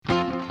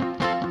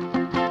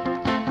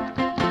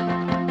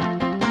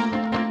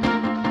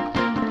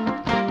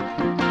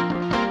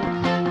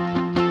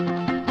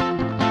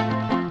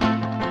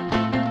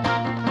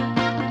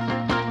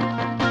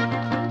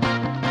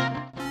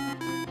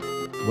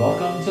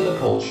to The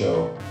Cult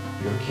Show,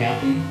 your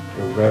campy,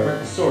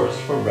 irreverent source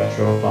for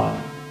retro fun.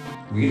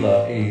 We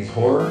love 80s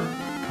horror,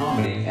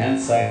 comedy, and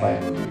sci-fi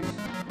movies.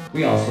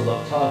 We also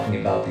love talking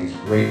about these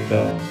great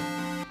films.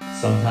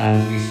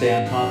 Sometimes we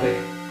stay on topic,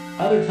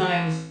 other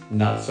times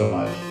not so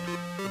much.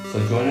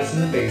 So join us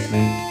in the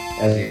basement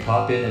as we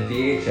pop in a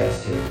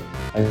VHS tape,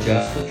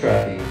 adjust the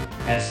tracking,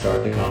 and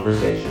start the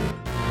conversation.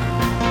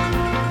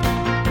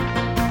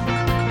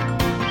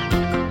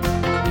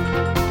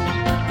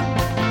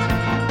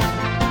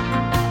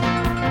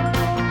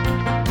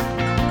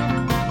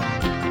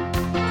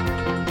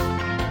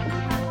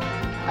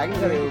 I can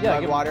get you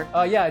mug water.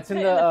 Yeah, it's in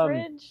Put it the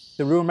fridge.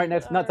 the room right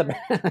next, not the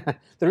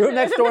the room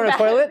next door to the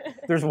toilet.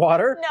 There's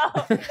water.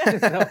 No.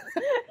 No.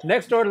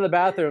 Next door to the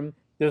bathroom,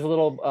 there's a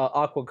little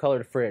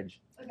aqua-colored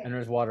fridge, and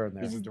there's water in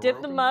there. Is it Dip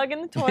the open? mug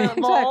in the toilet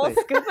bowl,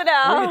 Exactly. scoop it What do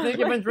out. you think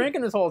you've been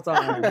drinking this whole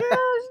time?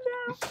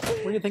 Oh,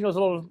 What do you think those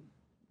little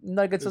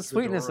nuggets of Is the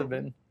sweetness door have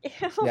been?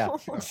 gosh, no. Yeah. Oh,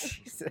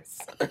 Jesus.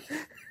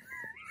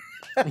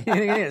 You think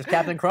it is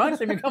Captain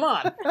Crunch? I mean, come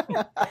on.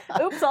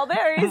 Oops, all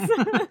berries.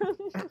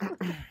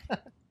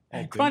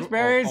 All Crunch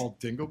berries. All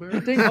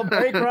dingleberries?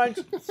 Dingleberry Crunch.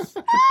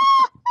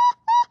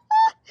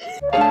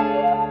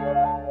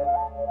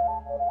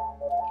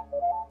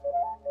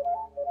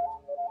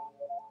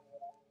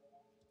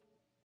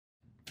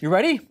 You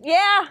ready?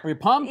 Yeah. Are you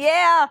pumped?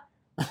 Yeah.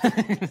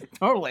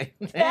 Totally.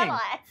 Come Dang. on.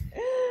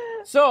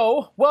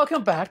 So,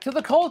 welcome back to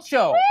The Cult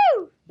Show.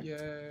 Woo!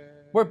 Yay.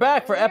 We're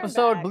back for We're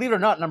episode, back. believe it or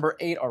not, number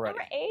 8 already.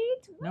 Number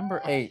 8? Number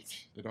What?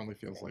 8. It only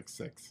feels like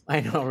 6.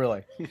 I know,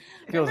 really. Feels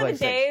Remember like the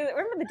 6. days?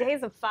 Remember the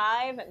days of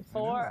 5 and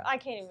 4? know. I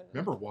can't even.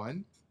 Remember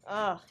 1?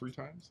 Ugh. 3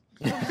 times?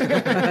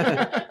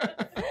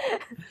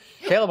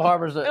 Caleb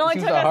harbors It only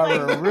seems took to us,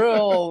 harbor like- a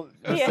real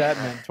Yeah.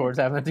 resentment towards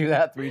having to do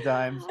that 3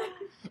 times.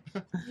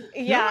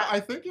 Yeah. I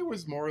think it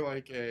was more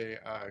like a,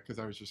 because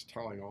I was just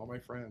telling all my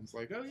friends,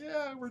 like, oh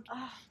yeah, we're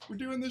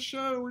doing this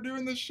show,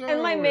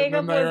 And my then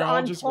makeup they're was all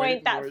on just point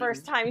waiting that for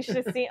first you. time. You should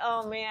have seen.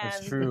 Oh man.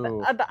 That's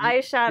true. The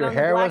eyeshadow, Your the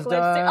hair black was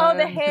lipstick. Oh,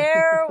 the done.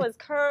 hair was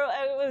curled.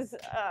 It was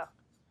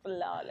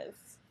flawless.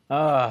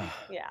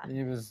 Yeah.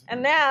 It was,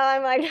 And now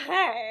I'm like,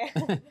 hey.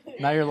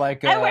 now you're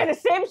like, I wear the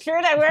same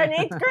shirt I wear in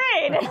 8th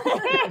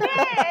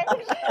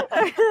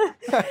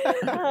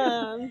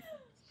grade.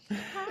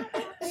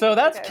 so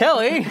that's Okay.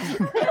 Kelly.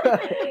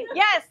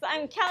 Yes,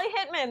 I'm Kelly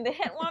Hitman, the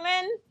hit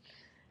woman,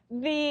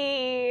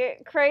 the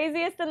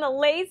craziest and the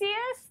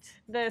laziest,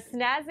 the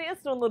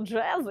snazziest and the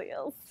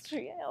jazziest.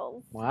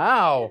 Yes.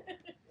 Wow.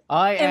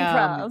 I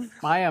Improv.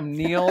 am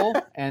Neil,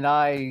 and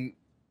I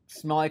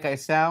smell like I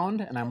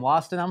sound, and I'm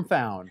lost and I'm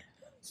found.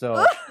 So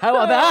how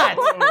about that?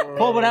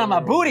 Pull one out of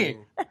my booty.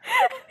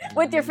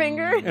 With your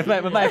finger? With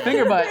my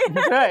finger butt.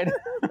 That's right.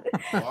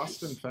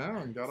 Lost and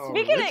found. Got all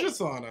Speaking of-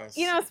 religious on us.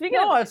 You know, speaking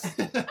No, of. it's,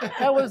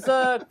 that was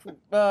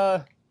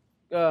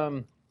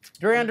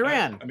Duran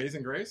Duran.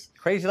 Amazing Grace?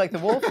 Crazy Like the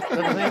Wolf. That's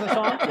the name of the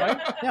song, right?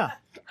 Yeah.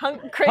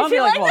 Crazy Hungry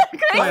like the Wolf. that?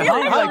 Crazy Right,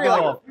 Hungry like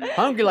the Wolf. Wolf.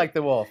 Hungry Like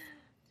the Wolf.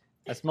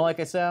 I smell like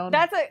I sound.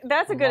 That's a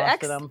good Lost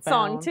X and I'm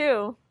song found.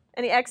 too.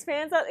 Any X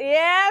fans out?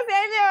 Yes,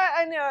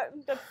 I know it.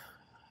 That's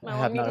I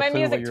have not a my clue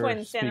music what you're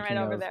twin standing right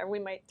speaking over of. there. We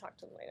might talk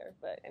to them later,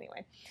 but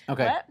anyway.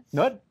 Okay. What?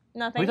 What?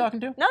 Nothing. Who are you talking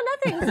to? No,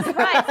 nothing. It's a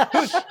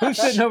surprise. Who's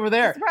sitting over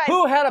there? Surprise.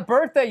 Who had a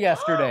birthday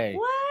yesterday?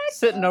 What?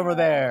 Sitting over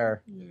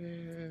there. Yeah.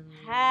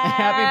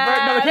 Happy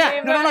birthday. No, we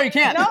can't. No, you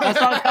can't. No. That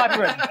song's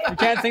copyright. You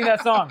can't sing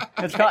that song.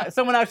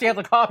 Someone actually has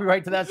a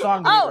copyright to that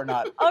song, believe it or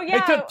not. Oh, yeah.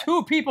 It took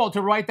 2 people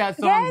to write that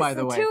song, Yes, by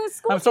the way. 2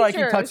 school I'm sorry I keep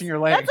teachers. touching your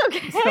leg. That's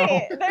okay. So,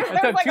 There's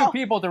it took like 2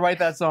 people to write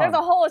that song. There's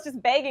a hole. It's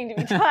just begging to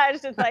be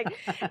touched. It's like,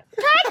 touch me!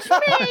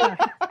 Oh,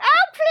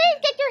 please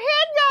get your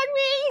hands on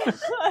me!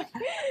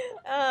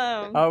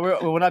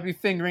 We will not be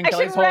fingering I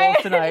Kelly's should holes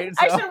write. tonight.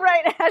 I So. should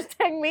write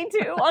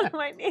 #MeToo on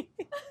my knee.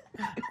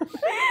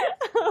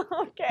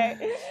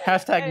 Okay.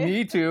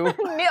 #me too.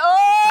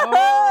 Oh!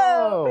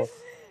 Oh.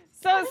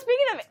 So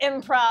speaking of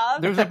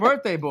improv There's a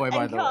birthday boy,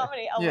 by and the way.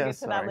 comedy, we'll Yeah, get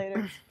to that sorry.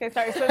 later. Okay,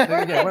 sorry. So the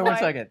birthday Yeah, boy. wait 1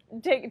 second.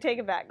 Take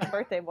it back. The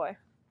birthday boy.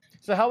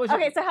 So how was your,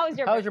 Okay, so how was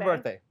your how birthday? was your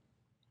birthday?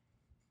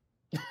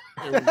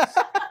 It was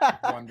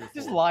wonderful.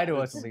 Just lie to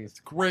us, It's at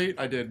least. Great.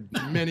 I did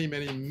many,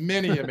 many,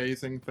 many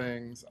amazing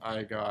things.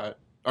 I got,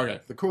 okay,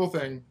 the cool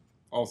thing,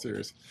 all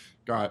serious,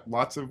 got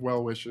lots of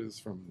well wishes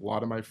from a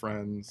lot of my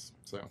friends.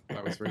 So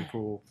that was very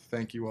cool.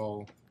 Thank you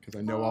all, because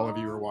I know all of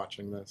you are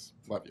watching this.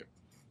 Love you.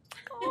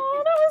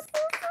 Oh, that was so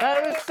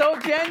That was so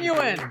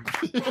genuine.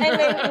 And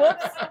then,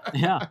 whoops.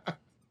 Yeah.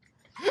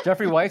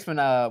 Jeffrey Weissman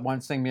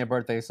once sang me a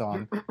birthday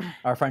song.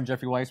 Our friend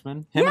Jeffrey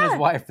Weissman. Him and his Yeah.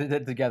 wife did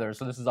it together.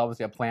 So this is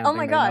obviously a planned Oh thing.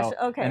 my they gosh,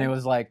 know. okay. And it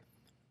was like,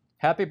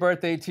 happy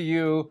birthday to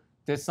you.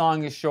 This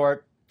song is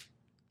short.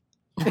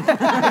 That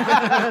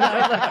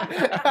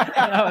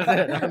was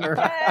it. I remember.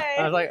 Okay.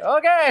 I was like,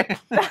 okay.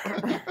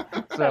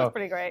 That's So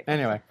pretty great.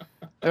 anyway,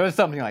 it was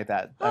something like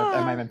that. I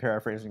might have been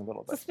paraphrasing a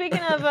little So bit.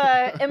 speaking of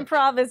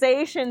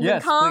improvisations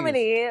Yes, and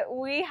comedy,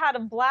 we had a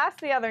blast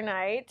the other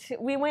night.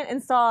 We went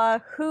and saw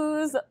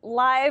Whose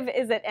Live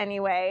Is It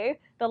Anyway?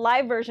 The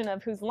live version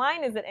of Whose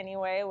Line Is It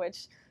Anyway,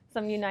 which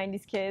some of you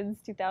 90s kids,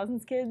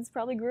 2000s kids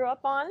probably grew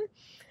up on.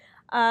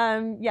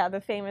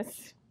 The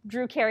famous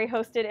Drew Carey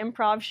hosted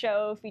improv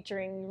show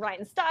featuring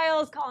Ryan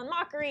Stiles, Colin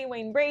Mockery,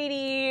 Wayne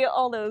Brady,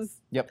 all those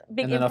big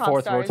and then improv a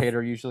fourth stars.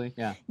 rotator usually.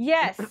 Yeah.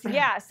 Yes,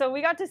 yeah. So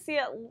we got to see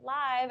it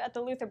live at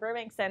the Luther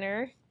Burbank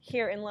Center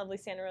here in lovely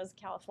Santa Rosa,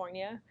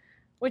 California,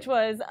 which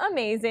was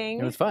amazing.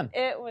 It was fun.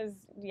 It was,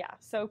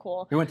 so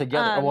cool. We went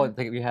together.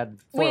 We had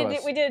four of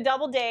us. We did a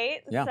double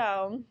date. Yeah.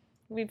 So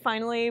we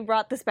finally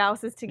brought the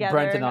spouses together.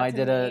 Brent and I got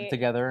to did it meet.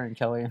 together, and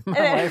Kelly and my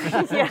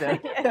wife. Yeah,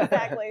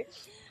 exactly.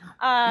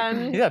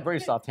 He's got very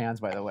soft hands,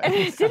 by the way.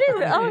 Did he?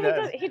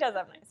 Oh, he does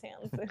have nice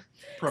hands.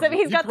 Probably,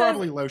 he's got he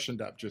probably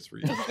lotioned up just for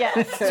you.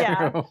 Yes,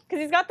 yeah. True. Because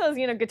he's got those,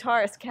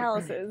 guitarist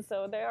calluses,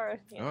 so they are.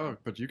 Oh,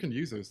 but you can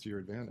use those to your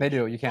advantage. They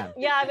do. You can.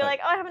 Yeah, I'd be like,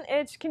 oh, I have an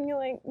itch. Can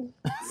you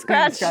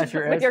scratch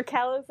your with itch? your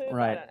calluses?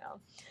 Right. I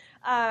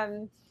don't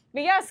know.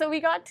 But yeah, so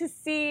we got to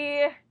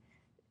see.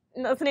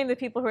 What's the name of the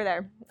people who were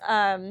there?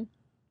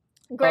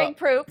 Greg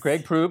Proops.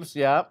 Greg Proops.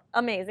 Yeah.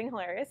 Amazing,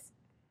 hilarious.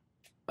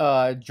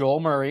 Joel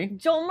Murray.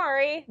 Joel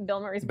Murray,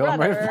 Bill Murray's Bill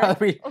brother.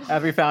 Murray's brother.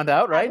 Have we found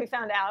out, right? We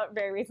found out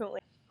very recently.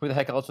 Who the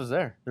heck else was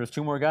there? There was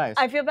two more guys.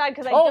 I feel bad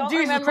because I don't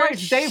Jesus remember.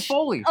 Christ, Dave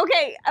Foley.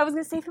 Okay, I was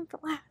gonna save him for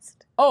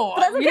last. Oh,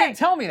 But that's you okay. didn't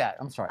tell me that.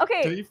 I'm sorry.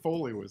 Okay, Dave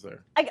Foley was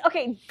there.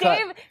 okay, Cut,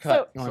 Dave.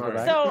 cut. You wanna go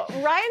back? So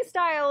Ryan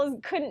Stiles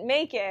couldn't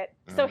make it,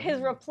 so his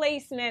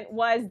replacement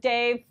was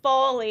Dave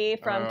Foley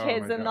from Oh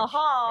Kids my in the gosh.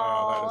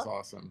 Hall. Oh, that is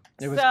awesome.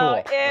 It was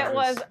so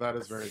cool. That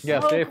is very cool.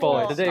 Yes, so Dave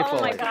Foley. cool. The Dave Oh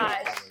my Foley.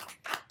 gosh.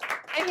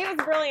 And he was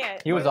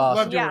brilliant. He was Loved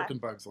awesome. your Yeah. work in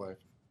Bug's Life.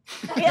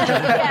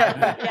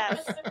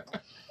 Yes.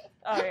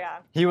 Oh yeah.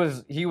 He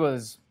was.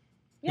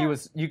 Yeah.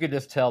 You could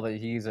just tell that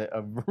he's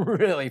a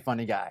really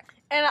funny guy.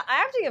 And I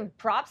have to give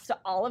props to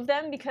all of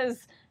them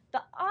because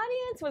the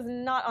audience was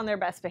not on their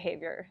best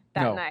behavior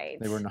that night.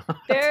 They were not.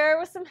 There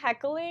was some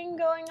heckling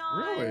going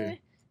on.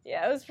 Really?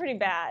 Yeah, it was pretty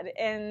bad.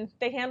 And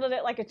they handled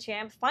it like a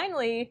champ.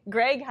 Finally,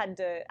 Greg had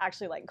to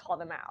actually call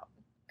them out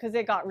because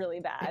it got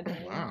really bad.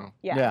 And, Wow.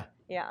 Yeah.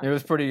 It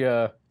was pretty.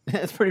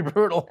 It's pretty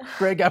brutal.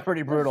 Greg got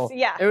pretty brutal.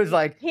 Yeah. It was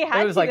like He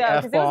had it was to like though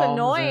because it was F-bombs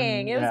annoying.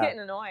 and- It was yeah. getting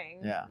annoying.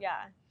 Yeah.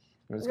 Yeah.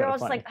 It was We were all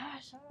kind just of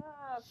funny. shut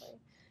up.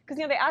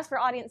 Because they asked for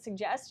audience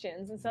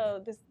suggestions, and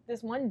so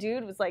this one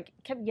dude was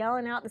kept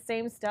yelling out the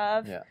same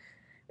stuff. Yeah.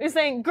 He was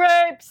saying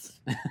grapes,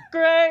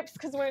 grapes,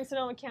 because we're in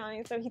Sonoma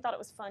County, so he thought it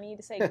was funny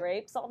to say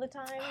grapes all the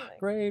time.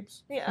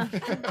 Grapes. Yeah.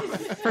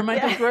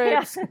 Fermented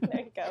grapes. Yeah. There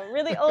you go.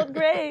 Really old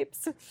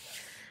grapes.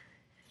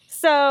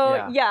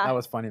 So That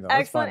was funny though. It was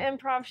excellent fun.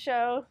 improv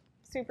show.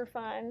 Super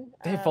fun.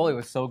 Dave Foley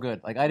was so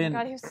good. I didn't.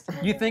 God, he was so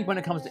You think when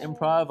it comes to good.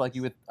 improv,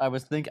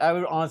 I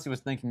would honestly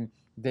was thinking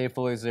Dave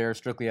Foley's there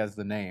strictly as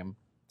the name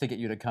to get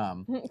you to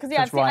come. Because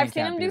Since Ryan I've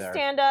seen can't him be do there.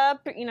 stand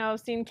up. I've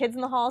seen Kids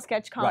in the Hall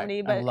sketch comedy, Right,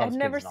 and but I've loves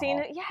never Kids in the seen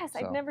Hall, it. Yes, so.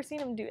 I've never seen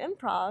him do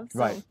improv. So.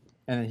 Right.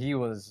 And he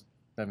was.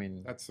 I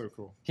mean, That's so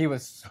cool. he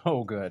was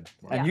so good,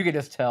 Wow. and Yeah. you could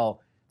just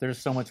tell there's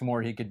so much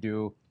more he could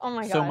do. Oh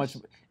my gosh. So much.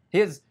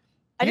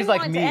 I He's didn't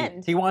like want it me. to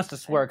end. He wants to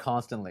swear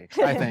constantly.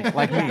 I think,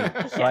 like me,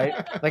 right?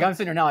 Like I'm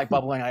sitting here now,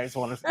 bubbling. I just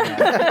want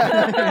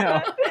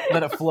to,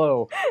 let it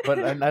flow.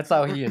 But that's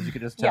how he is. You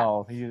could just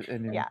tell.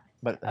 Yeah.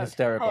 But Oh,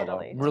 hysterical,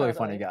 totally, though. Really totally.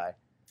 funny guy.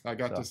 I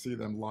got So. to see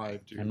them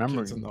live do I remember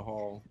Kids you. in the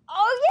Hall.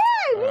 Oh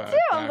yeah, me too.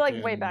 I'm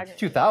back way in back.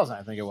 2000,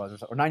 I think it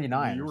was, or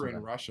 99. You or were in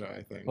something. Russia,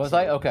 I think. Was so-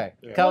 I? Okay.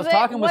 Yeah. 'Cause I was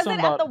talking with was someone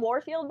it at about. the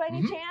Warfield by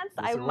any Mhm. chance?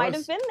 Yes, I it might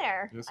was. have been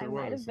there. Yes, I it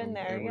might was. have been and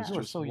there. It Yeah. was You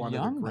were just so one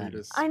young of the then.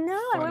 greatest, I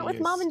know. I went with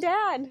mom and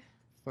dad.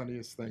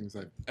 funniest things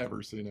I've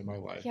ever seen in my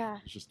life. Yeah.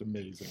 It's just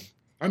amazing.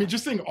 I mean,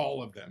 just seeing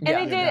all of them. Yeah,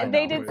 And I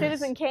they know. did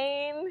Citizen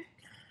Kane.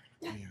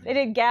 Man, They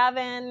did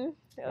Gavin.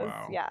 It was,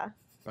 Wow. yeah.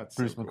 that's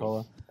Bruce so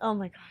cool. McCullough. Oh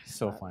my gosh.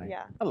 So funny.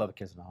 Yeah. I love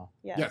Kids in the Hall.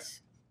 Yeah.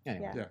 Yes.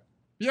 Anyway. Yeah. If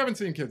you haven't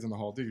seen Kids in the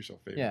Hall, do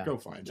yourself a favor. Yeah. Go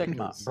find Check it.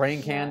 them out. It's-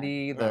 Brain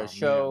Candy, the Oh,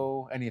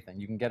 show, anything.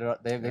 You can get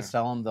it. They Yeah.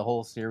 sell them the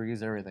whole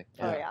series, everything.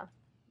 Oh Yeah. yeah.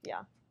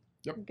 Yeah.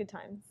 Yep. Good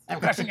times. I'm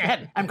crushing your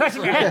head. I'm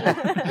crushing your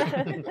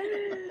head.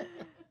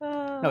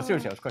 No,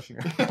 seriously, I was crushing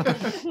your head.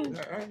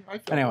 Yeah, I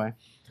feel Anyway,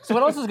 so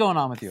what else is going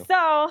on with you?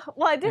 So,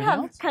 well, I did Anything have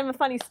else? kind of a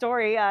funny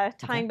story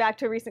tying back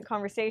to a recent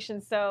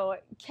conversation. So,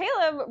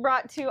 Caleb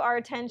brought to our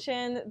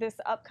attention this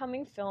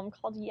upcoming film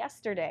called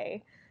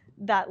Yesterday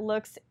that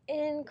looks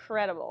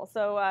incredible.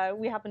 So,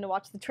 we happened to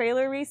watch the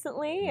trailer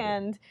recently,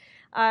 and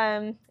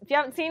if you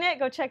haven't seen it,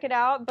 go check it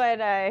out. But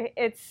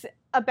it's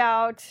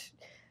about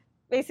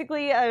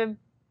basically a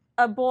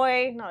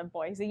boy, not a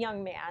boy, he's a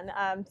young man.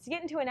 To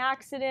get into an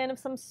accident of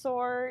some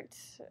sort.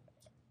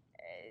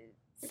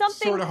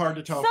 Something sort of hard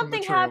to tell from the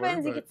something trailer,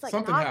 happens, he but gets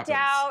something knocked happens.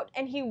 out,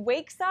 and he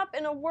wakes up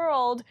in a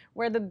world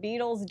where the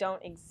Beatles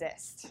don't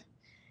exist.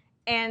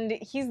 And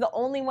he's the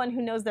only one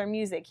who knows their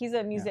music. He's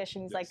a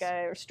musician. He's like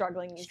Yes. a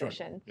struggling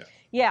musician. Yeah.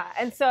 Yeah,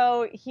 and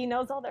so he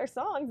knows all their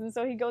songs, and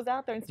so he goes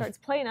out there and starts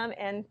playing them,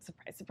 and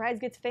surprise, surprise,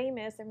 gets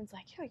famous. Everyone's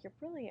like, "Yo, you're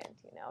brilliant,"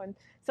 And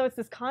so it's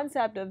this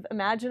concept of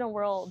imagine a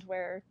world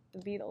where the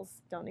Beatles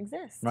don't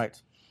exist.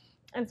 Right.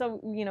 And so,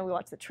 we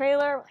watched the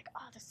trailer. We're like,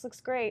 oh, this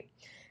looks great.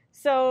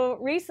 So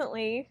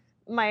recently,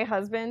 my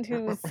husband,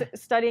 who's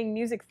studying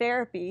music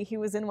therapy, he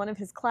was in one of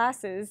his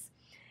classes,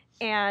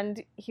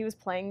 And he was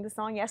playing the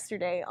song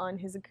Yesterday on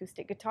his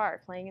acoustic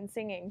guitar, playing and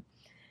singing.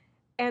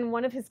 And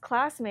one of his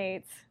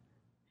classmates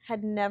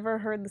had never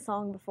heard the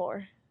song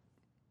before.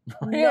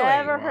 Really?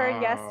 Never heard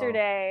Wow.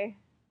 Yesterday.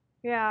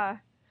 Yeah.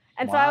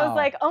 And so I was Wow.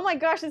 like, oh my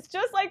gosh, it's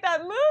just like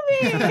that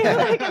movie.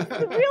 Like, it's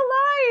real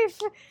life.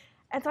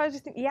 And so I was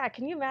just thinking, yeah,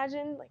 can you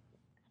imagine? Like,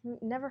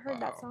 never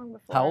heard that Wow. song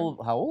before.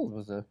 How old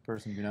was the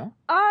person? Do you know?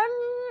 I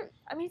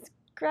mean, he's a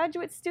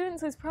graduate student,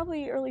 so he's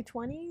probably early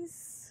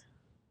 20s.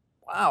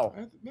 Wow.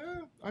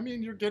 I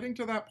mean, you're getting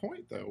to that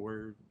point though,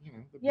 where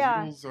the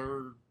Yeah. Beatles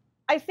are,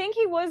 I think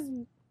he was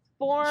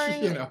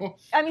born.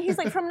 I mean, he's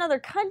like from another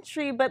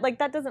country, but like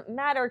that doesn't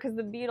matter because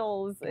the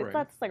Beatles, Right.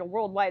 that's like a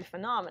worldwide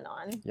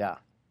phenomenon. Yeah.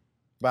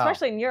 Wow.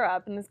 Especially in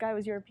Europe, and this guy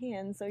was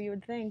European, so you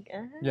would think.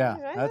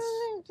 Yeah,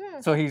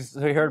 So he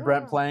heard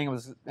Brent playing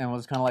and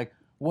was kind of like,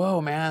 "Whoa,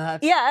 man,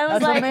 that's Yeah, I was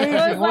that's like, amazing.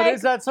 I was What like-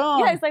 is that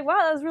song? Yeah, he's like, wow,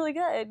 that was really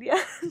good.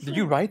 Yeah. Did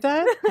you write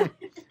that?"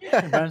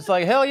 And Brent's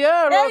like, "Hell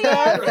yeah, I wrote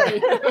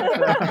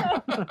that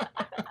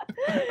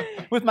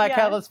with my Yeah.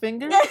 callous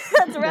fingers."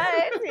 That's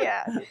right.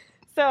 Yeah.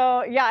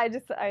 So yeah,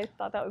 I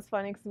thought that was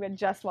funny because we had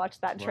just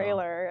watched that Wow.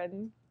 trailer,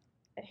 and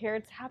here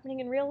it's happening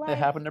in real life. It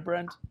happened to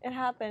Brent. It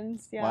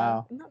happens. Yeah.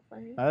 Wow. Isn't that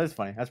funny? That is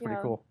funny. That's pretty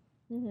Yeah. cool.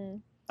 Mm-hmm.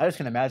 I just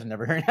can imagine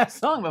never hearing that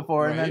song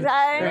before, and then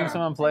Right. hearing Yeah.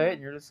 someone play it,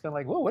 and you're just kind of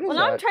like, "Whoa, what is Well,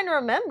 now I'm that?" trying to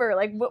remember,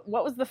 like, what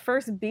was the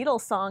first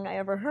Beatles song I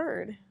ever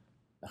heard?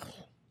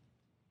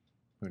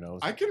 Who knows?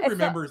 I can It's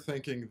remember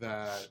thinking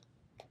that.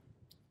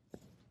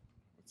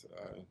 What's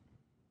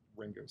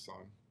Ringo's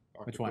song?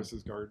 Which one?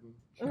 Octopus's Garden.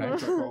 Okay.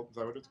 Is that called? Is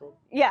that what it's called?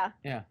 Yeah,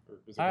 Or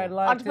is it I'd called-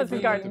 like to Octopus's be-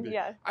 Garden. be-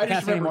 Yeah. I just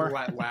Can't say remember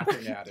anymore.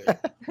 laughing at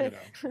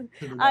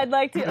it. I'd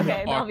like to.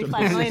 Okay, that'll be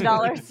 $5 million.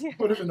 Yeah.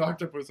 What if an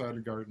octopus had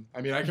a garden?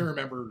 I mean, I can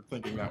remember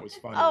thinking that was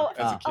funny Oh,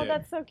 as a kid. oh,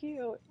 that's so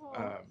cute.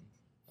 Oh.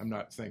 I'm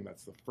not saying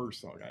that's the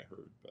first song I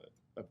heard, but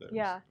of theirs.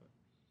 Yeah.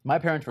 My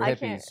parents were I hippies,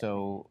 can't-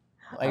 so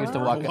I used to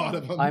Oh. walk. A lot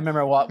of them. I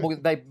remember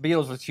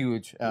Beatles was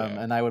huge, Yeah.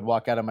 and I would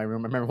walk out of my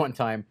room. I remember one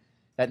time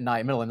at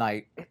night, middle of the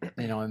night,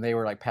 and they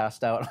were like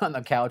passed out on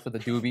the couch with a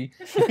doobie.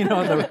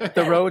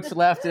 The roads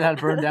left, it had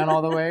burned down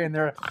all the way, and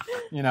they're,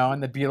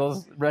 and the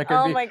Beatles record.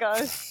 Oh my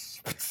gosh.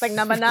 It's like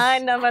number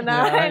 9, number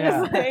 9.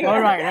 Yeah. It's like, All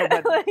right,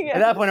 but like, at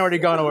that point, I already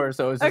gone over,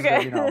 so it was just,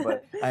 Okay.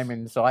 But I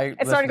mean, so I it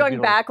listened started to going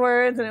Beatles.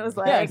 backwards, and it was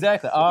like. Yeah,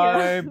 exactly. know,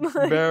 I'm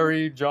like-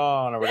 Barry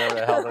John, or whatever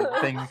the hell the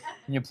thing, and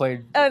you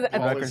played Oh, the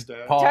Paul record. is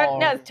dead.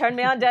 Paul. Turn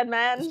me on, dead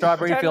man.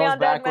 Strawberry Turn me Fields on,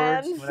 dead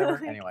backwards, man.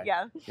 whatever. Anyway.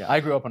 Yeah, Yeah, I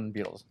grew up on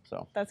Beatles,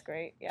 so that's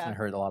great. I Yeah,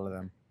 heard a lot of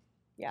them.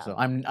 yeah. So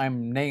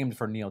I'm named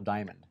for Neil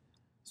Diamond.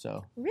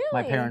 So Really?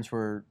 my parents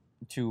were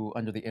too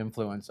under the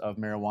influence of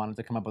marijuana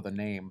to come up with a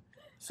name.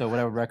 So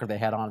whatever record they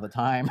had on at the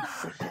time,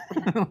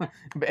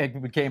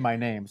 it became my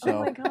name. So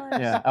Oh my gosh.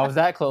 yeah, I was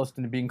that close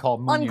to being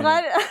called Moon I'm Unit.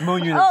 glad.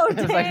 Moon Unit. Oh, It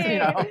was like, dang.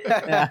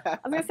 yeah. I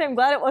was gonna say I'm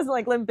glad it wasn't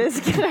like Limp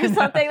Bizkit or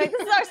something. Like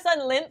this is our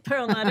son Lint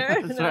Perlmutter.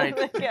 That's right.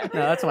 Like, yeah.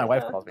 No, that's what my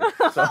wife calls me.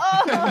 So.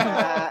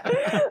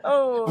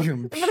 Oh.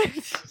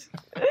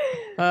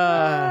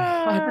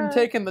 I've been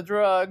taking the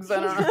drugs. I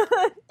don't know.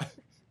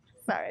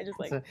 Sorry, I just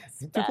like Too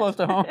spat. close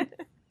to home.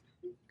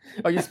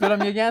 Oh, you spit on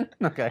me again?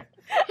 Okay.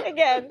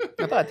 Again.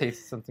 I thought I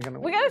tasted something. Kind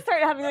of We gotta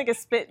start having like a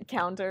spit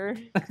counter.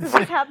 This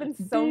happens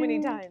so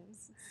many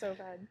times. It's so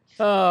bad.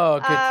 Oh,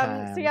 good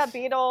times. So yeah,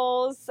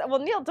 Beatles. Well,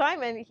 Neil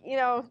Diamond,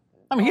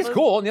 I mean, he's all those-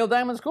 cool. Neil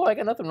Diamond's cool. I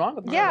got nothing wrong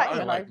with him. Yeah, I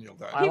mean, like Neil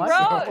I Diamond. he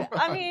like wrote. it.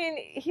 I mean,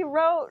 he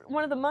wrote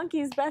one of the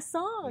Monkees' best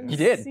songs. He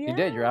did. He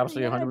did. You're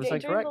absolutely yeah, 100%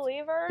 Daydream correct.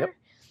 Believer. Yep.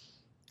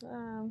 He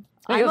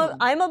I'm was-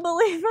 I'm a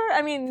believer.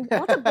 I mean,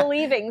 lots of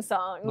believing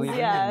songs. Believing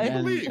Yeah. in,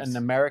 believes. in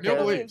America. Neil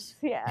believes.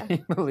 Yeah.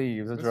 He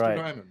believes. That's Mr. right.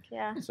 Diamond.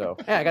 Yeah. So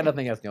yeah, I got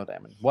nothing against Neil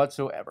Diamond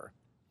whatsoever.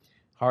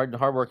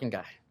 Hardworking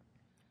guy.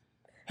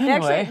 They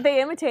Anyway, actually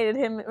they imitated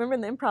him. Remember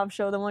in the improv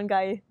show, the one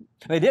guy.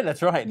 they did.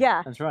 That's right.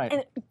 Yeah. That's right.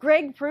 And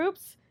Greg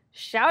Proops,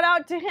 shout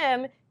out to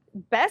him.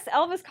 Best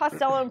Elvis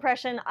Costello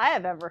impression I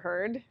have ever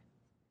heard.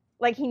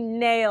 Like he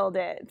nailed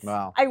it.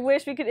 Wow. I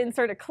wish we could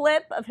insert a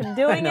clip of him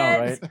doing know,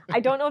 it. right? I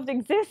don't know if it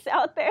exists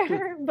out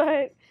there,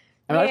 but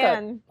I mean,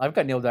 man. I've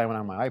got Neil Diamond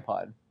on my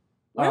iPod.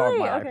 Really? Oh,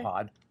 my Okay.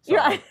 iPod.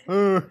 Yeah.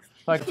 Sorry.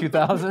 Like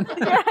 2000.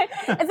 Right.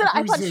 Is it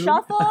an iPod Zoom.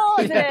 Shuffle?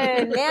 Is it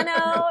a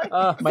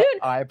Nano?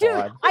 My Dude,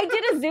 iPod. I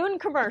did a Zune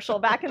commercial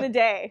back in the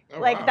day. Oh,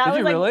 Like wow. that Did was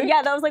you like really?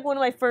 yeah, that was like one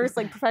of my first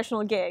like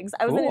professional gigs.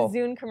 I was Cool.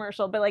 in a Zune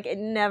commercial, but like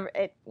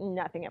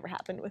nothing ever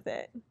happened with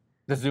it.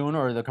 The Zune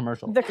or the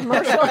commercial? The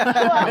commercial.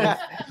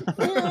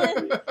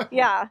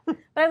 Yeah. But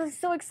I was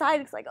so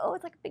excited. It's like, oh,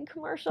 it's like a big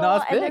commercial. No,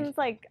 it's and big. then it's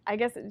like, I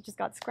guess it just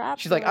got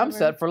scrapped. She's or like, I'm whatever.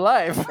 set for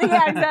life.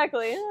 Yeah,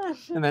 exactly.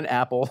 And then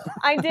Apple.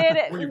 I did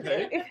it. Were you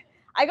paid?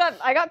 I got Is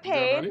that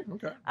paid. money?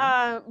 Okay.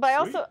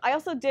 But Sweet. I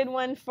also did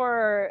one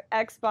for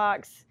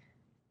Xbox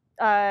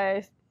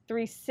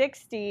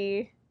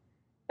 360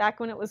 back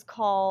when it was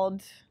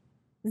called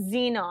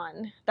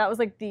Xenon. That was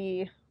like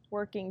the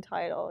working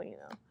title,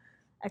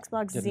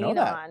 Xbox Didn't Xenon. know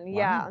that. Wow.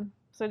 Yeah.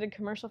 So I did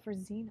commercial for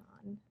Xenon.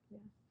 Yeah.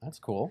 That's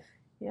cool.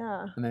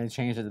 Yeah. And then they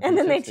changed it to And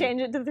then they 360.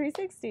 changed it to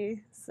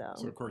 360.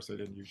 So of course they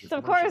didn't use your So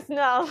of commercial. course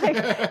no.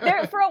 Like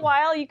there for a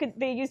while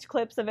they used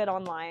clips of it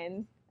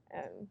online.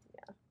 And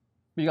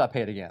You got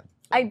paid again.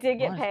 I did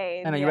get Nice.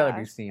 paid. I know you'd rather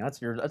be seen. That's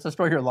the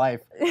story of your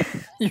life.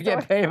 You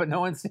get paid, but no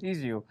one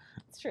sees you.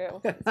 It's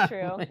true. It's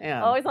true.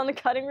 Man. Always on the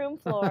cutting room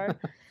floor.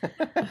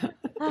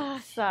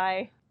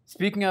 Sigh.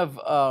 Speaking of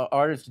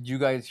artists, did you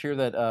guys hear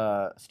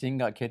that Sting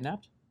got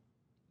kidnapped?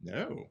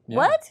 No. Yeah,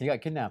 What? He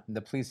got kidnapped, and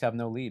the police have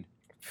no lead.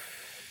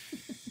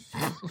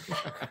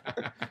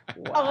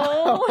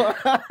 Oh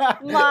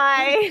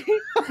my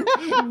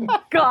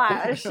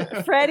gosh.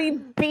 Freddie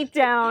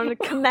beatdown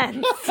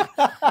commence.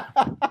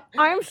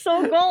 I'm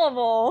so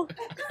gullible.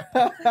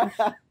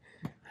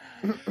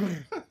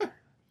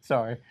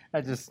 Sorry,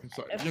 I just. I'm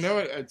sorry. You know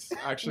what? It's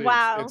actually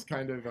Wow. it's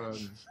kind of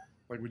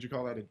like, would you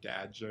call that a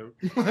dad joke?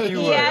 You would.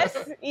 Yes,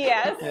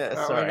 yes. Yeah,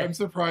 Like, sorry. I'm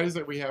surprised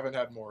that we haven't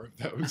had more of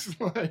those.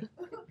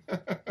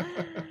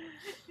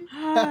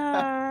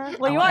 Like,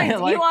 Well, you I are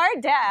like- you are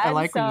a dad. I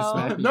like when you so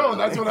smack me. no,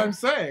 that's what I'm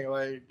saying.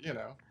 Like,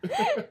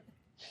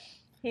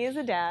 he is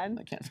a dad.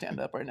 I can't stand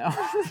up right now.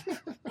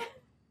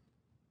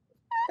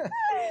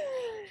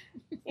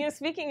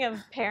 Speaking of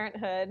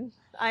parenthood,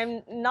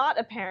 I'm not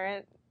a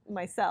parent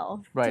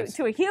myself, Right.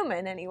 to a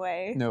human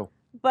anyway. No.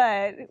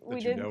 But that we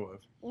you did. know of.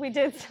 We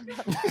did.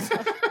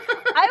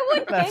 I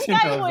would That think you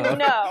I know would of.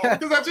 know.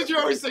 Because that's what you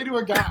always say to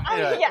a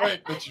guy. Yeah.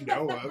 Like, that you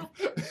know of.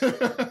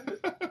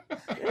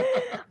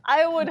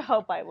 I would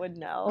hope I would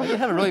know. I did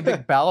have a really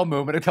big bowel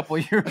movement a couple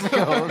of years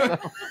ago. So.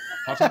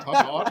 Hot, hot,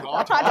 hot, hot,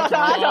 hot, Hot,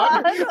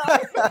 hot,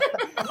 hot,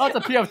 hot. Lots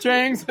of P.F.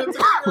 Chang's. It's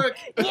Eric.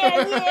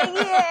 Yeah, yeah,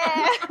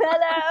 yeah.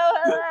 Hello,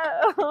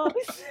 hello.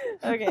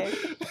 Okay.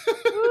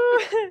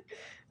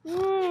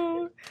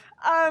 Woo.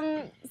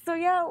 So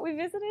yeah, we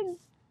visited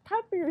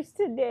puppers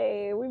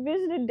today. We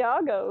visited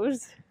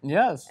doggos,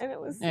 Yes. and it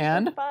was super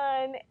And?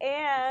 fun.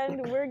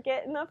 And we're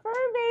getting a fur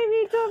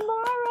baby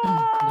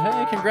tomorrow.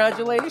 Hey,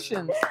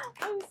 congratulations.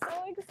 I'm so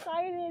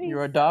excited.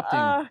 You're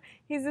adopting.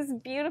 He's this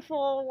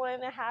beautiful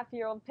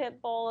 1.5-year-old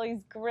pit bull.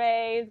 He's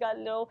gray. He's got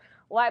little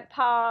white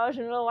paws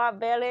and a little white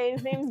belly.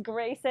 His name's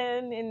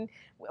Grayson, and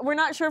we're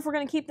not sure if we're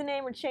gonna keep the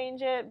name or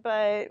change it,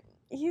 but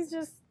he's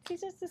just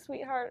a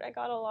sweetheart. I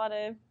got a lot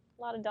of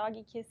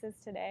doggy kisses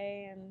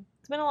today, and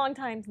it's been a long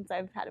time since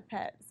I've had a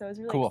pet, so it's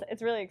really Cool.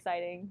 it's really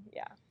exciting.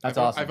 Yeah. That's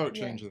I awesome. vote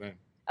change the name.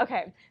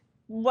 Okay.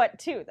 What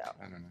to though?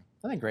 I don't know.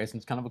 I think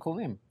Grayson's kind of a cool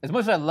name. As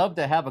much as I'd love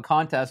to have a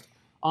contest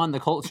on the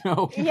Cult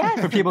Show Yes.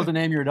 for people to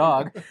name your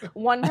dog.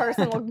 One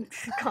person will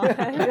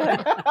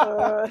comment.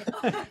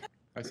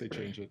 I say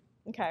change it.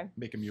 Okay.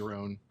 Make him your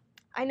own.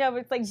 I know, but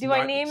it's like, It's do I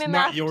not- name it's him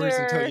not after? yours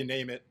until you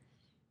name it.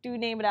 Do we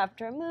name it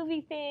after a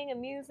movie thing, a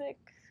music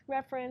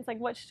reference? Like,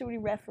 what should we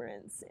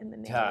reference in the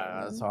name?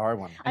 That's a hard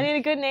one. I need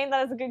a good name that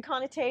has a good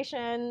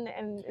connotation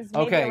and is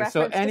maybe a Okay, reference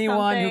so to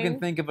anyone who something. can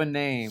think of a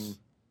name,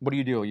 what do?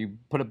 You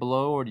put it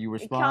below, or do you You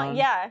respond?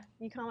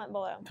 you comment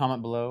below.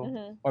 Comment below.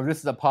 Mhm. Or if this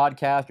is a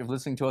podcast, if you're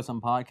listening to us on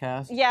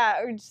podcast.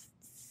 Yeah, or just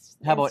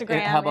How about-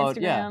 Instagram, how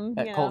about- yeah, Instagram,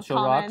 at you know, Cult Show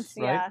comments, Rocks,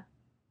 right? Yeah.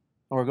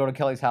 Or go to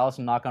Kelly's house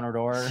and knock on her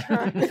door.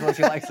 Sure. Well,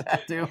 she likes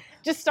that too.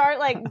 Just start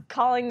like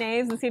calling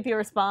names and see if he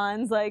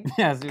responds. Like,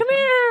 Yes. come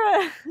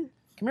here.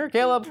 Come here,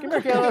 Caleb. Come here,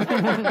 Caleb.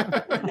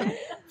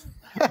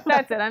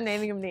 That's it. I'm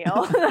naming him Neil. No,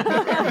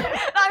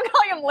 I'm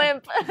calling him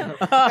Limp. Come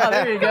Oh,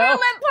 there you here, go.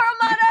 Limp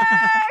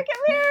Perlmutter.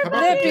 Come here, How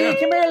about Limpy, the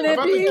come here, How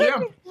about the Limpy.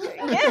 gimp?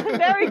 Yeah,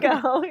 there we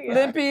go. Yeah.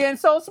 Limpy and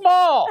so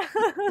small.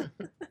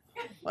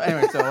 Well,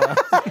 anyway, so I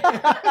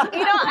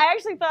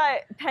actually thought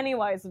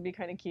Pennywise would be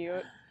kind of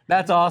cute.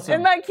 that's awesome.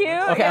 Isn't that cute?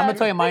 Okay, I'm gonna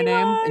tell you my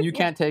name, and Pennywise. you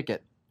can't take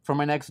it. For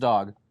my next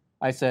dog,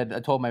 I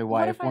told my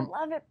What wife, if I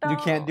love it though? you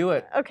can't do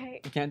it. Okay.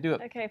 You can't do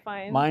it. Okay,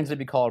 fine. Mine's gonna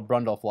be called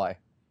Brundlefly.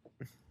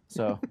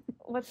 So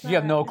What's you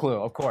have that? no clue,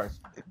 of course.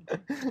 At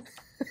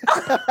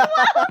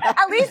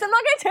least I'm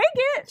not gonna take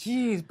it.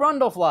 Jeez,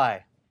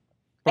 Brundlefly.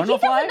 He doesn't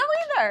Brundlefly? know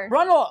either.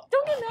 Brundle.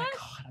 Don't get mad.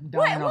 God, I'm What?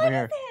 dying What over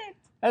here. is it?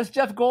 That's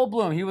Jeff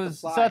Goldblum. He was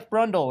Fly. Seth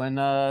Brundle in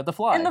The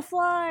Fly. In The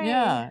Fly.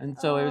 Yeah, and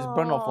so it was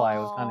Brundlefly. It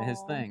was kind of his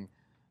Oh. thing.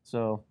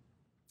 So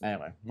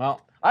anyway,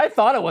 well, I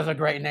thought it was a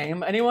great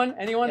name. Anyone?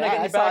 Yeah, Can I I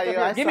get you saw back you. up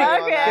here? I Give saw me. you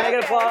on Okay, that. Can I get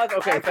okay. applause?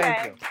 Okay, Okay.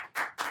 thank you.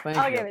 Thank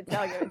I'll you. give it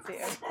to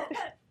you.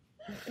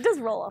 It does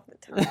roll off the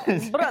tongue.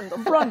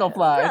 Brundlefly.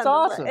 Brundlefly. It's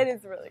awesome. It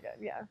is really good.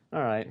 Yeah.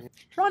 All right,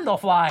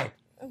 Brundlefly.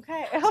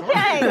 Okay.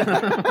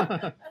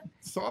 Okay.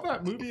 Saw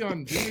that movie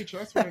on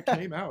VHS when it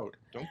came out.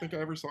 Don't think I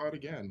ever saw it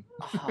again.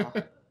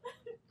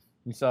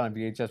 You saw it on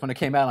VHS when it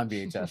came out on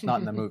VHS, not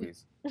in the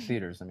movies,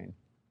 theaters. I mean,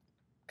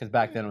 because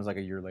back then it was like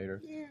a year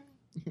later.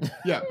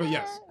 Yeah, but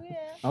yes.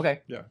 Yeah.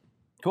 Okay. Yeah.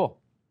 Cool.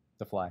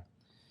 The Fly.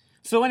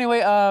 So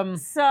anyway,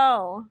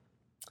 So.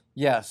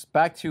 yes,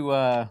 back to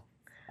I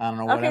don't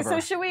know, Okay, whatever. so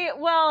should we?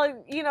 Well,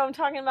 I'm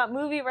talking about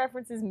movie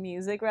references,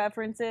 music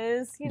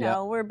references.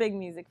 Yeah. We're big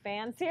music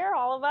fans here,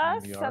 all of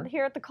us. We are.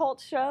 Here at the Cult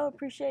Show,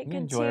 appreciate We good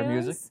enjoy our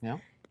music. tunes, Yeah.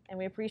 and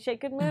we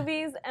appreciate good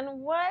movies.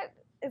 And what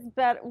is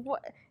better?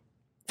 What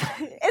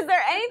is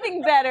there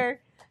anything better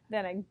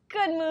than a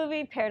good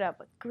movie paired up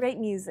with great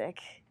music?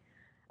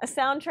 A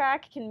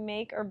soundtrack can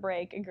make or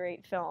break a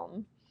great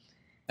film.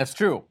 That's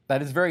true.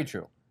 That is very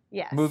true.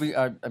 Yes. Movie.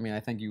 I mean, I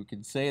think you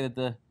could say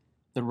that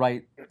the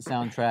right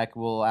soundtrack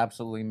will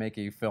absolutely make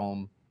a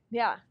film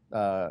Yeah.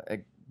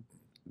 And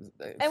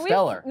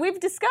Stellar. we've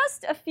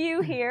discussed a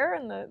few here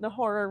in the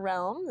horror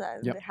realm,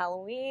 Yep. the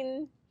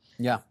Halloween,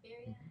 Yeah.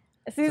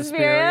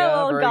 Suspiria,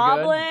 little very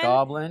Goblin, good.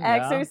 Goblin, yeah.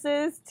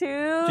 Exorcist,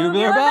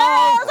 Tubular Bells,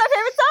 Bells! our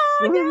favorite song.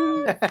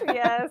 Woohoo!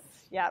 Yes,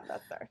 yeah,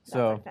 that's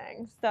our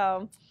thing.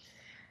 So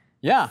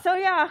Yeah.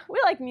 yeah, we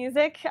like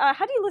music.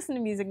 How do you listen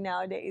to music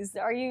nowadays?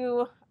 Are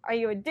you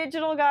a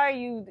digital guy? Are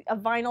you a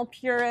vinyl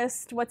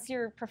purist? What's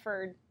your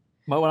preferred?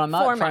 But when I'm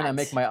not trying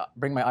to format?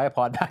 bring my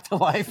iPod back to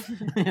life,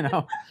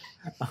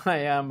 I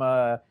am.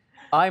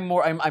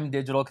 I'm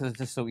digital because it's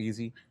just so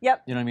easy.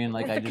 Yep. You know what I mean?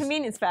 Like It's the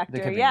convenience factor.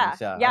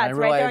 convenience, yeah. yeah. And It's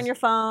I right there on realized- your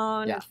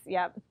phone. Yeah.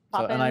 Yep.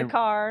 Pop So- it in the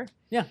car.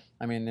 Yeah.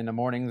 I mean, in the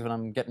mornings when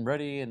I'm getting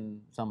ready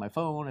and it's on my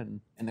phone and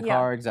in the Yeah.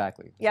 car,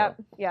 exactly. Yep.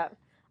 So, Yep.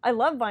 I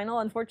love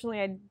vinyl.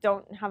 Unfortunately, I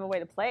don't have a way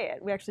to play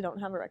it. We actually don't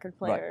have a record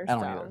player. right. I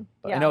don't so, either.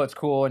 But yeah. I know it's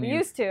cool, and We you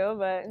used to,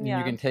 but and yeah.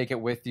 you can take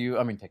it with you.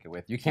 I mean, take it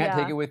with you. You can't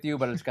Yeah. take it with you,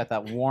 but it's got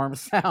that warm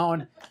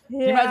sound. yeah. Can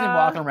you imagine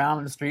walking around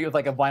in the street with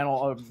like a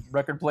vinyl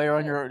record player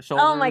on your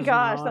shoulders? Oh my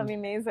gosh, and that'd be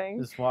amazing.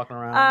 just walking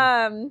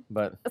around.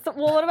 But So,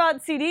 well, what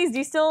about CDs? Do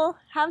you still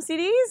have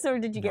CDs, or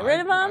did you get rid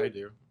of them? I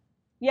do.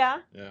 Yeah.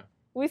 Yeah.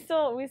 We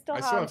still I still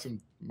have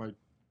some my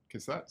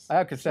cassettes. I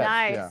have cassettes.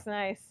 Nice, Yeah.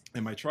 nice.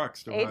 And my truck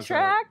still 8 has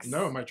tracks?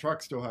 No, my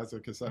truck still has a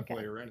cassette Okay.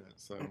 player in it.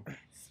 So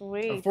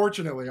Sweet.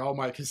 unfortunately, all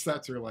my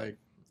cassettes are like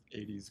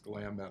 80s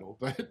glam metal.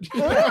 But Ooh,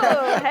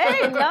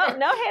 hey,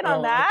 no hate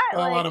on that. A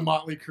lot of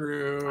Motley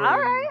Crue. All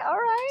right, all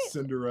right.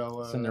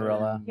 Cinderella.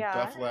 Cinderella. Yeah.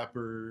 Def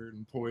Leppard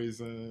and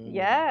Poison.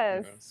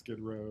 Yes. Skid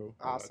Row.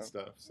 All Awesome. that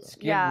stuff. So.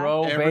 Skid Yeah.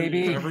 Row,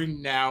 baby. Every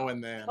now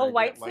and then. Oh,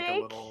 I get Whitesnake? like a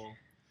little.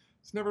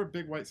 It's never a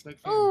big Whitesnake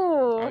fan.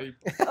 Ooh. I,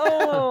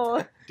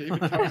 Oh. David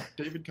Coverdale.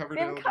 David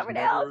Coverdale,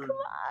 never- come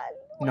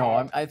on.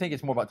 No, I think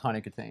it's more about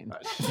Tawny Katane.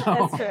 That's true,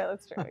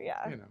 that's true,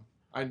 yeah. You know,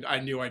 I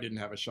knew I didn't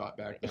have a shot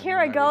back then. Here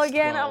when I go was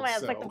again. 12, Oh man,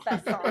 it's like the so-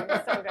 best song.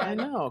 It's so I good.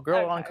 know,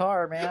 Girl on Okay.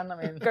 Car, man. I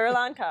mean, Girl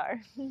on Car.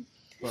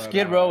 But,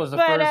 Skid Row was the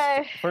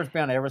But, first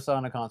band I ever saw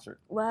in a concert.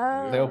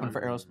 Wow. They opened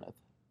for Aerosmith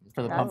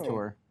for the That's- Pump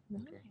Tour. I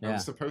Yeah.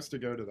 was supposed to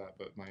go to that,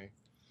 but my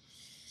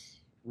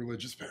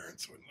religious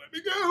parents wouldn't let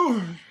me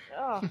go.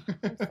 Oh,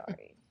 I'm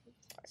sorry.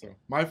 So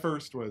my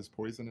first was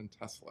Poison and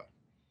Tesla.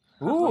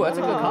 Ooh, that's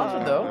a good Oh.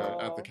 concert though.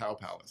 At the Cow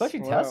Palace. Especially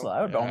Wow. Tesla.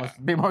 I would Yeah.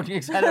 almost be more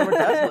excited over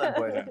Tesla than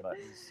Poison. But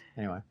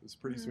anyway, It was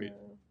pretty sweet.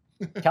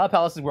 Cal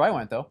Palace is where I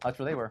went though. That's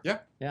where they were. Yeah.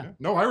 Yeah.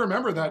 No, I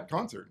remember that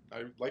concert.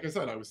 Like I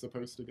said, I was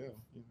supposed to go.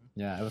 You know,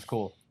 Yeah, it was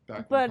cool.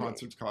 back But- when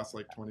concerts cost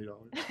like $20.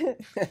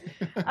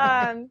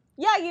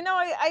 Yeah, you know,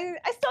 I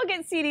still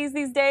get CDs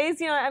these days.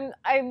 You know,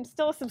 I'm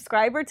still a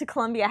subscriber to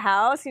Columbia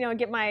House. You know, I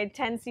get my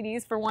 10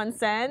 CDs for 1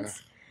 cent. Yeah.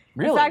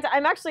 Really? In fact,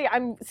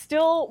 I'm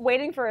still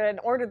waiting for an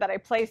order that I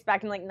placed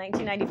back in like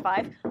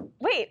 1995.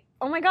 Wait,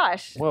 oh my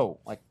gosh, Whoa,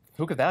 like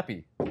who could that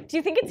be? do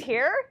you think it's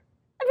here?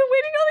 I've been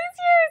waiting all these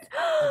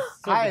years.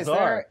 So Hi,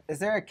 bizarre. is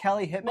there a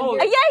Kelly Hitman Oh,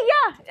 here?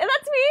 Yeah,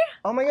 that's me.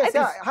 Oh my gosh,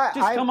 yeah. Hi,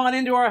 Just come on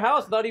into our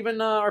house without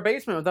even our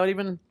basement, without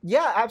even.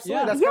 Yeah,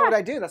 absolutely. Yeah. That's Yeah. kind of what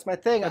I do. That's my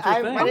thing. That's your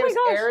thing. My Oh name my is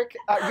gosh. Eric.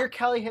 You're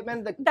Kelly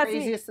Hitman, the That's me.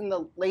 craziest and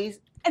the lazy.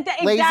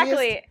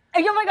 Exactly.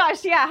 Oh my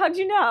gosh, yeah. How'd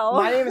you know?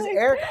 My name is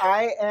Eric.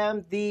 I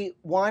am the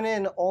one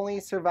and only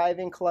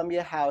surviving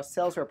Columbia House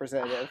sales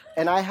representative,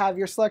 and I have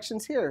your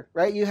selections here.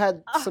 Right? You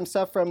had some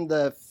stuff from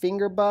the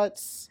Finger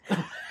Butts,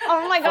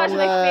 Oh my gosh, from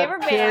my the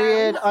favorite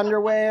period band.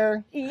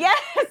 underwear, Yes.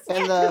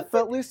 and the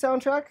Footloose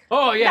soundtrack.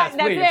 Oh yes,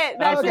 that's please. it.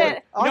 That's Absolutely.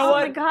 it. Oh You know oh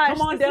what? my gosh,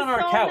 Come on this down is our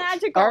so couch.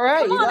 magical. All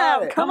right, come you on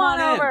got up. it. Come on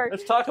in. over.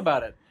 Let's talk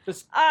about it.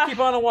 Just Ah. keep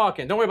on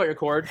walking. Don't worry about your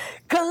cord.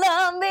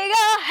 Columbia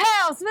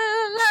House,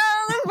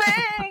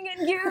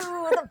 bringing you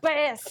the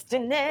best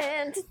in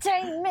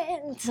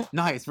entertainment.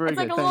 Nice, very It's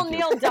good. like a little Thank you.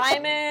 Neil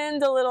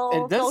Diamond, a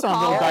little It does Phil sound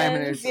real Collins.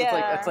 Diamond-ish.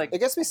 Yeah. It's like It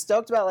gets me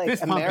stoked about like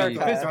Fist pumping,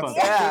 America. fist Got bump.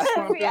 some Yeah. fist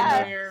bump in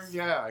Yeah. there.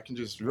 Yeah, I can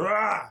just.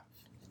 Rah!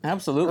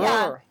 absolutely.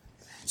 Yeah.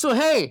 So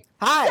hey,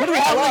 Hi. What do we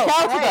have on the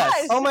couch with Hi.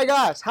 us? Oh my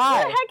gosh. What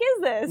Hi. the heck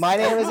is this? My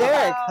name is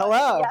Eric.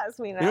 Hello. Yes,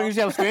 we know. we don't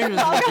usually have strangers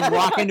that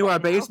walk into our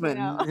basement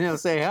No. and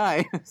say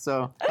hi.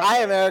 So Hi,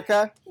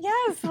 America.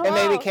 Yes, hello. And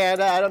maybe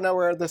Canada. I don't know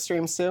where the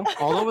stream's to.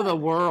 all over the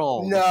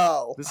world.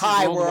 No. This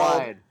Hi, is world.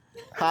 worldwide.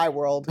 Hi,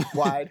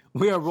 worldwide.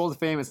 We are world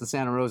famous in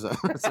Santa Rosa.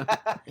 So-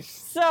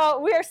 So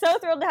we are so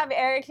thrilled to have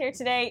Eric here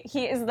today.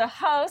 He is the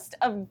host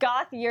of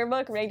Goth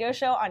Yearbook Radio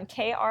Show on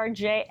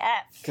KRJF.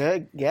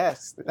 Good.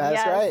 Yes, that's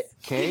Yes. right.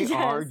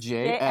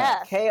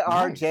 KRJF.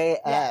 KRJF.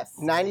 Yes.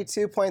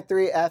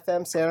 92.3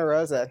 FM Santa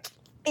Rosa.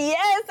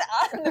 Yes,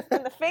 and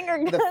the finger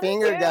guns. The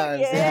finger too.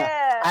 guns.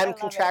 Yeah. I I'm love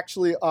it.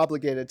 contractually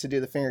obligated to do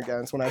the finger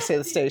guns when I say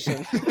the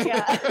station.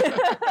 Yeah.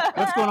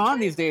 What's going on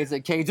these days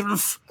at K? I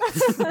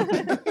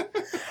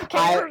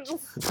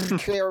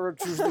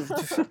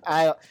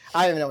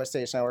don't even know what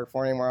station I work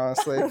for anymore,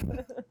 honestly.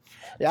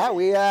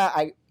 Yeah,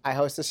 I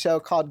host a show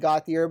called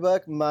Goth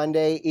Yearbook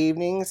Monday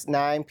evenings,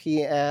 9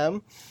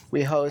 p.m.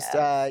 We host,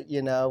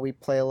 we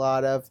play a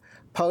lot of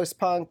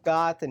post-punk,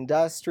 goth,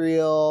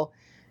 industrial,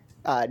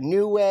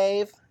 new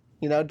wave.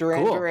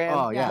 Duran Cool. Duran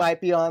Oh, yeah.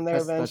 might be on there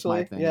That's eventually.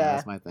 my thing. Yeah.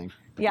 That's my thing.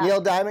 Yeah.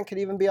 Neil Diamond could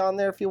even be on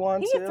there if you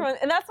want He gets to. thrown,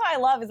 and that's what I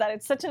love is that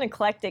it's such an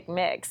eclectic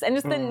mix, and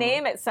just the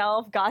name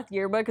itself, Goth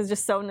Yearbook, is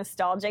just so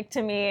nostalgic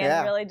to me,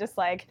 and really just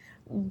like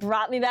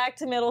brought me back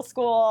to middle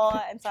school,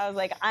 and so I was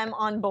like, I'm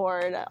on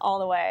board all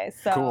the way.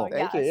 So Cool.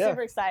 Thank you, yeah.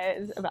 super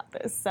excited about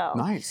this. So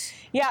Nice.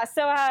 yeah.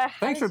 So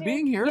Thanks for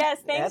being here. Yes,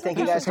 thanks. Thank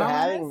for you guys for coming.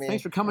 having me.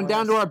 Thanks for coming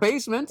down to our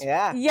basement.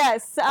 Yeah.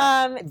 Yes.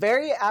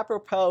 Very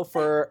apropos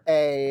for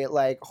a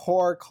like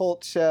horror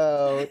cult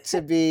show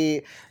to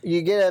be.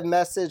 You get a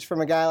message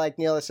from a guy like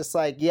Neil. It's just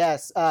like,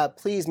 yes,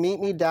 please meet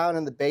me down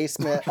in the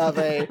basement of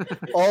a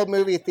old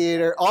movie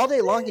theater. All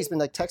day long, he's been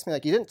like texting me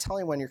like, you didn't tell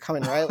me when you're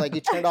coming, right? Like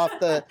you turned off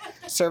the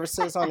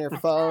services on your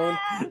phone.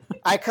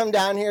 I come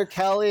down here,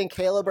 Kelly and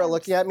Caleb are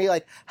looking at me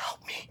like, help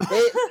me.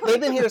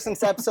 They've been here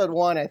since episode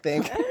 1, I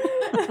think.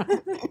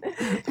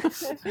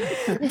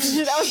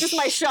 That was just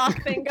my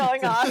shock thing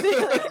going on. He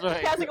has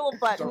like a little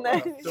button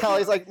there.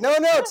 Kelly's like, no,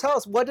 tell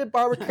us, what did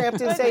Barbara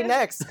Crampton say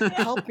next?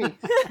 Help me.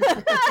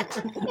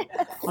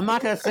 I'm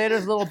not going to say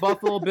there's a little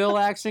Buffalo Bill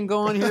action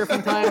going here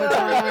from time to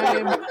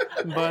time,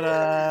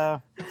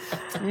 but,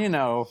 you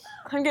know.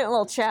 I'm getting a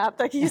little chapped.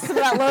 I can use some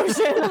of that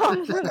lotion on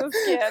the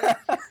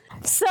skin.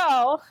 So,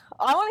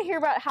 I want to hear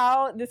about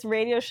how this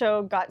radio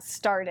show got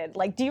started.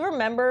 Like, do you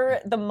remember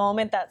the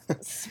moment that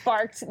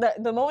sparked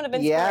the moment of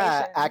inspiration?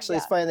 Yeah, actually,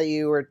 it's funny that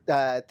you were.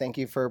 Thank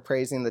you for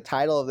praising the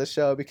title of the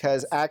show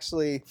because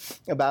actually,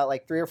 about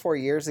like 3 or 4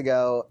 years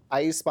ago,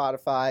 I used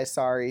Spotify.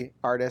 Sorry,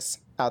 artists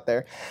out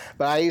there,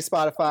 but I used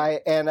Spotify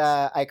and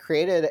I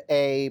created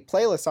a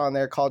playlist on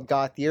there called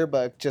Goth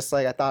Yearbook. Just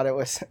like I thought it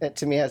was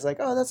to me, I was like,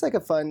 oh, that's like a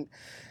fun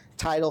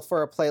title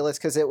for a playlist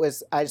because it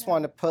was. I just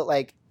wanted to put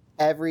like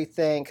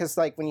everything because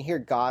like when you hear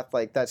goth,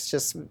 like that's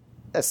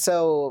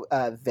so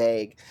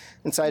vague,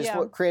 and so I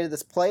just created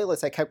this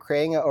playlist. I kept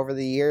creating it over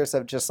the years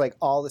of just like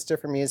all this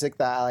different music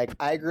that like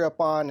I grew up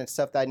on and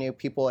stuff that I knew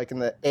people like in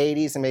the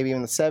 80s and maybe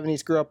even the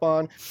 70s grew up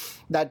on.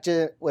 That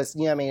just was,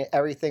 I mean,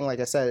 everything, like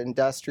I said,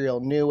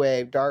 industrial, new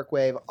wave, dark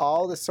wave,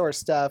 all this sort of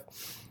stuff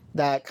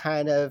that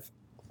kind of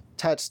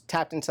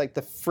tapped into like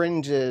the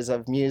fringes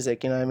of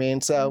music, you know what I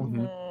mean? So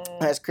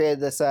I just created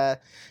this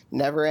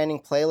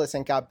never-ending playlist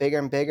and got bigger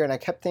and bigger, and I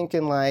kept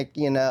thinking like,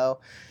 you know,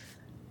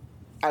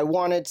 I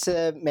wanted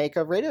to make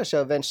a radio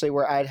show eventually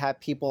where I'd have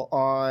people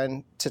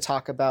on to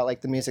talk about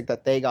like the music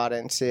that they got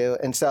into.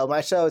 And so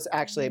my show is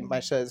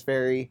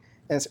very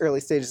in its early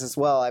stages as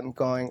well.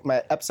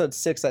 My episode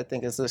 6, I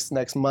think, is this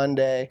next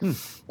Monday.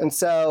 And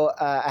so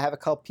I have a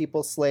couple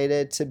people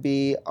slated to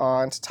be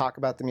on to talk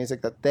about the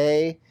music that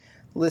they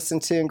listen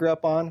to and grew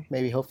up on.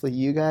 Maybe hopefully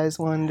you guys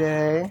one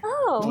day.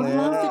 Oh, We'd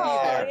love to be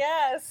there.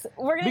 Yes.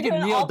 We're going to We do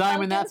can an Neil all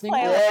Diamond that pumpkins thing.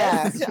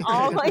 playlist. Yeah.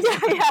 All,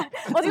 yeah.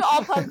 We'll do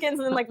all pumpkins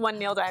and then like one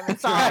Neil Diamond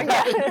song.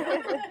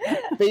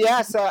 But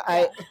yeah, so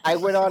I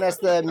went on as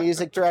the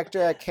music director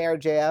at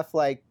KRJF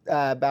like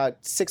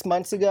about 6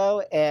 months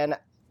ago, and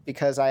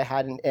because I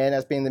had an in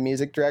as being the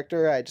music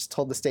director, I just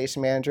told the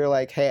station manager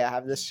like, hey, I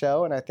have this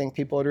show and I think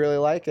people would really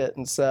like it.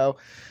 And so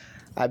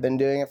I've been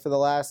doing it for the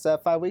last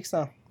 5 weeks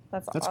now.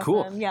 That's That's awesome.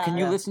 cool. Yeah. Can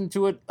you listen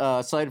to it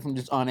aside from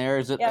just on air?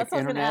 Is it Yeah, like that's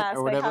what I was gonna internet ask,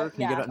 or like, whatever? how-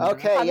 Can you get it on yeah. the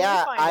Okay, How do you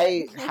yeah.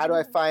 find it? How do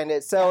I find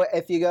it? So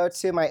if you go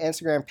to my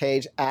Instagram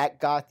page at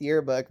Goth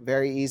Yearbook,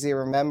 very easy to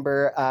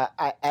remember.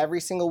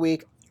 Every single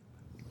week.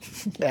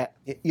 Yeah,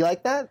 you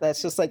like that?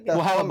 That's just like the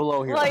We'll have it home,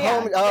 below here. Well, yeah.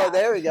 home.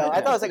 There we go. I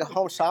thought it was like a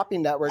home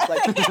shopping network.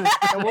 Like, and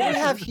what we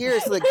have here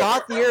is the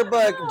Goth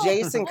Yearbook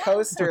Jason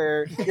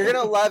coaster. You're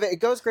gonna love it.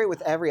 It goes great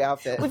with every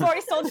outfit. We've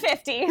already sold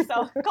 50,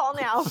 so call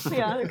now.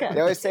 Yeah, okay.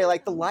 They always say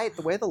like the way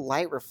the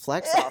light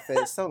reflects off it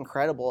is so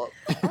incredible.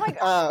 Oh my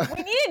God.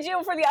 We needed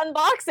you for the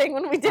unboxing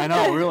when we did I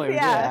know, this. really, we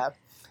Yeah.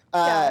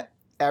 Yeah.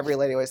 Every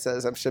lady always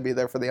says I should be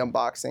there for the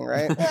unboxing,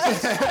 right?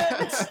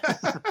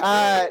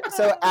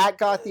 So at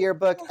Goth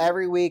Yearbook,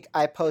 every week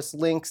I post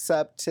links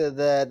up to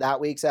that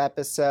week's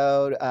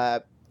episode.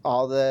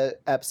 All the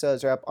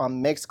episodes are up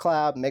on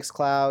Mixcloud,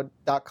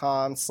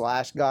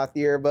 mixcloud.com/Goth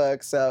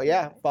Yearbook. So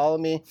yeah, follow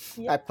me.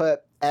 Yep.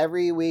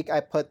 Every week I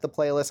put the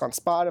playlist on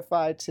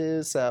Spotify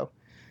too. So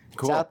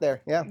Cool. it's out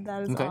there. Yeah.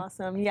 That is Okay.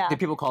 awesome. Yeah. Did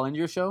people call into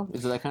your show?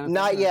 Is it that kind of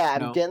Not thing? yet.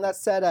 No? I'm getting that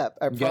set up.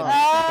 I Getting promise.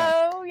 it.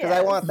 Oh, Because yeah.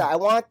 I want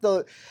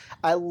that.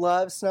 I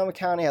love Sonoma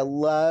County. I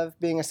love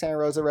being a Santa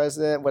Rosa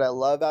resident. What I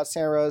love about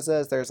Santa Rosa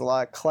is there's a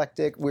lot of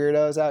eclectic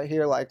weirdos out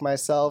here like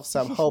myself.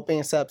 So I'm hoping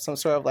to set up some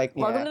sort of like,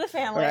 Welcome to the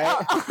family.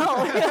 right?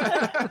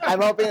 Oh.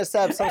 I'm hoping to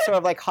set up some sort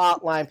of like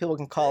hotline people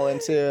can call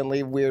into and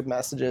leave weird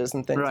messages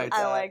and things Right. like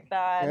that. I like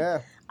that.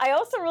 Yeah. I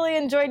also really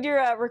enjoyed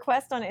your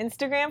request on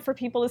Instagram for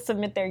people to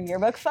submit their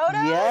yearbook photos.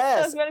 Yes.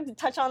 So I was going to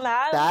touch on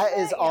that. That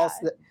is Yeah.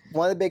 also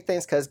one of the big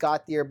things because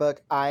Goth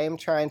Yearbook, I am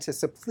trying to,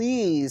 so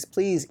please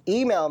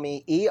email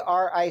me,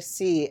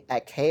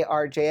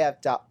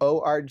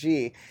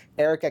 eric@krjf.org,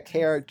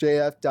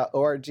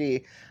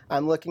 eric@krjf.org.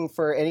 I'm looking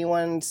for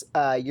anyone's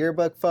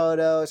yearbook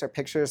photos or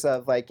pictures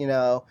of like, you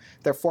know,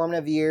 their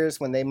formative years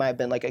when they might have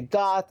been like a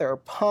goth or a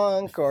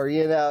punk or,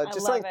 you know, I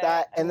just love like it.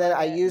 that. And then love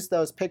I it. use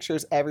those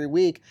pictures every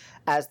week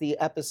as the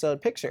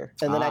episode picture.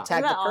 And then I Ah.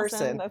 tag Isn't the that awesome?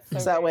 person. That's so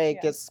So that great, way it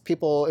yeah. gets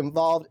people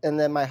involved. And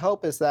then my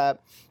hope is that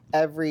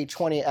every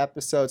 20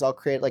 episodes, I'll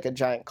create like a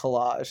giant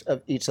collage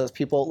of each of those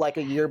people, like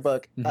a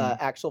yearbook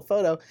actual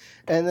photo.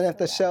 And then if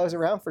the show is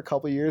around for a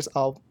couple years,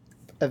 I'll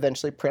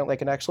eventually print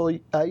like an actual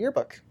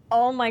yearbook.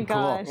 Oh my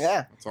gosh.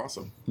 Yeah. That's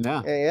awesome.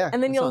 Yeah. And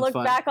then That you'll sounds look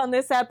fun. back on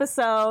this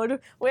episode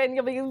when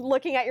you'll be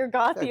looking at your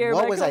goth year.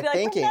 what was I like,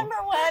 thinking? Remember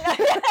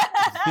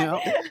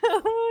when?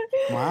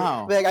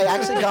 Wow. Like, I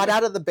actually got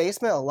out of the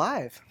basement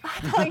alive.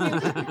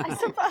 I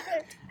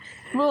survived.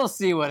 We'll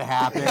see what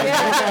happens.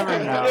 Yeah. You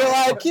never know. You're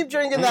like, keep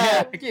drinking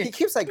that. Yeah. He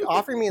keeps like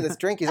offering me this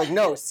drink. He's like,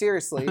 no,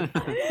 seriously.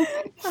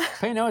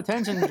 Pay no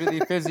attention to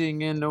the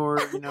fizzing and or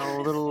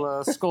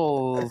little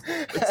skulls.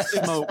 It's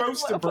Smoke.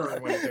 supposed to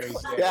burn when it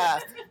goes down. Yeah.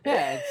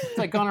 Yeah, it's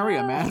like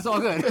gonorrhea, man. It's all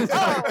good.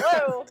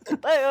 Oh,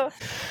 whoa.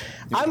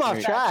 I'm off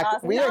Great. track.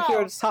 Awesome. We are No.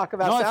 here to talk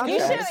about No, it's You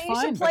good. soundtracks. should, It's you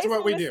fine. should play That's what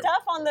some we of the do.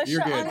 stuff on the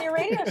You're show, good. on your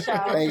radio There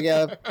show. you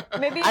go.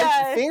 Maybe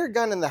I'm finger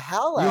gunning the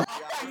hell out.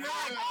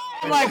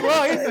 I'm like,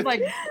 whoa, he's just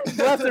like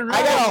left and right.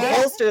 I gotta man.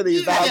 holster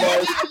these bad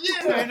boys.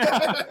 I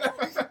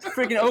know.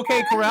 Freaking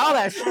OK Corral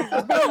that shit.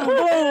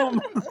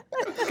 Boom, boom.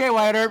 Okay,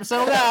 Wyatt Earp,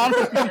 settle down.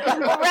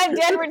 Red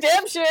Dead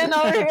Redemption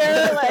over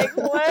here. Like,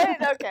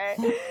 what? Okay.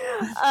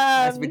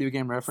 Nice video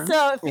game reference.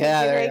 So,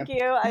 Yeah, there thank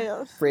you. I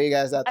don't. For you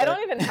guys out there. I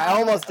don't even I have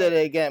almost did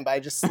it again, but I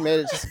just made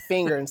it just a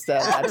finger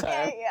instead that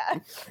time. Okay,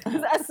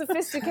 yeah. A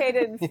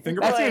sophisticated.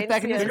 Finger That's your, points,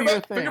 that can yeah. just be your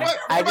thing. Finger butt,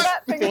 I just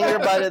Finger finger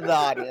butt. butted the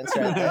audience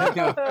right there.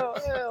 There you go.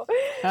 Ew, ew.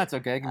 That's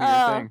okay. It can be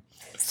your thing.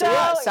 So,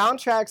 Yeah,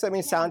 soundtracks, I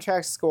mean,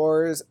 soundtrack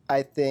scores,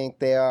 I think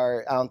they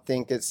are, I don't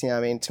think it's, too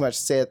much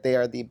to say that they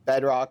are the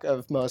bedrock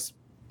of most,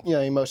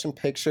 emotion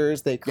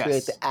pictures. They create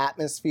Yes. the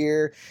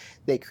atmosphere,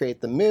 they create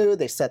the mood,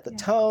 they set the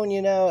tone,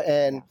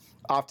 and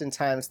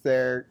oftentimes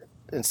they're,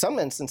 in some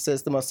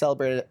instances, the most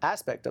celebrated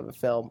aspect of a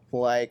film.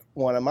 Like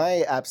one of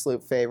my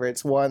absolute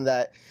favorites, one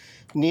that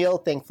Neil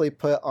thankfully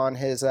put on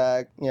his,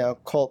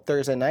 Cult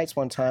Thursday nights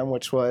one time,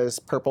 which was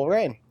Purple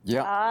Rain.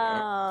 Yeah.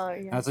 oh,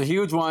 yeah. That's a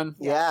huge one.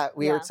 Yeah,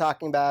 we were Yeah.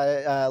 talking about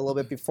it a little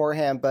bit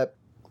beforehand, but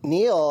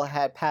Neil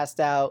had passed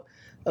out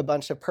a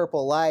bunch of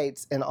purple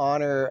lights in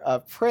honor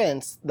of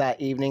Prince that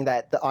evening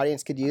that the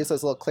audience could use,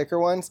 those little clicker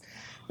ones.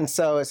 And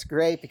so it's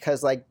great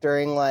because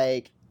during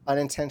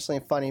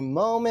unintentionally funny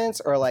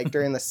moments or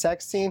during the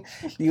sex scene,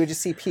 you would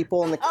just see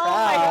people in the Oh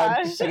my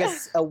crowd, gosh. I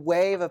guess a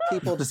wave of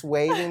people just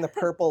waving the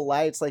purple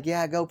lights like,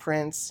 yeah, go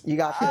Prince, you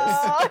got this.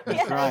 Oh,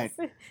 yes. right.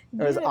 It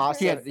was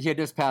awesome. He had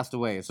just passed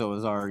away, so it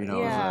was our,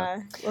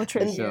 Yeah. Little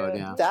tribute. showed,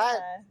 yeah. That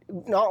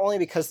not only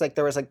because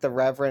there was the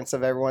reverence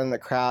of everyone in the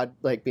crowd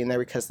being there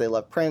because they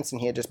love Prince and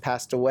he had just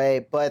passed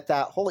away, but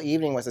that whole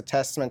evening was a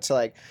testament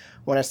to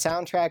when a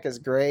soundtrack is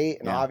great,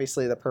 and Yeah.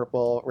 obviously the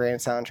Purple Rain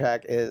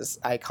soundtrack is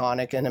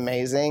iconic and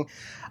amazing.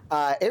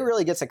 It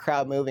really gets a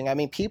crowd moving. I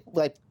mean, people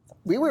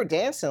we were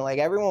dancing,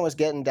 everyone was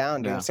getting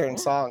down doing Yeah. certain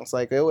songs.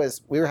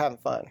 We were having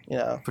fun,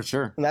 for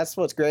sure. and that's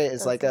what's great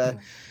is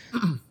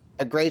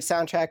a great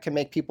soundtrack can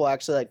make people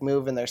actually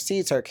move in their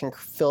seats, or it can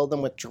fill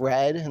them with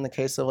dread in the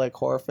case of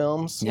horror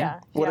films. Yeah.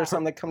 What yeah. are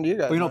some that come to you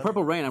guys? Well,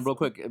 Purple Rain, real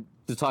quick,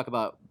 to talk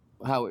about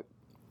how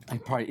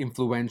probably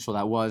influential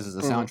that was as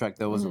a soundtrack,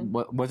 though,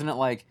 wasn't it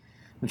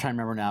I'm trying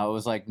to remember now, it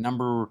was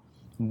number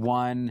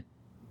one,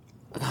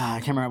 I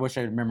can't remember, I wish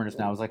I remembered this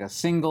now, it was a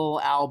single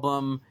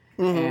album,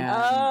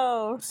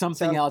 and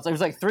something else. It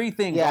was three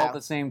things all at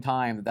the same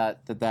time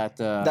that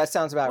That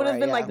sounds about Would right. have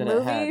been yeah. That it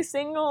movie, had.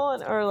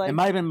 single, or it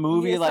might have been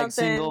movie, something,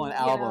 single, and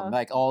album,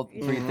 all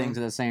three Mhm. things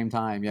at the same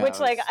time. Yeah, which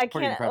it was I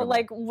pretty can't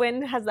incredible.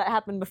 when has that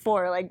happened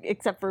before?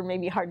 Except for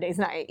maybe Hard Day's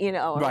Night,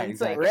 or Right, it's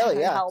exactly. Really,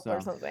 yeah. Help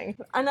or So. something.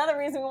 Another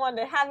reason we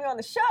wanted to have you on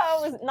the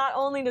show is not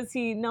only does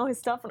he know his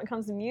stuff when it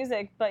comes to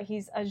music, but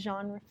he's a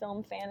genre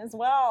film fan as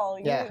well.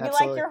 You like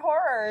absolutely. your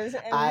horrors.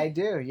 And I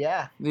do,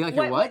 yeah. You like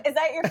your what? Is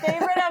that your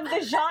favorite of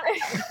the genre?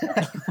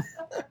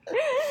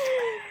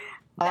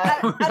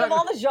 out of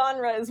all the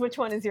genres, which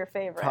one is your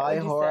favorite? Probably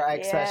would you horror,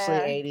 say? especially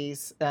Yeah.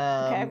 80s.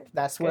 Okay,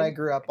 That's what good. I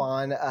grew up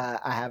on.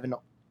 I have an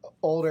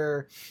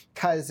older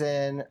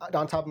cousin,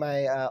 on top of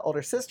my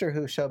older sister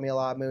who showed me a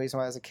lot of movies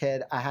when I was a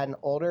kid. I had an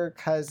older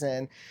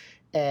cousin,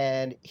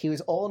 and he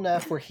was old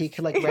enough where he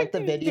could rent the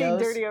Being videos.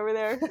 dirty over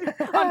there.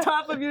 On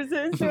top of your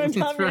sister, on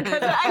top of your That's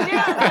cousin. I knew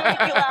it was going to make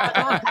you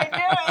laugh. I knew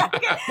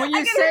it. When I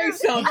you can say hear him-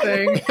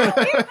 something. He's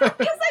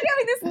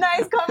having this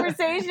nice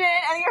conversation,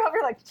 and you're over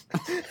here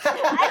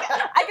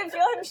I can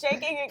feel him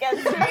shaking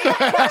against me. He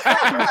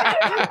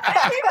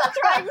was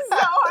trying so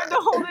hard to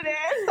hold it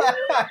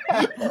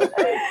in.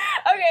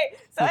 Okay,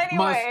 so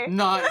anyway. Must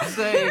not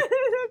say.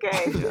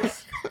 Okay.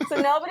 So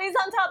nobody's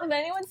on top of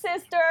anyone's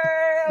sister.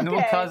 Okay.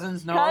 No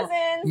cousins, no.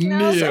 Cousins,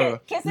 no. Neil,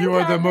 Kissing you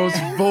are the most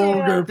cousins,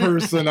 vulgar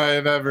person I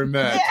have ever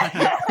met.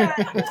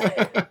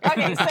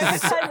 Okay, so your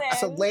cousin.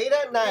 So late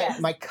at night, Yes.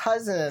 my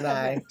cousin and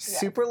I,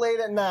 super late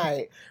at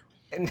night.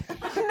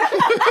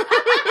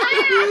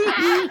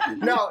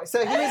 No,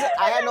 so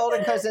I had an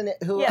older cousin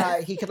who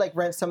Yes. he could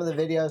rent some of the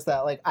videos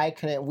that I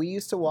couldn't. We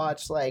used to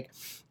watch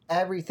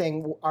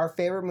everything. Our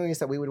favorite movies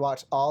that we would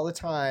watch all the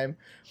time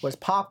was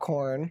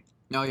Popcorn,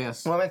 Oh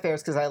yes. One of my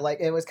favorites because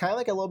it was kind of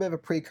like a little bit of a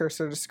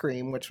precursor to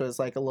Scream, which was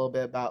like a little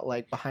bit about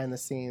like behind the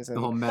scenes and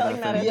The whole meta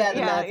Like that thing. is- yeah, the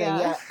Yeah, meta thing,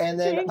 yeah. And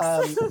then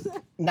Jinx.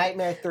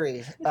 Nightmare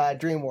 3,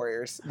 Dream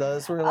Warriors.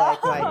 Those were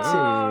like my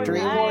Oh, two.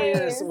 Dream nice.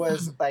 Warriors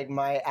was like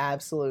my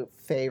absolute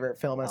favorite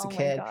film as a Oh my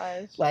kid.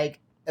 gosh. Like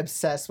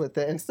obsessed with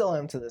it and still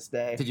am to this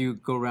day. Did you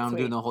go around Sweet.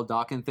 doing the whole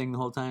Dawkins thing the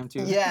whole time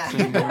too? Yeah.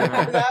 Saying you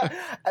were,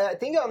 I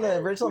think on the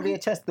original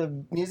VHS,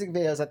 the music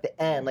videos at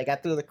the end, like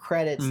after the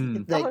credits,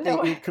 Mm. Oh,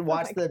 no. you could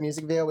watch Oh my the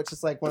music video, which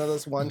is like one of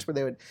those ones where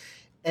they would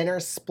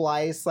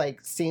intersplice like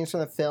scenes from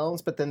the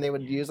films, but then they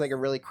would use like a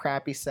really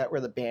crappy set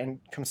where the band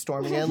comes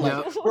storming in,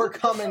 like Yep. we're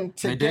coming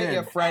to They get did.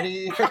 you,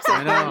 Freddy.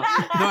 I know.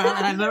 No,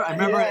 and I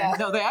remember. Yeah.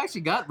 No, they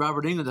actually got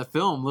Robert Englund to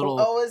film little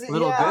is it?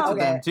 little Yeah, bits of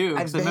okay. them too.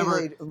 I 'Cause I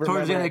remember vaguely towards the end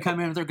remember they it. come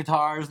in with their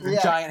guitars, their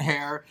Yeah. giant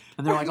hair,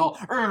 and they're like all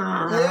with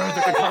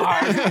Yeah. their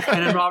guitars,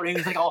 and then Robert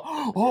Englund's like,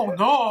 oh no,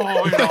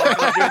 you know,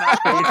 like, doing that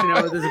face, you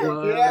know, with his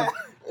blood, Yeah.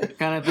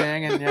 kind of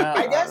thing, and yeah.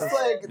 I guess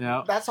like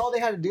yeah. that's all they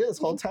had to do this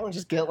whole time was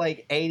just get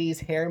like 80s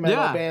hair metal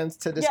Yeah. bands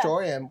to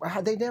destroy him.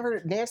 Wow,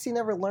 Nancy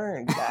never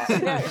learned that,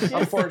 No, she just-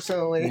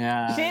 unfortunately.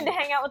 Yeah. She had to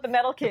hang out with the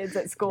metal kids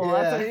at school.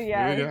 Yeah. That's what,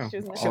 yeah. There you go. She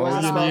was in the She All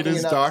wasn't you smoking need is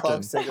enough club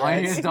Dawkins. All you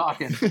need is cigarettes.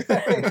 Dawkins.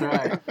 That's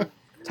right.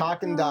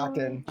 Talking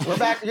Dawkins. We're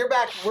back. You're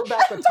back. We're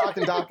back with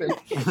Talking Dawkins.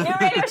 Your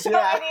radio show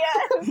Yeah.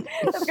 idea.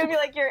 That's gonna be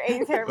like your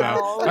 80s hair Yeah.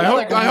 metal.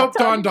 I hope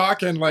Don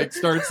Dawkins like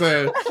starts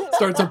a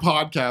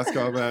podcast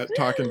called that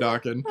Talking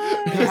Dawkins.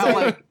 Have,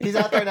 like, He's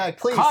out there now.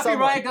 Please,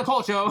 Copyright the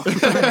Cult Show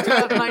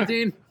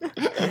 2019.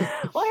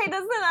 Well, hey,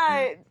 doesn't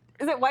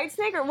is it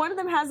Whitesnake or one of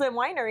them has a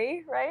winery,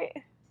 right?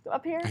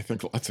 Up here. I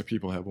think lots of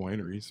people have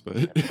wineries, but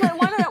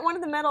But one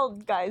of the metal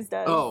guys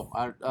does. Oh,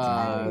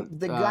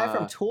 the guy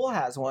from Tool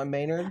has one,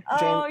 Maynard.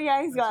 Oh James.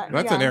 yeah, he's got.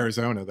 that's yeah. in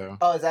Arizona though.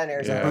 Oh, is that in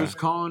Arizona? Yeah. Bruce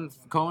Cohen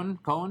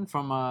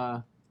from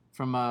The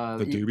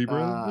Doobie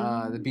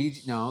Brothers? the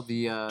Doobie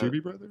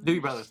Brothers?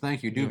 Doobie Brothers.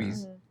 Thank you,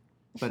 Doobies. Mhm.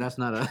 But that's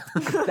not a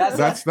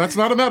That's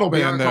not a metal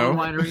band Cohen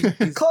though. winery.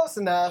 He's Close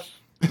enough.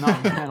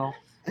 not metal.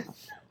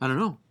 I don't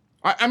know.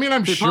 I mean,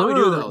 I'm They probably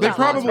do, sure though. they Yeah,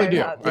 probably that's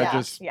do. right. I Yeah,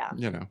 just, yeah.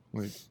 you know,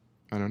 like,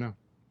 I don't know.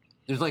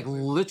 There's like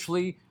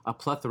literally a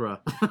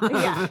plethora.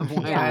 Yeah. of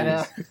I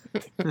know.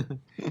 wineries.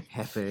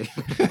 Hefe.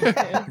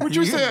 Would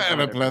you say I have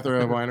a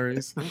plethora of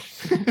wineries?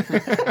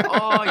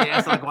 Oh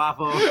yes, El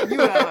Guapo. You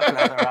have a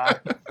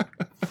plethora.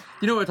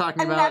 You know what we're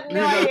talking I about? have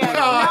no idea.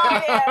 No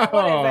idea.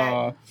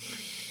 What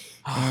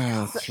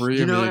Oh, Three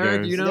You know, Amigos.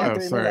 Eric, you know? Yeah, Oh,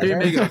 Three sorry. Three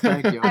Amigos. Amigos,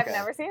 thank you. is it? I've Okay.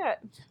 never seen it.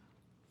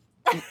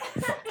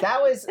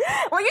 That was.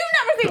 Well, you've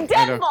never seen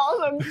I know. Deadfall,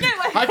 so get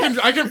my.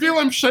 I can feel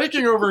him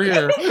shaking over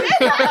here. Oh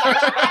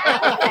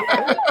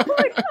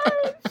my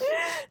God.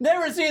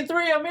 Never seen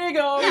Three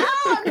Amigos.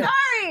 Oh, I'm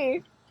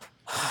sorry.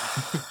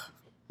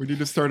 We need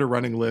to start a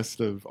running list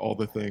of all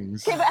the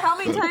things. Okay, but how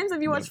many times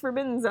have you watched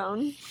Forbidden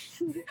Zone?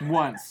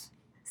 Once.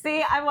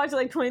 See, I've watched it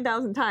like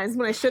 20,000 times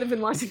when I should have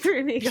been watching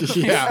Three Amigos.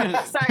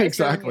 Yeah, Sorry,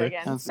 exactly.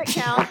 Again. That's- Sit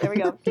count. There we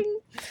go. Ding.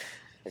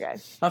 Okay.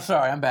 I'm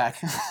sorry, I'm back.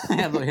 I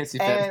had a little hissy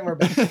fit. And we're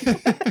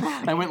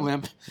back. I went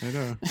limp. I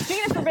know.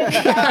 Speaking of Forbidden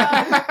Zones,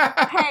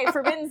 hey,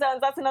 Forbidden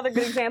Zones, that's another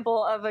good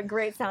example of a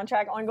great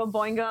soundtrack. Oingo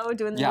Boingo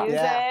doing the Yeah. music.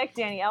 Yeah.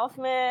 Danny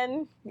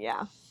Elfman.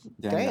 Yeah.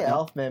 Danny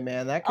Elfman,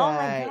 man, that Oh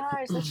guy. my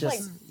gosh. That's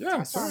just- like.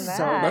 Yeah, So that's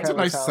mad. a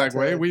nice segue.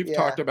 talented. We've Yeah.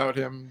 talked about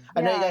him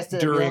I know you Yeah. guys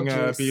did during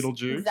Beetlejuice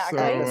Beetlejuice. Exactly.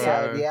 So,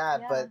 episode, Yeah.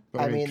 but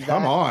but I mean,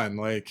 come that, on,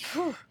 like,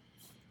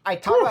 I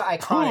talk about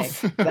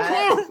iconic.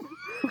 That,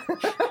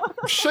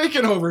 I'm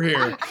shaking over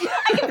here.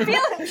 I can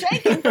feel him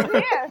shaking from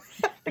here.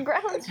 The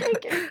ground's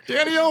shaking.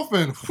 Danny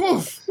Elfman.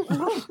 Whew.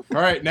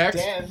 All right, next.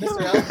 Dan, Mr.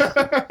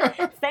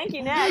 Elfman. Thank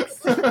you,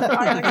 next.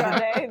 Ariana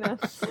Grande.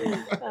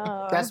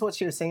 No. That's what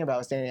she was singing about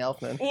was Danny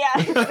Elfman. Yeah,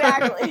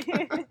 exactly.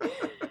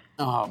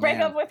 Oh, Break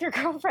man. up with your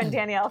girlfriend,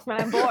 Danny Elfman.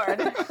 I'm bored.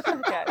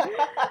 Okay.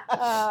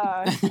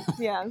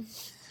 Yeah.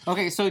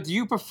 Okay, so do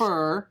you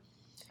prefer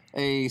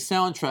a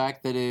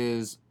soundtrack that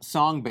is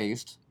song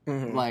based,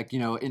 Mhm. like, you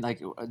know, in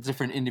like a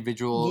different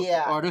individual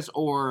Yeah. artists,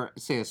 or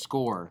say a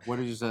score? What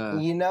is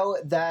You know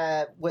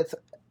that with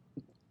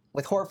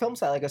horror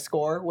films, I like a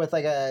score. With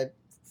like a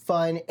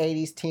fun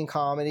 80s teen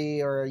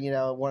comedy or, you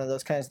know, one of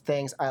those kinds of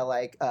things, I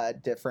like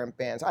different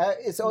bands.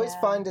 It's always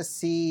Yeah. fun to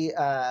see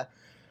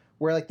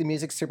where like the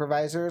music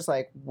supervisors,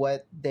 like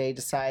what they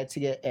decide to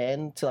get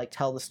in to like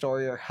tell the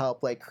story or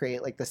help like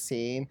create like the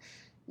scene,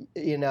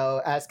 you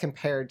know, as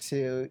compared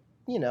to,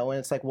 you know, when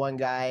it's like one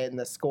guy in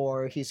the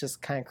score, he's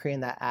just kind of creating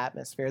that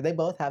atmosphere. They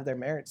both have their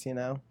merits, you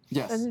know.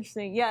 yes? That's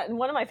interesting. Yeah, and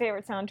one of my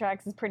favorite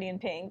soundtracks is Pretty in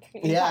Pink.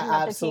 You're Yeah, talking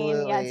about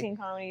absolutely. The teen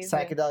comedies.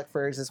 Psychedelic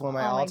Furs is one of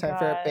my Oh my all-time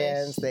favorite gosh.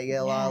 bands. They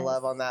get a lot of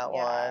love on that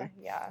yeah, one.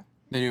 Yeah.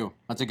 They do.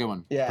 That's a good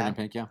one. Yeah. Pretty in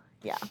Pink, yeah.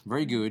 Yeah.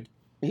 Very good.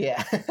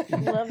 Yeah.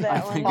 Love I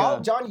that one. think, All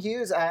John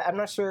Hughes, I'm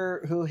not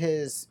sure who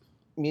his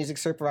music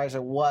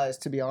supervisor was,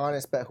 to be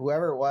honest, but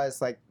whoever it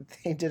was, like,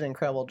 they did an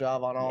incredible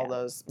job on all Yeah.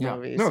 those Yeah.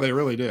 movies. No, they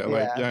really did.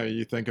 Like, Yeah. yeah,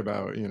 you think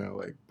about, you know,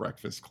 like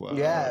Breakfast Club.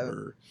 Yeah.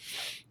 Or,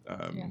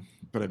 Yeah.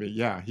 But I mean,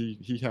 yeah,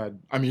 he had.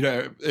 I mean,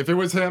 if it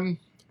was him,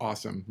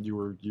 awesome.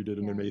 You did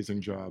an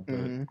amazing job. But,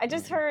 Mhm. I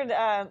just heard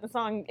the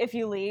song "If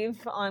You Leave"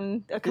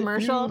 on a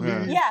commercial.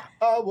 leave, Yeah,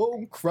 I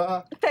won't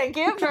cry. thank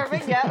you.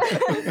 Perfect. Yeah. So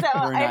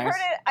Very I nice.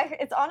 heard it.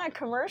 It's on a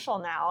commercial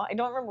now. I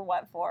don't remember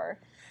what for,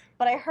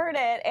 but I heard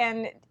it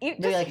and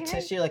Maybe just like a hearing-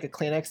 tissue, like a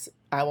Kleenex.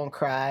 I won't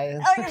cry.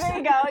 Oh, yeah, there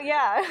you go.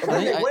 Yeah. But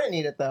then they I- wouldn't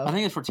need it though. I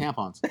think it's for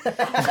tampons.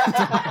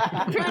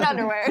 Period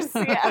underwears.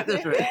 Yeah.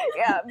 That's right.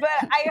 Yeah.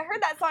 But I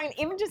heard that song, and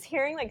even just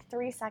hearing like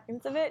 3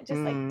 seconds of it just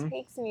Mhm. like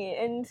takes me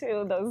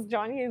into those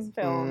John Hughes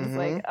films. Mhm.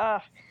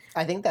 Like,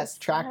 I think that's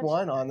track Much-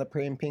 1 on the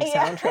Pretty Pink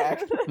Yeah.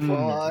 soundtrack. Full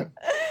on.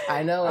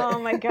 I know it. oh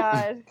my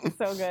God.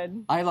 So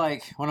good. I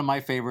like one of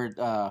my favorite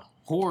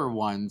horror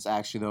ones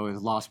actually though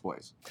is Lost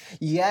Boys.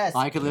 Yes.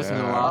 I could listen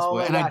to Yeah. Lost Oh Boys,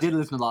 my and I gosh. did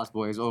listen to Lost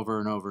Boys over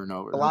and over and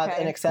over. a lot of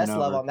Okay. in excess and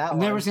love over. on that You've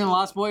one. never seen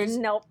Lost Boys?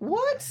 Nope.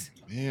 What?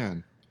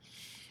 man.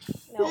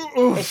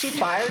 Nope. Is she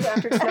fired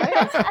after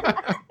tonight?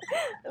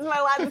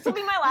 This will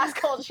be my last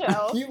cold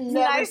show. You've never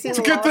Nice. seen It's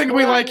a good thing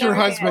we like your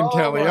husband, Oh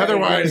Kelly. my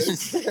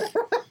Otherwise,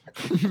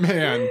 goodness.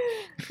 man.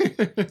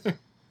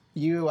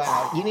 You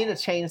need to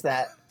change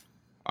that.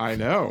 I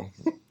know.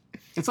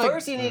 It's like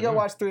First, you need to go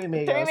watch Three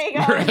Amigos. Three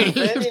Amigos. Right.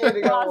 Then you need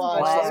to go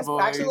Lost watch Boys.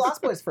 Lost Actually, Boys.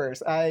 Lost Boys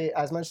first.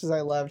 As much as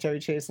I love Chevy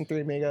Chase and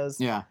Three Amigos,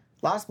 yeah,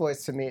 Lost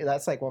Boys to me,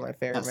 that's like one of my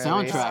favorite that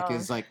movies. soundtrack Wow.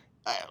 is like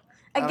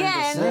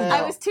Again, 100%.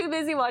 I was too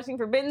busy watching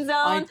Forbidden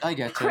Zone. I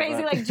get you,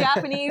 Crazy but- like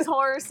Japanese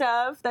horror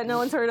stuff that no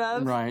one's heard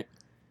of. right.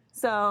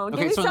 So Okay,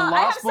 give me so the some. I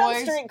have Lost some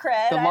Boys- street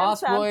cred. The I have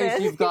Lost Boys,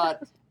 something. you've got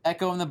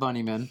Echo and the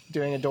Bunnymen.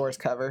 Doing a Doors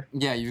cover.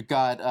 Yeah, you've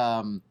got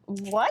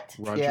what?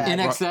 Roger, Yeah. In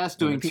Ro- Excess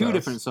doing In two Excess.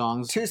 different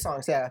songs. 2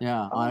 songs, yeah.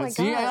 Yeah, Oh my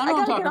see, God. I know I what I'm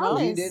gotta talking get on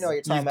about. You do know what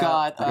you're talking You've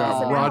about. got You got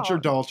Listen Roger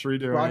out. Daltrey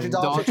doing. Roger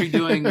Daltrey. Daltrey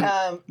doing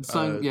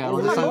Um, yeah, Don't,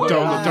 Let the Sun Lou- Go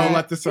Down. don't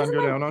let the sun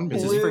go down on me.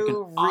 This is Lou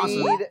freaking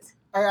awesome. Reed,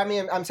 or I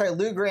mean, I'm sorry,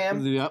 Lou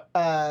Graham. Yep.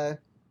 Uh,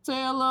 Say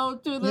hello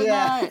to the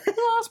Yeah. night,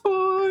 Lost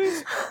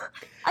Boys.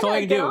 That's all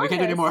gotta we can get do. on We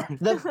can't do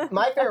this. anymore.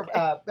 my favorite, I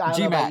don't know about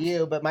G-Mac.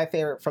 you, but my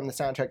favorite from the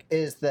soundtrack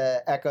is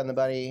the Echo and the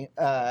Bunny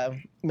men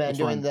Which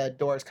doing one? the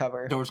Doors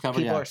cover. Doors cover,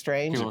 People yeah. Are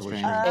Strange. People Are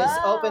Strange.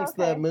 It opens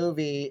the okay.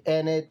 movie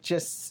and it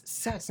just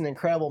sets an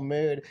incredible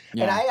mood.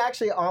 Yeah. And I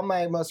actually, on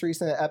my most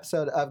recent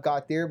episode of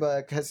Got the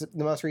Yearbook, because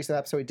the most recent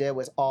episode we did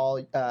was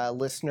all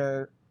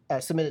listener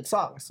submitted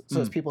songs.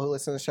 So it's people who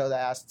listen to the show that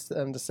asked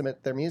them to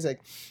submit their music.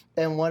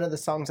 And one of the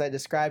songs I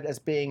described as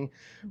being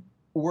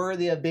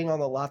worthy of being on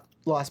the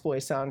Lost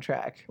Boys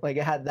soundtrack. Like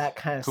it had that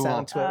kind of Cool.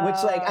 sound to it,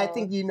 which like I Oh.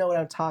 think you know what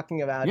I'm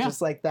talking about. Yeah.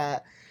 Just like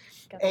that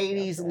Got the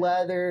 80s feel for it.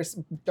 leather,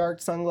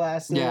 dark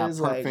sunglasses. Yeah,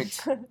 like-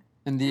 perfect.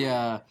 And the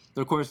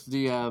of course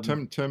the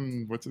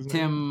Tim, what's his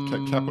Tim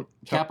name?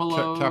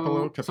 Capello,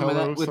 Capello, some of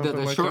that with something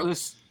the like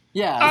shirtless.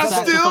 Yeah, I the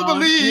still saxophone.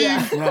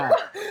 believe. Yeah.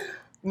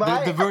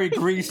 Yeah, the very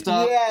greased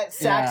up. Yeah,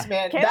 sax Yeah.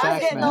 man. Kayla's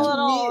Sax getting man. a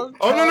little.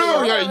 Oh no, no,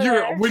 Oh, yeah, yeah.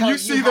 you're when Tell you you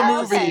see the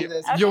how to say movie,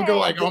 this. you'll go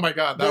Okay. like, oh my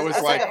god, that was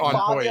It's like a on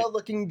Fabio point.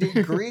 looking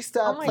dude, greased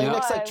up, Oh my playing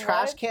looks God, like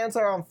trash what? cans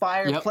are on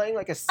fire, Yep. playing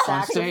like a stage.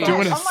 saxophone.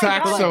 Doing a Oh my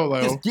sax God.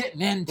 solo. Just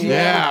getting into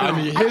Yeah. it. I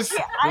mean, I'm his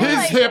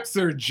like- hips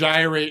are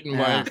gyrating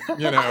Yeah. like,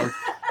 you know.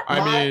 I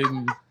My-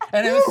 mean,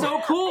 And it was so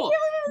cool.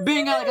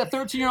 Being like a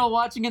 13-year-old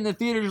watching in the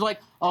theater, you're like,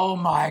 oh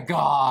my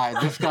god,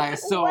 this guy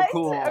is so What?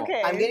 cool.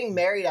 Okay. I'm getting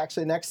married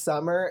actually next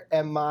summer,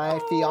 and my Aw.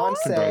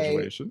 fiance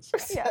congratulations.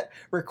 Yeah.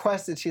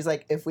 requested. She's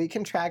like, if we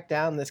can track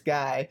down this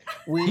guy,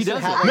 we He should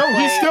does have it.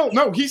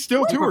 him He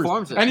still He tours,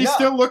 performs it. and he Yeah.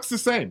 still looks the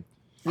same.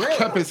 Really?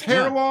 Kept his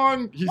hair Yeah.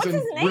 long. He's What's in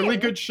his really name?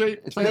 good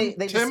shape. It's Tim, like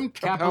they Tim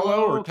just-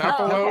 Capello or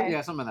Capello. Oh, okay. Yeah,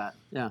 some of that.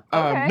 Yeah.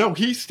 Okay. No,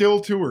 he still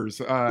tours.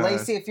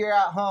 Lacey, if you're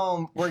at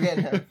home, we're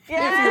getting him.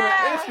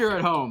 Yeah. If you're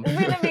at home. It's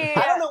gonna be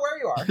I don't know where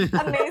you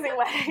are. amazing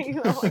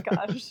wedding. Oh my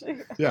gosh.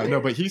 Yeah, no,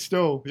 but he's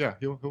still, yeah,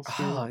 he'll still.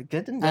 Oh,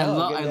 good to know.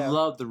 I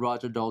love the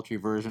Roger Daltrey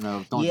version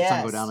of Don't Let the Sun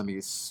Go Yes. Down on Me.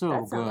 It's so That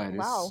sounds- good.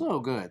 wow. It's so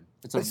good.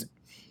 It's It's- a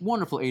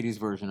wonderful 80s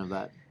version of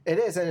that. It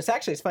is, and it's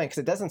funny because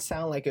it doesn't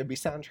sound like it would be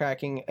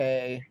soundtracking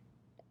a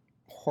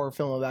horror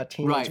film about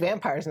teenage Right.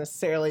 vampires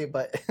necessarily,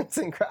 but it's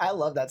incredible. I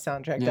love that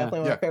soundtrack. Yeah. Definitely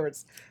one of my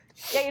favorites.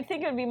 Yeah, you'd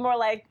think it would be more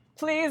like,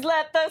 please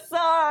let the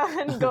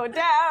sun go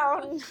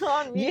down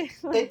on me.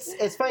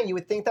 It's funny. You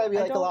would think that would be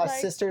I like a don't lot of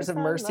like Sisters the of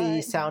Mercy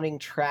sunlight. sounding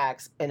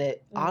tracks, and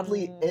it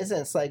oddly Mm.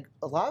 isn't. It's like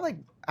a lot of like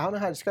I don't know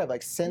how to describe it,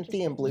 like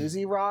synthy and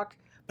bluesy rock,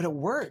 but it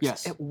works.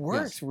 Yes. It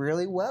works Yes.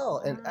 really well,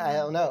 and I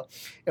Wow. don't know.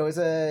 It was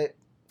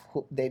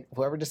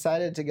whoever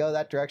decided to go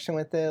that direction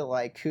with it,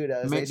 like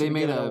kudos. They should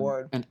made get an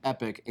award. an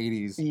epic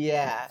 80s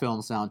Yeah. film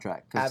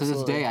soundtrack. Because to this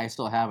Absolutely. day, I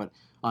still have it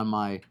on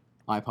my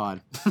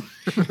iPod.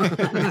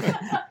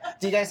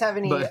 Do you guys have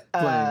any But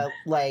playing.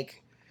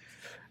 like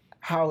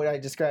how would I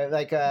describe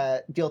like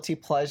guilty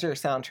pleasure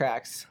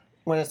soundtracks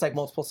when it's like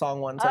multiple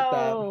song ones like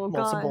Oh, that,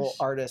 multiple gosh.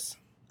 artists?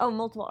 Oh,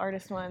 multiple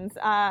artist ones.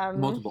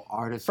 Multiple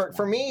artists.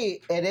 For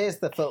me, it is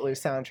the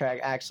Footloose soundtrack.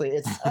 Actually,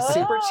 it's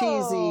super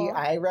cheesy. Oh.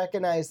 I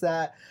recognize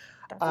that.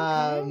 That's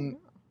okay.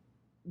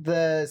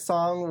 The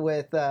song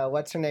with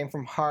what's her name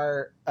from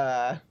Heart,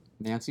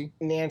 Nancy?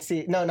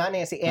 Nancy. No, not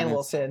Nancy. Ann Nancy.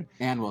 Wilson.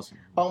 Ann Wilson.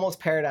 Almost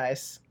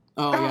Paradise.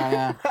 Oh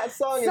yeah. That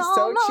song is It's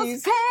so almost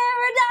cheesy.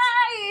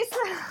 paradise.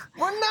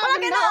 We're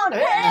Knocking on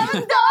heaven.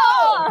 heaven's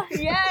door.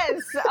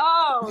 Yes.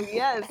 Oh,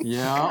 yes.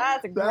 Yeah.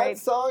 That's a great That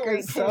song great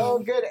is so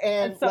tune. good,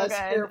 and It's so let's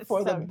good. hear it It's for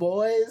so the good.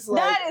 boys.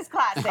 Like, That is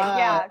classic.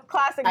 Yeah,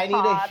 classic I Need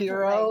pop. a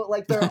Hero.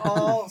 Like they're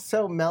all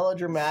so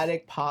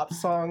melodramatic pop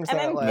songs And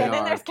that then, like. They and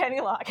then are. there's Kenny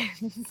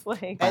Loggins.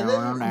 Like, And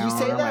then you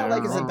say that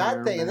like it's a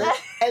bad thing,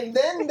 and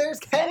then there's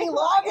Kenny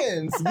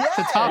Loggins. Yes.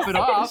 To top it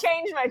off,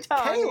 change my tone.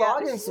 Kenny yeah.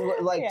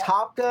 Loggins, like Yeah.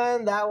 Top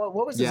Gun. That one.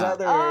 What was his Yeah.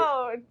 other?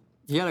 Oh,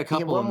 he had a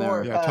couple one in there.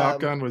 more. Yeah, Top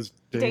Gun was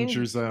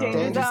Danger Zone.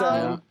 Danger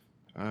Zone.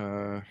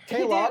 Uh,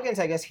 Kenny He did- Loggins,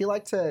 I guess he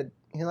liked to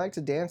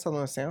dance on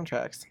those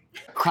soundtracks.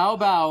 How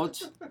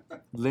about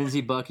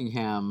Lindsey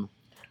Buckingham,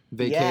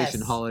 Vacation,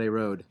 Yes. Holiday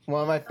Road?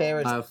 One of my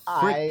favorites.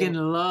 I freaking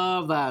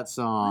love that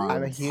song.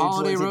 I'm a huge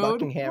Holiday Lindsey Road.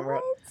 Buckingham.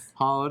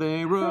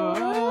 Holiday Road.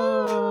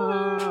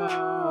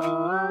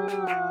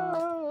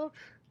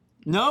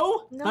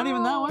 No, not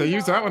even that one. they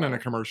use that one in a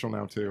commercial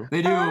now too.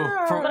 They do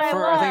for But I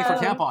I think for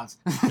love- tampons.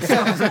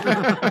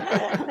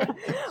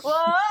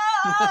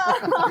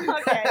 Whoa.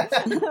 Okay.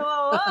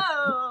 Whoa.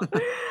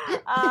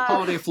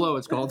 Holiday Flow,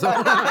 it's called.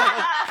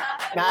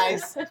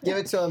 Nice. Give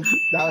it to him.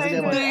 That was a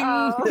good one. Ding.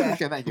 Oh.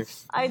 Okay, thank you.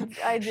 I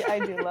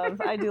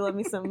do love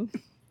me some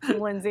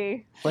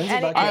Lindsay. Lindsey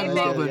Any- I Buckingham.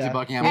 love anything- Lindsey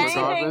Buckingham.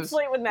 Anything regardless.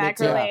 Fleetwood Mac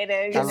too. related,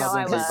 I you know love I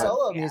Lindsay love. His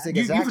solo Yeah. music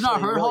You, is you've actually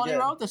not heard really Holiday good.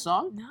 Road, the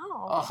song? No,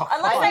 Oh,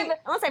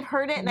 unless I've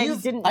heard it and I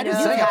just didn't. I didn't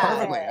know sing it that.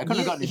 perfectly. I couldn't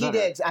have gotten any He better.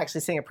 did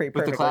actually sing it pretty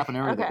With the perfectly. clap and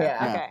everything. Okay,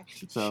 Yeah. okay.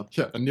 So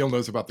Yeah, and Neil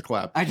knows about the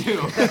clap. I do. He's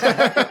got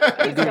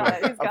it. He's got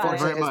it. Unfortunately,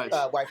 Very his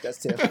much. wife does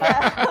too.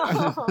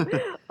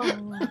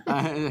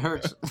 It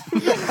hurts.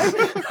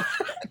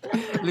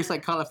 Looks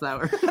like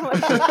cauliflower.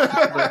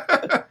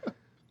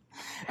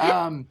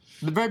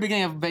 The very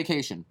beginning of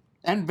Vacation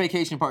and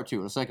Vacation Part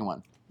 2, the second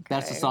one.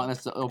 That's the Okay. song.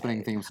 That's the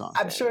opening theme song.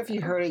 I'm sure if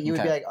you heard it, you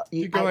would be Okay. like,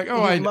 You'd go like,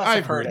 oh, you must have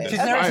I've heard it. this. She's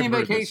never I've seen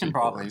heard this Vacation,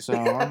 before. probably. So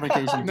on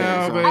vacation.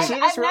 No, too, but- so. She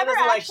just I've wrote never it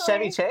like actually-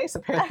 Chevy Chase,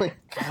 apparently.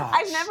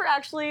 I've never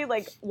actually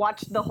like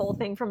watched the whole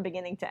thing from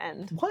beginning to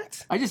end.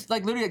 What? I just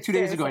like literally like 2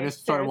 days ago. I Seriously,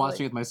 just started seriously.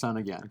 watching it with my son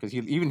again because he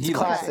It's likes it.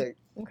 classic.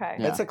 Okay.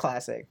 Yeah. It's a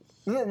classic.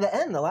 The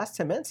end, the last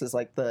 10 minutes is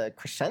like the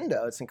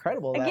crescendo. It's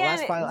incredible. That Again,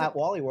 last final at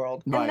Wally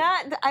World. Right. And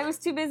that I was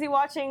too busy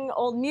watching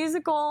old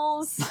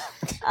musicals,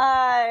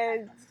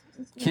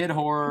 Kid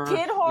horror.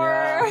 kid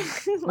horror. Yeah.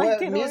 like What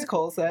kid horror.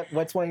 musicals?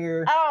 What's one of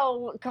your...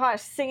 Oh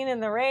gosh, Singing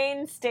in the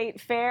Rain, State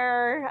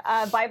Fair,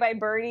 Bye Bye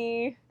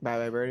Birdie, Bye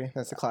Bye Birdie.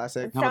 That's a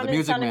classic. How about the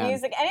Music Sound of Man?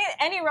 Music,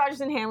 any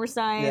Rodgers and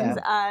Hammersteins.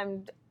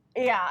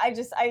 Yeah,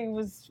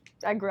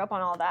 I grew up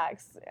on all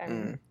that.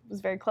 I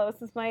was very close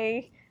with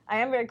I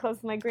am very close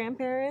with my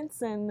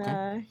grandparents, and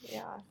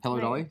yeah. Hello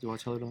my- Dolly. Do you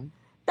watch Hello Dolly?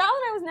 That one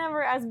I was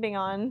never as big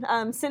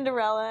on.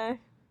 Cinderella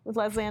with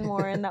Leslie Ann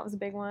Warren, that was a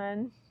big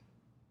one.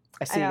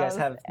 I see you know, guys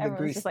have the everyone's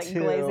Grease just like 2.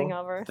 glazing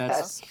over.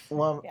 That's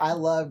One, Yeah. I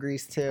love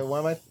Grease 2. One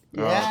of my...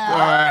 Oh, Yeah.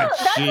 God,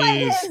 That's like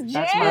jeez. his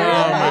That's jam.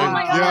 my- Oh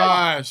my God.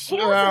 gosh. He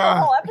listened to a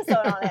whole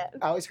episode on it.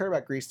 I always heard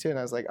about Grease 2, and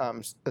I was like,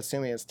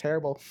 assuming it's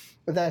terrible.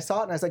 But then I saw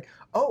it, and I was like,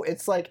 oh,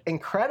 it's like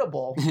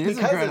incredible. It is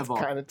because incredible.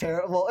 it's kind of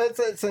terrible.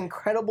 It's an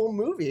incredible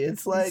movie.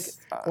 It's like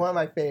one of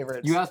my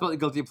favorites. You asked about the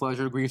guilty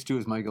pleasure. Grease 2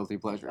 is my guilty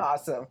pleasure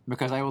Awesome.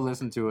 because I will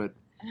listen to it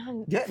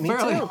Yeah, me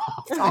fairly too.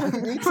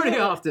 often. Me Pretty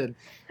too. often.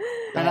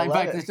 And I in love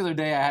fact, it. this other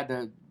day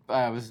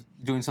I was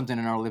doing something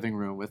in our living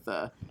room with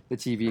the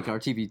TV. Our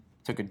TV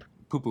took a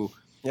poo-poo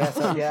Yeah,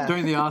 so, yeah.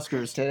 during the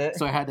Oscars. Did it?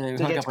 So I had to you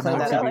hook get up to clean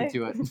another that TV up?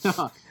 to it.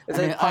 No, Is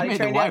I it made, I potty made the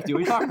trained wife yet? do. What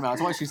are you talking about?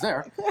 That's why she's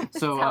there.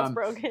 So His house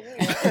broken.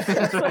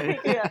 That's right.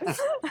 Yeah.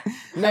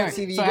 No, Anyway,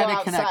 TV, you so I go had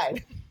to connect.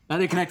 outside. I had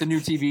to connect a new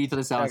TV to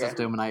the sound Okay.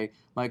 system, and I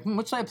like,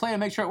 what should I play to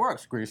make sure it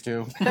works? Grease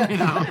 2. You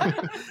know.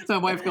 So my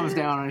wife comes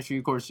down, and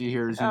of course, she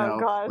hears, Oh,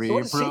 gosh.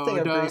 What does she think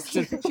of Grease?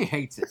 reproduction. She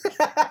hates it.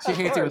 She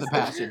hates it with a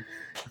passion.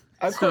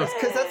 Of course,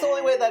 because that's the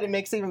only way that it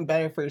makes it even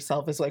better for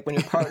yourself is like when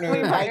your partner. When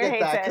your I partner get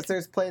hates that it. because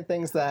there's plenty of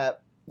things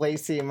that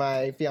Lacey,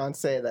 my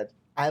fiance, that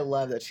I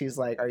love that she's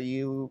like, "Are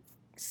you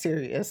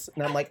serious?"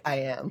 And I'm like, "I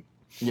am.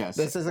 Yes.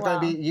 This isn't Wow.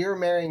 going to be. You're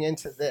marrying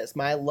into this.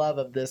 My love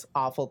of this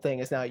awful thing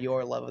is now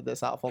your love of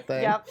this awful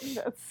thing." Yep.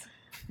 That's,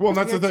 Well,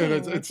 that's the Your thing. team,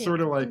 It's, your it's team.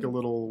 sort of like a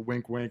little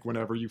wink wink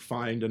whenever you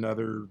find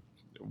another,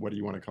 what do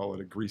you want to call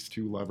it, a Grease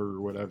 2 lover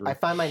or whatever. I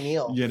find my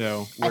Neil. You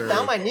know. I where-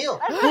 found my Neil.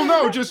 Well,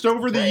 no, just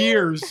over the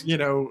years, you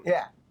know.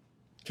 Yeah.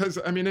 Because,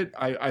 I mean,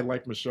 I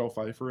like Michelle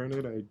Pfeiffer in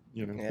it. I,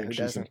 Yeah, think who she's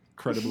doesn't?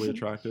 incredibly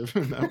attractive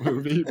in that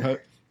movie.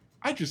 But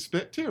I just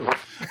spit too.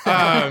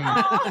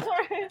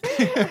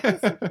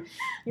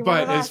 You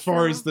But wanna as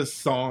far laugh, as the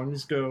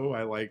songs go,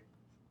 I like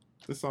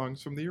the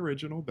songs from the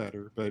original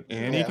better. But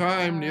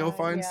anytime Neil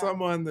finds yeah.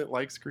 someone that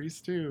likes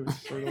Grease too,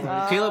 it's sort of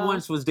like, Caleb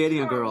once was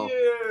dating a girl.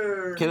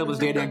 yeah. Caleb was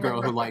dating a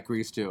girl who liked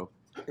Grease too.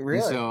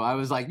 Really? So I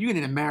was like, you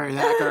need to marry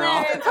that girl.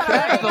 That's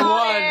That's the right.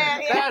 one.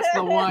 Yeah. That's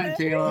the one,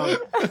 Caleb.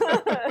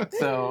 yeah.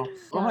 So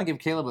I'm gonna give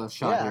Caleb a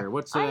shot Yeah. here.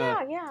 What's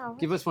Yeah.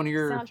 give us one of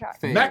your Soundtrack.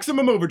 favorites.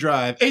 Maximum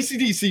Overdrive,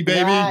 AC/DC,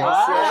 baby. Nice.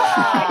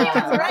 Ah, he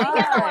Yeah. was ready. He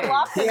had that one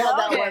locked He and had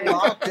that loaded. one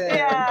locked in.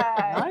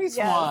 Yeah. Nice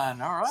Yes.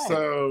 one. All right.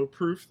 So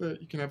proof that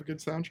you can have a good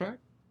soundtrack.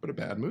 but a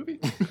bad movie.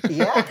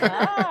 Yeah.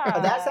 Ah.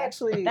 That's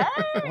actually,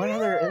 That- what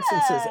other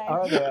instances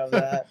are there of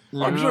that?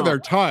 I'm sure there are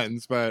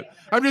tons, but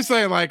I'm just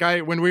saying, like,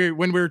 when we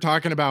were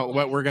talking about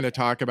what we're going to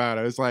talk about,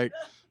 I was like,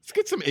 let's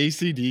get some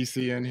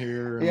AC/DC in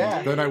here. And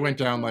Yeah. then I went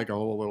down like a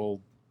whole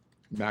little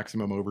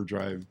Maximum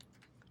Overdrive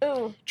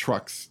Ooh.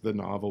 Trucks, the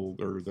novel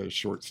or the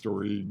short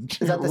story Is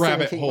that the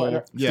rabbit Stephen King hole.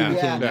 one? Yeah.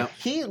 King, yeah.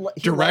 He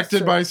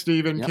Directed loves by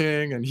Stephen Yep.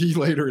 King, and he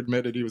later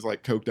admitted he was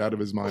like coked out of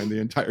his mind the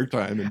entire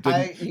time and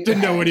I-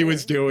 didn't know what he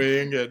was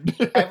doing. And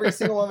every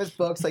single one of his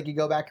books, like you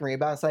go back and read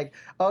about, it's like,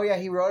 oh yeah,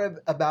 he wrote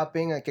about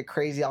being like a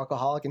crazy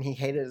alcoholic and he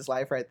hated his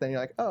life right then. You're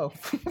like, oh,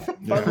 fun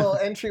Yeah. little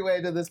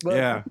entryway to this book.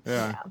 yeah.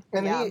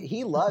 And Yeah.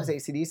 he loves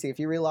AC/DC. If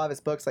you read a lot of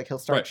his books, like he'll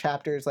start Right.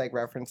 chapters like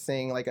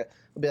referencing like it'll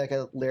be like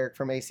a lyric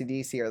from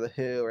AC/DC or the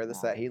Who or this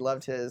that. He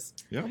loved his.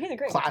 Yeah. He's a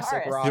great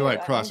Classic guitarist. rock. You Oh, like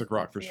too. classic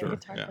rock for Yeah, sure.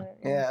 guitar Yeah. player.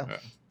 Yeah.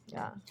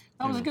 Yeah.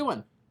 That was a good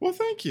one. Well,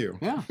 thank you.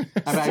 Yeah.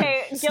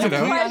 Okay, It's guilty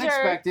know, pleasure.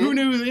 unexpected. Who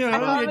knew? You I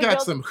know, love you a got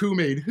guilt- some Who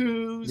Made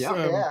Who, Yeah. some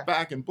Yeah.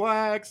 Back in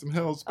Black, some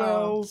Hell's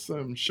Bells,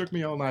 some Shook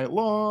Me All Night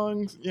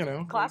Long. You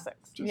know,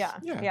 Classics. Just- yeah.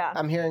 yeah. Yeah.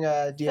 I'm hearing.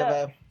 Do you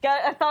have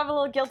I thought of a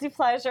little guilty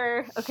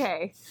pleasure.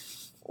 Okay.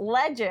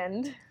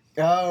 Legend,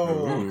 a?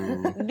 Oh,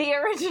 Ooh. the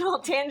original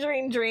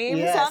Tangerine Dream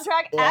Yes,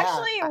 soundtrack, yeah.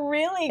 actually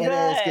really it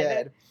good. is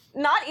good.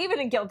 Not even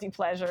a guilty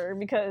pleasure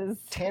because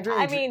Tangerine.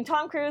 I mean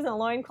Tom Cruise in a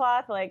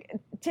loincloth, like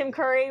Tim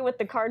Curry with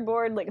the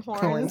cardboard like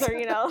horns, or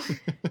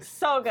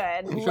so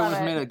good. You sure it Love was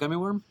it. made of gummy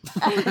worm?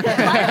 It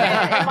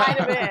might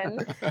have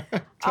been.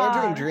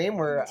 Tangerine Uh, Dream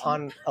were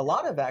on a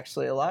lot of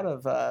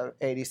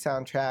 80s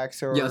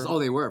soundtracks. Or Yes,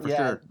 they were, for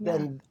sure.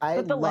 And I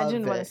But the love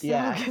Legend it. one is so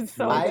yeah. good.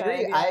 So I good,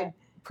 agree. yeah. I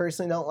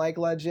personally don't like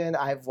Legend.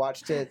 I've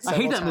watched it I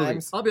several hate that movie.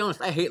 times. I'll be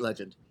honest, I hate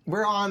Legend.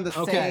 We're on the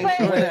Okay. same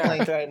But-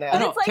 wavelength right now. I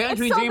know, it's like, it's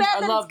Tangerine so Dream, bad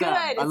I that love it's that.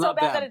 good. I It's love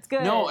so bad that it's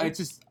good. No, it's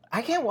just,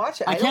 I can't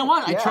watch it. I can't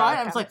watch it. I yeah. tried.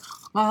 I was like,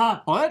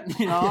 what?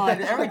 You know,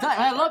 every time.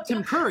 I love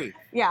Tim Curry.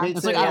 Yeah. Me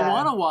It's too, like, yeah. I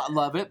want to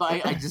love it,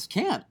 but I just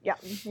can't. Yeah.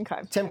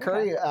 Okay. Tim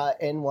Curry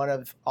in one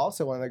of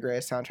the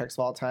greatest soundtracks of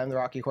all time, the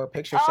Rocky Horror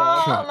Picture Show.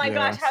 Oh my Yeah.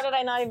 gosh, how did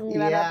I not even bring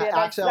that up Yeah, yet?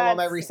 actually, on one of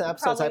my That's recent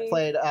episodes, I probably-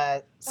 played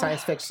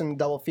science fiction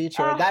double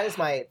feature. That is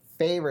my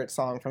favorite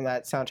song from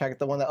that soundtrack,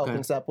 the one that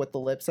opens up with the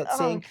lips that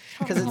sing,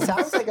 because it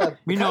sounds like a.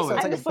 We kinda know sounds it.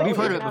 like a just looking We've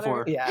boat. heard it another-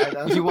 before. Yeah, I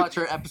know. If you watch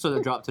our episode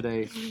that dropped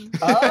today,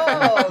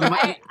 Oh, You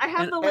might- I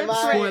have the and- lips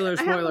I- right. Spoiler, I have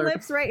the spoiler.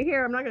 lips right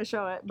here. I'm not going to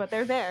show it, but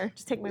they're there.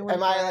 Just take my word. am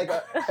for I it.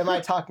 like? Am I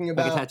talking like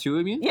a about? tattoo,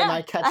 I mean? Yeah, am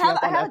I catching have,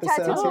 up on I have a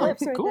tattoo episodes of the here?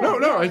 lips right Cool. there.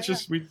 No, Yeah, it's yeah.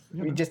 just we.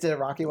 We just did a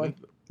Rocky one.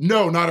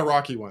 No, not a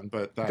Rocky one,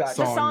 but that Gotcha.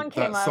 The song. song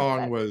came that up song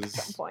at some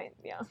was point.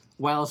 Yeah,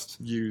 Whilst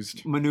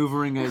used.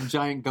 maneuvering a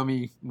giant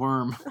gummy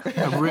worm,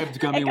 a ribbed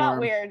gummy it got worm.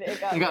 weird.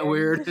 It got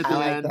weird at the I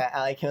like end. that.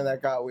 I like him.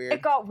 That got weird.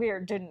 It got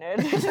weird, didn't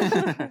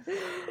it?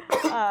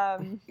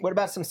 What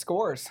about some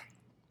scores?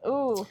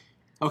 Ooh.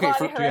 Okay, Well,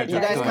 for, Hereditary. you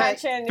guys You kind-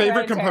 mentioned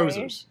Favorite Hereditary.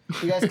 composers.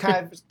 You guys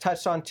kind of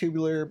touched on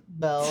Tubular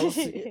Bells,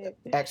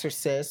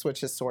 Exorcist,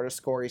 which is sort of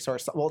scory,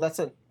 well, that's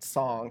a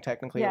song,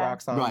 technically, Yeah. a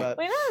rock song, Right. but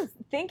Well, I was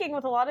thinking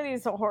with a lot of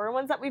these horror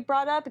ones that we've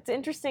brought up, it's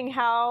interesting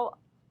how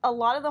a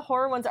lot of the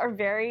horror ones are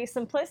very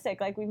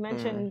simplistic. Like we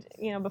mentioned,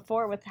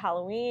 before with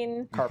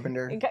Halloween.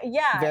 Carpenter.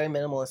 Yeah. Very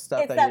minimalist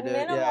stuff It's that that you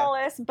did. Yeah.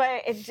 minimalist,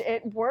 but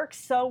it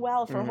works so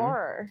well for Mhm.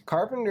 horror.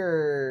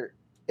 Carpenter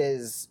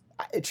is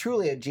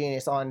truly a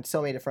genius on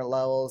so many different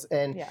levels,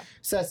 and Yeah.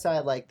 set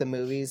aside like the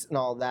movies and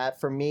all that,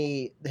 for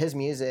me his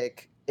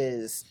music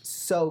is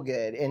so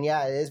good, and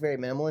yeah, it is very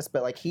minimalist,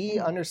 but like he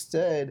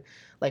understood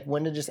like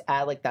when to just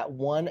add like that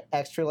one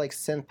extra like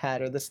synth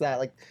pad or this that.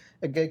 Like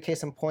a good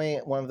case in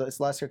point, one of those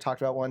Lester talked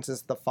about once,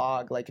 is The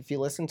Fog. Like if you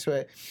listen to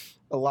it,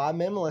 a lot of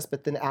minimalist,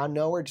 but then out of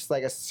nowhere, just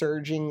like a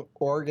surging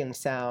organ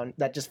sound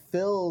that just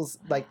fills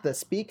like the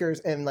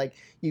speakers, and like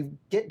you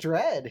get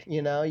dread,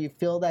 you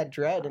feel that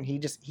dread, and he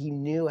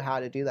knew how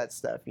to do that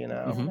stuff, Mhm.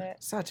 Love it.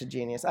 Such a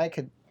genius. I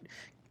could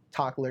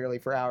talk literally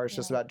for hours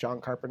just Yeah. about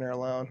John Carpenter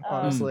alone, Oh.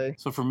 honestly.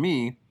 So for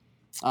me,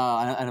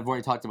 and I've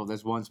already talked about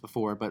this once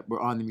before, but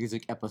we're on the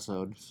music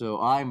episode. So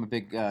I'm a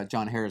big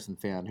John Harrison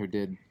fan who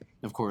did,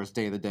 of course,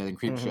 Day of the Dead and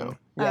Creep Mhm. Show.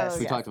 Yes.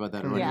 We yeah. talked about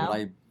that already, Yeah. but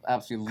I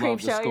absolutely Creep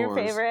love the Show, scores. your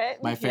favorite.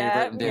 My favorite,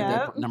 Yep, and Day of the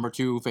yep. Dead, number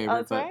 2 favorite. Oh,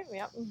 that's but right.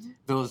 Yep. Mhm.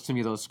 those, to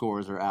me, those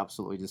scores are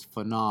absolutely just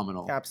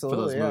phenomenal Absolutely,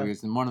 for those yeah.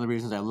 movies. And one of the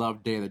reasons I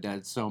love Day of the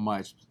Dead so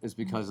much is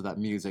because of that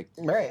music.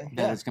 Right.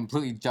 That Yeah. is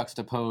completely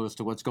juxtaposed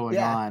to what's going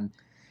Yeah. on,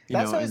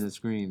 That's in always- the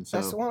screen. So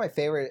That's one of my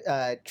favorite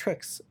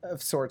tricks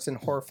of sorts in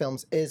horror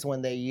films, is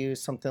when they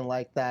use something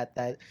like that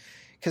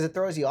because it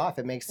throws you off.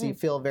 It makes you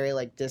feel very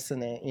like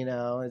dissonant,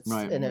 It's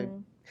Right. in a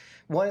Mhm.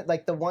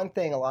 the one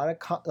thing a lot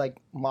of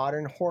like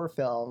modern horror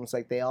films,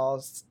 like they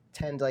all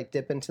tend to like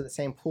dip into the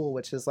same pool,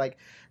 which is like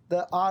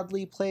the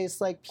oddly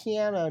placed like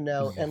piano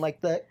note and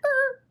like the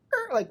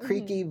like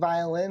creaky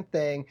violin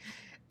thing,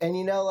 and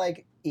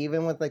like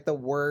even with like the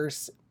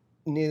worst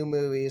new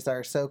movies that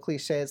are so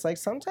cliche, it's like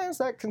sometimes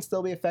that can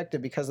still be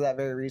effective because of that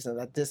very reason,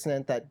 that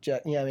dissonant, that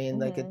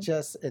like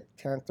it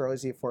kind of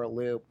throws you for a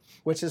loop,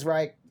 which is where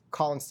I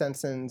Colin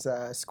Stenson's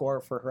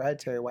score for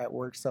Hereditary, why it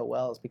works so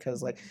well is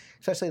because like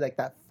especially like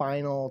that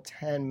final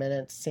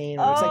 10-minute scene.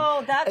 Where it's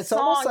like, that it's song,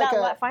 almost like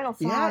that final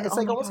song. yeah, it's oh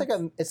like my almost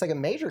God. like a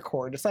major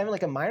chord. It's not even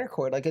like a minor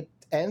chord. Like it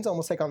ends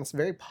almost like on this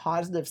very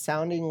positive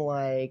sounding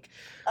like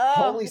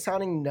holy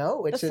sounding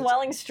note. The It's just,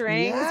 swelling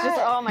strings. yeah.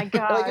 Just oh my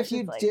gosh. like if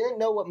you it's like, didn't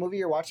know what movie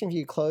you're watching, if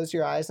you closed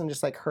your eyes and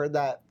just like heard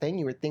that thing,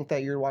 you would think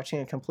that you're watching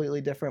a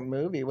completely different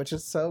movie, which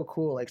is so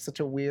cool. Like such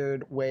a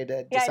weird way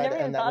to yeah, I decide never to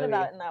even end that thought movie.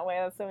 about it in that way.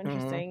 That's so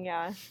interesting.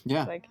 Yeah.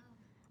 Yeah. It's like,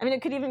 I mean,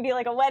 it could even be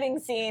like a wedding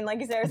scene, like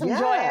you said, or some Yeah,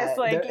 joyous,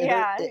 like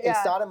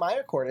it's not a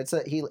minor chord.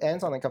 He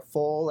ends on like a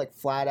full, like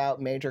flat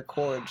out major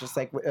chord, just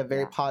like a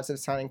very positive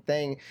sounding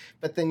thing.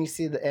 But then you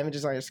see the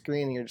images on your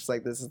screen, and you're just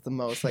like, this is the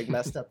most like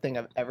messed up thing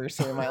I've ever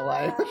seen in my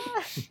life,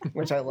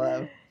 which I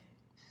love.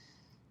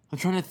 I'm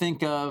trying to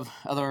think of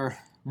other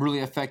really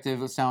effective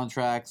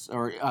soundtracks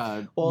or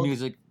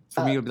music.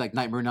 For me, it would be like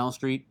Nightmare on Elm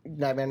Street.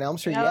 Nightmare on Elm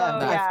Street, Oh,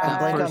 yeah. yeah. I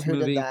blank on First who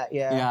movie. did that.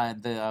 Yeah,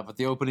 But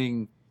the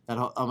opening. That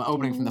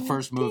opening from the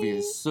first movie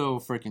is so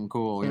freaking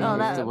cool. You know,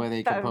 just the way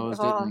they composed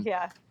it, and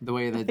the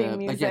way they theme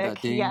did, like the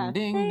music, ding, yeah.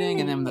 ding,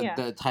 ding, and then Yeah.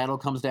 the title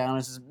comes down. And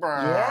it's just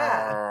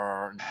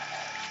Yeah.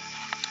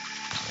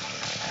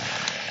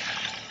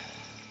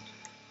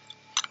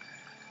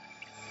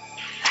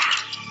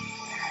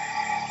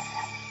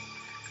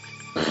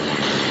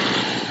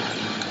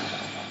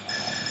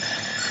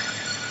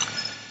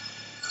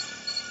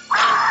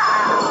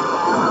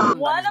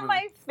 One of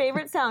my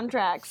favorite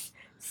soundtracks,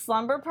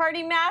 Slumber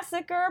Party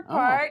Massacre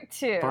Part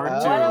 2. Part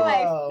One two. of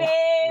my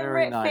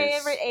Very favorite,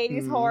 nice.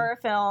 80s horror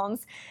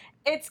films.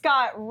 It's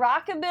got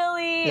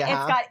rockabilly, Yeah.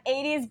 it's got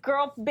 80s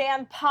girl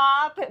band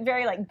pop,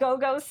 very like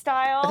go-go I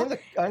style.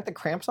 think aren't the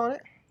Cramps on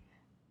it?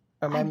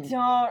 Or am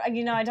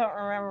I don't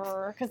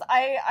remember because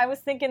I was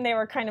thinking they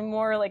were kind of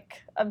more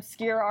like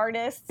obscure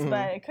artists,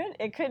 but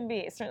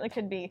it certainly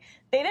could be.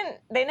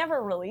 They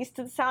never released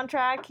the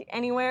soundtrack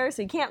anywhere,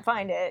 so you can't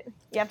find it.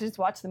 You have to just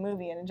watch the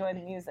movie and enjoy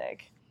the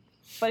music.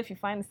 But if you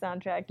find the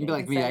soundtrack, You'd be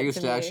like can me. send I it used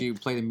to me. actually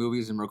play the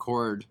movies and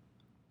record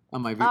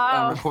on my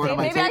Oh, on my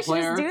maybe I tape should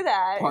player. just do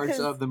that. Parts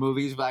of the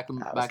movies back in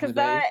the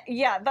day.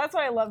 That's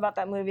what I love about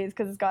that movie is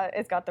because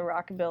it's got the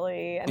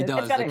rockabilly and It does.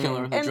 it's got The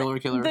killer, the and driller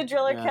killer. The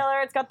driller Yeah.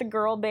 killer. It's got the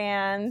girl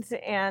band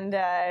and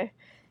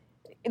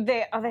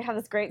they have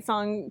this great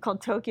song called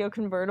Tokyo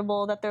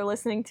Convertible that they're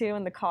listening to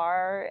in the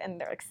car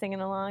and they're like singing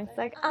along. It's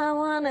like I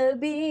wanna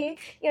be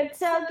your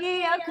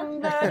Tokyo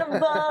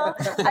Convertible.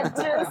 I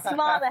just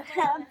wanna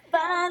have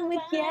fun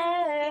with you.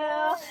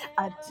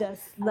 I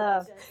just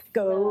love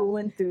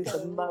going through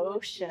the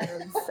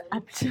motions. I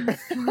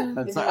just wanna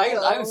That's be I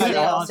honestly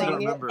don't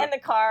singing it? remember. in the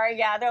car,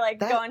 yeah, they're like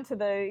That- going to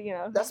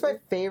the, That's my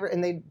favorite,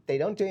 and they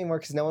don't do anymore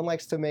because no one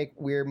likes to make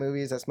weird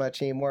movies as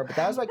much anymore. But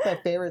that was like my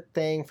favorite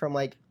thing from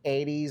like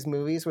 80s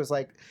movies was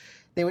like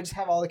they would just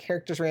have all the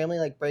characters randomly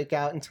like break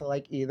out into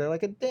like either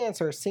like a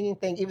dance or a singing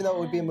thing, even though it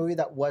would be a movie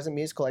that wasn't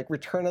musical, like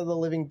Return of the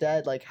Living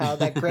Dead, like how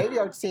that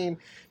graveyard scene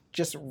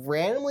just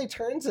randomly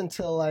turns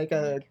into like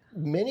a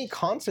mini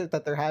concert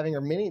that they're having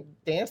or mini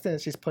dance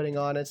she's putting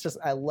on. It's just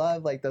I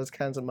love like those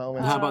kinds of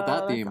moments. How about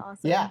that that's theme?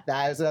 awesome. Yeah,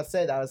 that was what I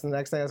said. That was the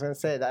next thing I was going to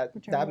say. That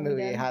Return of the Living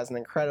movie Dead. has an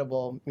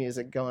incredible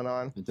music going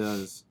on. It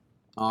does.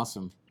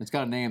 Awesome. It's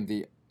got a name.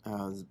 The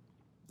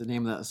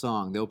name of that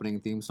song, the opening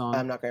theme song.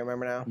 I'm not going to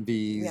remember now.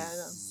 Yeah, I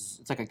know.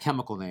 It's like a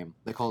chemical name.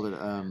 They called it.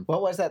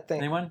 What was that thing?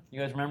 Anyone?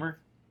 You guys remember?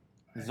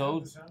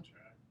 Zodes.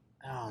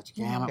 Oh, damn it!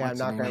 Yeah, I'm what's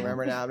the not name going to of it?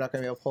 remember now. I'm not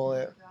going to be able to pull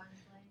it.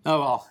 Oh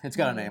well, it's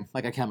got a name,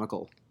 like a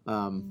chemical.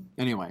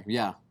 Anyway,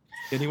 yeah,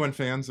 Anyone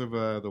fans of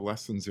the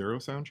Less Than Zero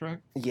soundtrack?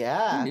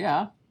 Yeah.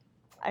 yeah.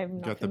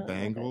 I'm not Got the familiar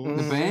with it. Bangles.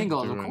 The Mhm.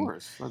 Bangles, of Doing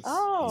course. That's-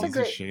 Oh. It's a Easy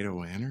great- Shade of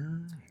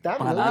Winter. That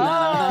movie.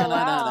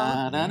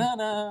 Yeah.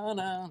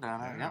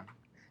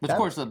 But That- of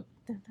course, the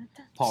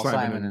Paul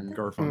Simon and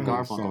Garfunkel,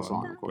 Garfunkel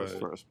song, of course,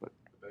 but first. But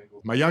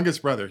my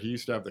youngest brother, he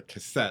used to have the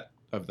cassette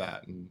of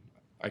that, and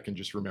I can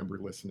just remember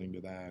listening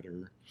to that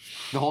or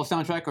the whole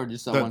soundtrack, or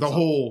just the one song?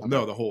 whole Okay.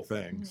 no, the whole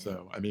thing.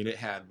 So I mean, it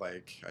had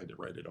like I had to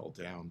write it all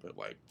down, but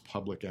like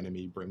Public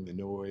Enemy, Bring the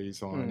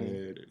Noise on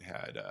it. It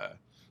had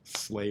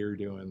Slayer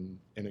doing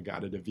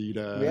Inagata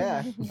Davida.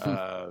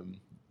 Yeah.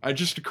 I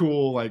just a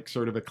cool like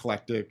sort of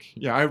eclectic.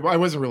 Yeah, I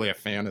wasn't really a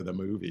fan of the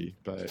movie,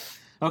 but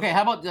Okay,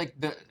 how about like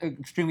the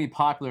extremely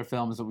popular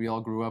films that we all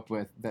grew up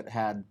with that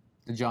had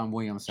the John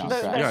Williams soundtrack? The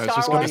Yeah, I was Star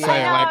just gonna Wars.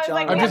 say, I know, like, I was I'm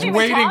we I'm just haven't even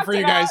waiting talked for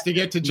you about- guys to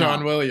get to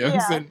John Williams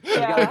Yeah. and You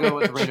gotta go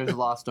with Raiders of the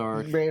Lost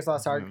Ark. Raiders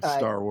Lost you Ark. know,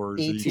 Star Wars,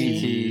 E.T.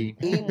 E.T.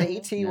 The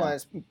E.T. Yeah. one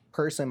is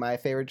personally my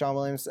favorite John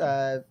Williams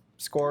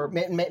score.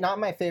 Not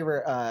my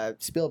favorite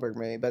Spielberg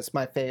movie, but it's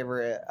my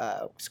favorite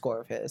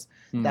score of his.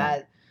 Hmm.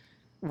 That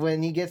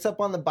when he gets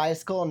up on the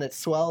bicycle and it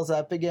swells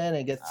up again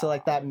and gets to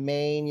like that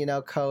main,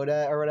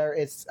 coda or whatever,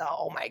 it's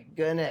oh my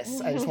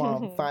goodness. I just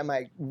want to find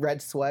my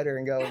red sweater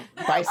and go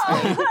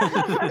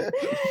bicycling.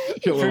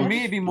 For me,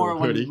 it'd be more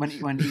little when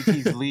hoodie. when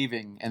E.T.'s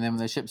leaving and then when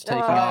the ship's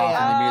taking Oh, off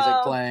yeah. and the music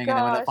Oh, playing and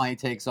then when it gosh. finally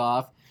takes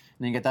off and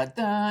then you get that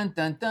dun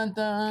dun dun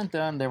dun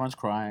dun. Everyone's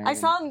crying. I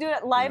saw him do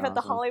it live at the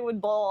Awesome.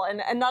 Hollywood Bowl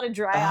and not a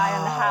dry eye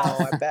in the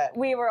house. I bet.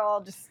 We were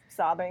all just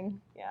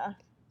sobbing. Yeah.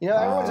 You know,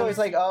 everyone's always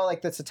like, oh,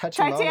 like that's a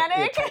touching Titanic?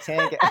 moment. Yeah,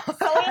 Titanic.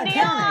 Celine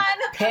Dion.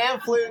 Pan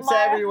flutes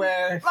My-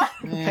 everywhere.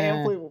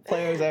 Pan flute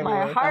players My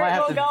everywhere. might heart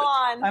have will to- go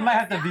on. I might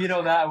have to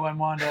veto that one,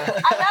 Wanda.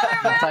 Another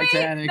movie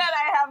Titanic. that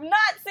I have not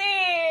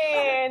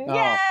seen. Oh,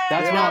 Yay!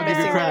 that's what I'll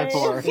give you credit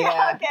for. Yeah,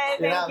 Yeah, okay,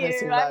 you're not thank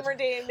missing you. I'm much.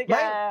 redeemed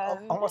again.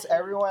 Almost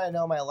everyone I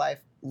know in my life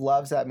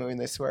loves that movie and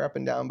they swear up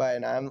and down by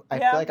it. And I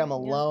Yeah. feel like I'm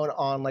alone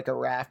on like a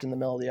raft in the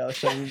middle of the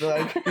ocean.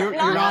 Like, You're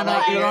Not on a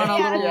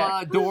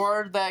like- little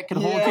door that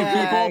can hold two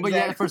Yeah, people, but yet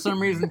exactly. for some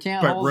reason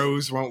can't But hold.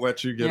 Rose won't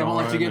let you get Yeah, on.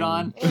 won't let you get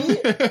on.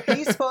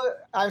 he's supposed.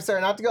 I'm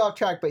sorry, not to go off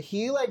track, but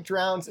he like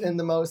drowns in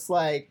the most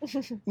like.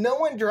 No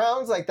one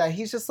drowns like that.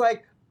 He's just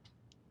like.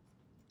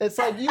 It's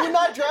like you would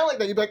not drown like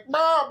that. You'd be like,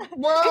 Mom, He'd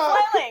be Mom.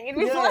 flailing. He'd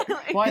be Yeah.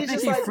 flailing. Well, I He's think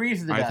just he like-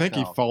 freezes to I death. think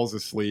he though. falls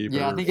asleep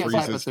Yeah, I or think he has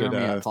freezes to hypothermia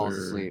and death. falls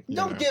or, asleep. you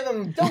Don't know. give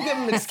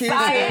him excuses.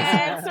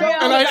 Science, Don't- real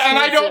And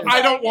I don't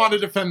excuses. want to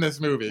defend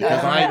this movie Yeah, because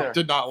I don't I either.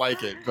 did not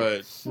like it,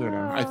 but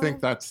I think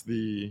that's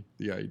the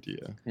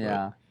idea.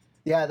 Yeah.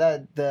 Yeah,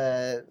 But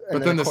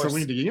then the of course,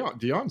 Celine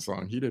Dion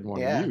song he didn't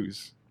want Yeah. to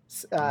use.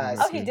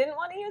 Oh, he didn't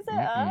want to use it?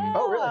 Mm-mm.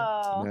 Oh, really?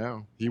 Oh.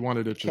 No, he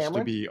wanted it just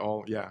Cameron? to be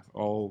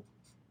all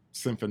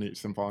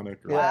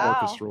symphonic or Yeah. Wow.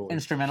 orchestral,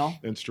 Instrumental.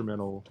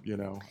 instrumental,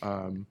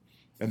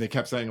 and they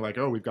kept saying like,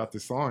 "Oh, we've got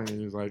this song," and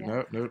he was like,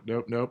 Yeah.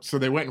 "Nope." So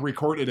they went and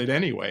recorded it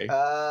anyway,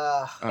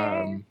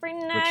 Every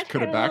night which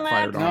could have when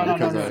backfired my on No, him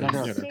no, because no,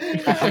 no,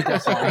 no. I hate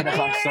that song. I hate that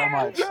song so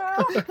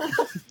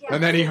much.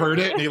 and then he heard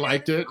it and he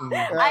liked it and,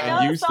 I and know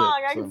the used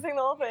song. it. I so. can sing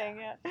the whole thing.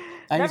 Yeah.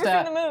 I Never used seen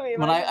to, the movie. when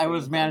but I I've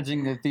was seen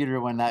managing the theater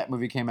when that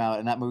movie came out,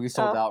 and that movie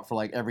sold Oh. out for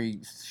like every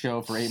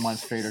show for 8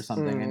 months straight or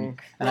something, Mm.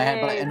 and I had,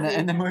 and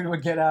Crazy. the movie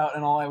would get out,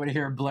 and all I would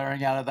hear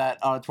blaring out of that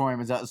auditorium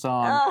was that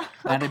song, Oh.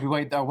 and I'd be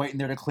waiting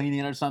there to clean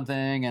it or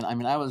something, and I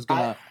mean I was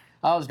gonna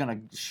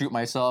shoot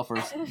myself or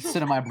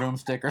sit on my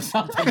broomstick or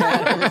something.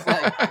 Man. It was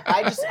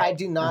like, I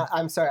do not.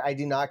 I'm sorry. I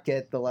do not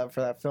get the love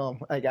for that film.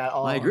 Like at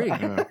all. I agree.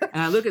 Yeah.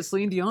 And I look at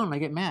Celine Dion and I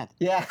get mad.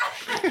 Yeah.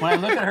 When I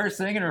look at her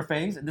sing in her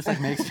face, it just like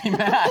makes me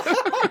mad.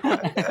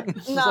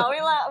 No,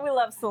 we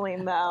love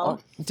Celine though.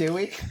 Do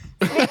we?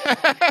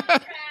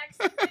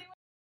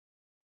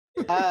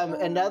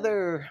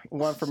 Another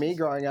one for me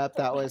growing up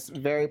that was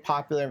very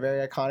popular and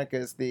very iconic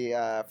is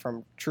the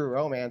from True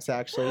Romance.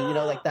 Actually, you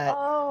know, like that.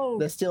 Oh,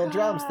 The steel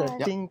drums, the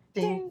God. ding,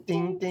 ding,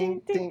 ding,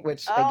 ding, ding,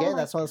 which Oh again, my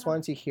that's one of those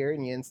ones you hear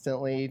and you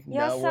instantly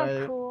You're know so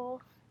what.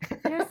 cool.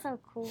 You're so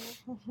cool.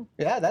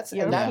 Yeah, that's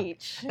You're and that,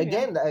 peach.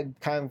 again.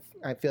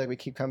 I feel like we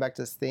keep coming back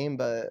to this theme,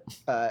 but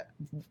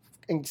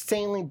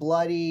insanely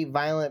bloody,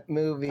 violent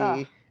movie.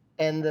 Ugh.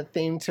 And the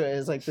theme to it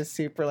is like this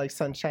super like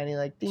sunshiny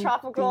like ding,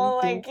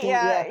 Tropical, ding, like, ding, ding.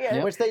 yeah, yeah.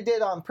 Yep. Which they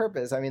did on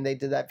purpose. I mean, they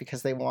did that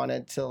because they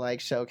wanted to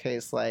like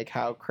showcase like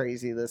how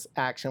crazy this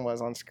action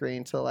was on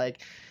screen to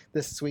like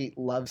this sweet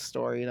love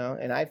story, you know.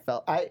 And I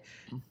felt I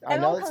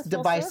And know it it's comes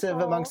full divisive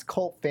circle. amongst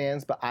cult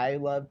fans, but I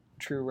love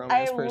True I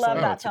Romance love personally.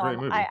 Oh, that it's a great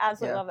film. movie. I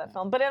absolutely Yeah. love that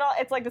film. But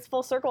it's like this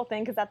full circle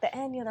thing because at the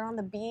end, they're on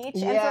the beach.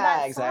 and so Yeah,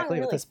 that exactly. Song With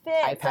really this fits.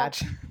 eye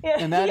patch. Yeah,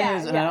 And that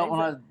is, yeah, and I yeah, don't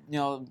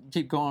want to,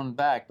 keep going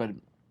back, but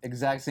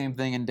exact same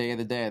thing in Day of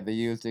the Dead. They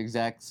used the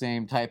exact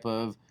same type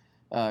of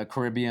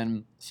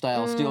Caribbean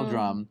style steel Mm.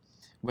 drum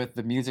with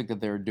the music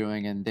that they were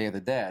doing in Day of the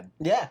Dead.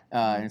 Yeah.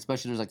 And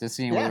especially there's like the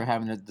scene where Yeah. they're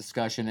having a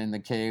discussion in the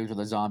caves where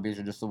the zombies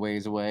are just a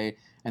ways away,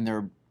 and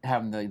they're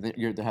having they're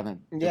having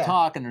the Yeah.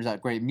 talk, and there's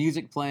that great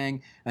music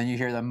playing, and you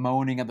hear the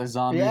moaning of the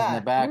zombies in Yeah.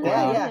 the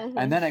background, Yeah, yeah.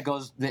 and then it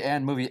goes.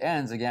 Movie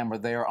ends again where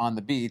they are on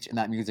the beach, and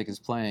that music is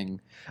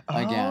playing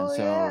again. Oh,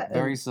 So yeah.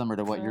 very similar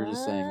to what you're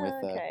just saying with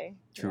Okay.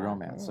 True Yeah.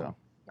 Romance. So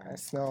I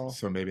smell.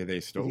 So maybe they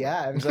stole.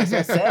 Yeah, I was just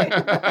gonna say.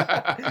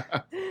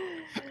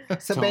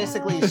 So So-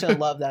 basically, you shouldn't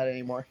love that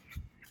anymore.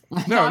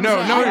 No. I'm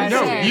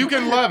saying- You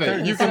can love it.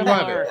 There's You can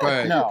love it. similar-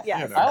 but no.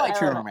 Yes. you know. I like I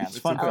True love it. Romance. It's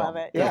Fun a film. good love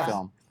it. Good Yeah.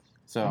 film.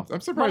 So I'm One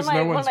of surprised my,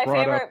 no one one's of my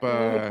brought favorite up.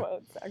 movie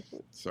quotes,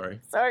 actually. Sorry.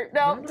 Sorry,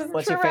 no, just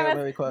What's True your favorite Romance.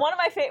 movie quote? One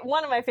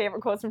of my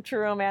favorite quotes from True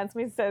Romance.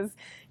 When he says,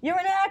 "You're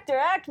an actor,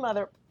 act,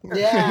 mother."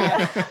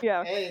 Yeah.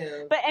 Yeah.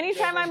 Anywho. But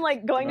anytime I'm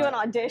like going to an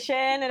audition,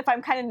 and if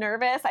I'm kind of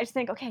nervous, I just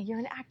think, okay, you're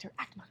an actor,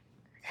 act, mother.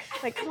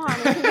 Like, come on,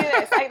 we can do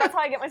this. That's how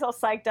I get myself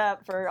psyched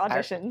up for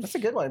auditions. That's a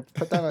good one.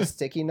 Put that on a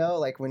sticky note,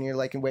 like when you're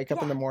like wake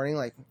up in the morning,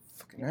 like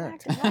fucking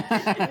act.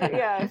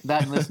 Yeah.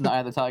 that and listen to Eye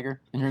of the Tiger,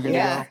 and you're good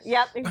Yeah. to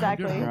Yep,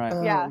 exactly. go.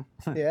 Right. Yeah.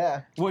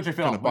 Yeah. What's your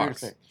Kind film? of What do you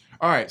box. say?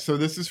 All right, so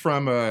this is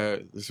from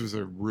this was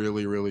a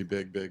really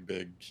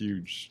big,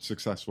 huge,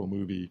 successful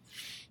movie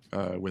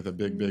with a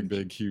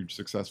big, huge,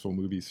 successful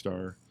movie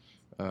star.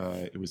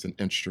 It was an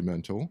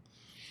instrumental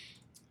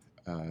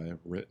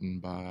written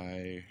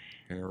by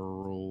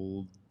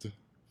Harold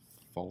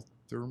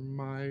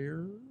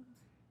Faltermeyer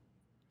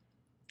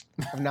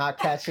I'm not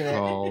catching it.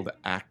 called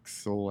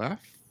Axel F.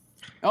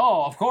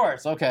 Oh, of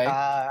course. Okay.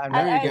 I'm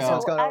There not you this go.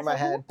 one's going over my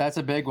head. That's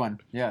a big one.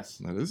 Yes.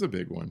 That is a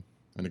big one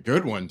and a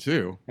good one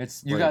too.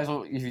 It's you Like- guys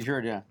will if you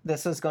heard, yeah.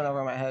 This is going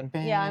over my head.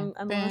 Yeah, I'm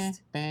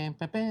lost.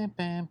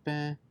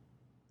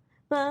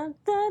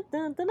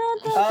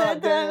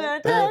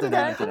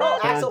 Oh,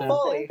 Axel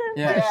Foley.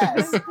 Yeah.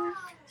 Yes.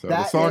 So the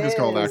That song is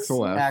called is-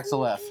 Axel F.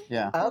 Axel F.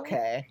 Yeah.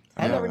 Okay.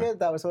 I never knew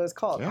that was what it's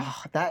called. Yeah.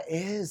 Oh, that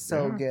is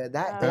so Yeah. good.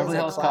 That is Beverly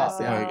a Hills Cop,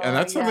 classic. yeah. Like, and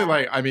that's something yeah.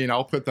 like, I mean,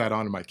 I'll put that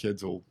on and my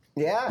kids will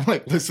Yeah.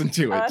 like listen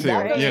to it that's too,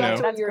 That goes great. you back know.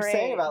 to what That's you were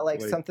saying great. about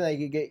like Like- something that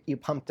you get you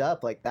pumped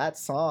up. Like that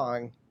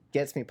song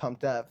gets me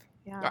pumped up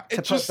Yeah. It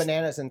to just, put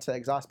bananas into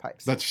exhaust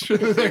pipes. that's true.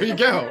 There you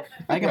go.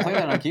 I can play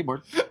that on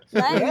keyboard.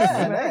 Nice.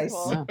 Yeah, Very nice.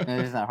 cool. Yeah,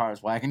 it is not hard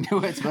as why I can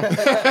do it.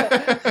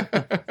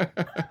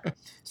 But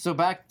so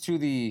back to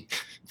the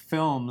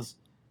films.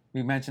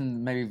 We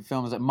mentioned maybe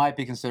films that might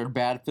be considered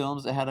bad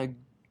films that had a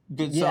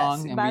good Yes.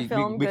 song, and Bad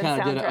film, we good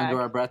kind of did it soundtrack.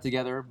 under our breath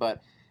together.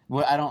 But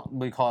what I don't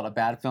really call it a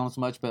bad film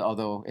so much, but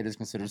although it is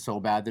considered so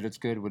bad that it's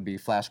good, would be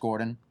Flash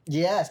Gordon.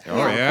 Yes.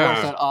 Oh, Of yeah.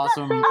 course, that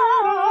awesome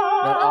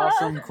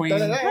Queen.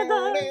 That.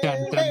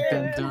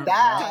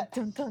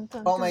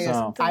 Oh my So-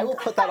 goodness. I will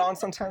put that on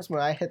sometimes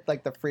when I hit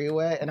like the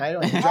freeway and I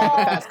don't even drive a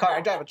fast car.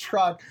 I drive a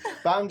truck,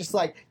 but I'm just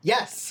like,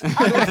 yes.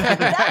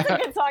 That's a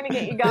good song to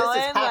get you This going.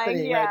 is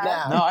happening yeah. right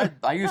now. No,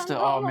 I used to.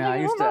 Oh man,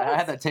 I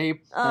had that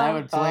tape, and I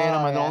would play it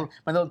on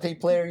my little tape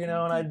player, you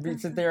know, and I'd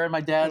sit there, and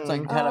my dad's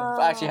like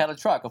actually had a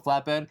truck, a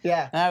flatbed,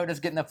 Yeah. and I would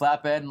just get in the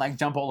flatbed and like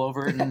jump all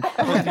over it, and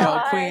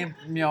with, Queen,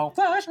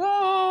 Flash,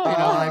 oh, and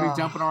I'd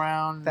be jumping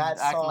around, That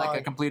acting like a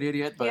song. complete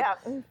idiot, but Yeah,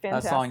 that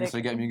fantastic. song used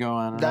to get me going.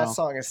 I don't That know.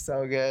 song is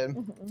so good.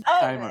 Oh,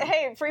 Timer.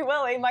 hey, Free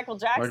Willy, Michael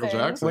Jackson. Michael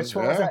Jackson. Which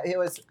one was Yeah. that? It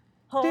was.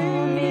 Hold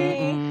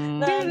me.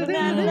 Na, na,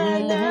 na, na,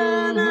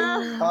 na,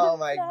 na. Oh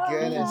my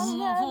goodness.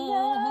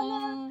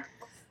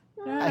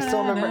 I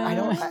still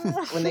remember.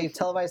 When they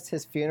televised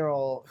his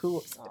funeral.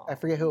 I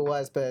forget who it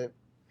was, but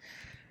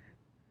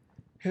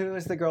who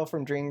was the girl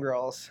from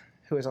Dreamgirls?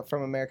 Who was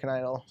from American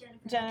Idol?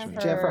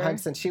 Jennifer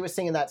Hudson. She was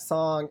singing that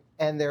song,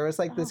 and there was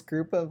like this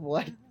group of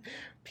like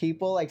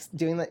people like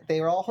doing like they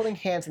were all holding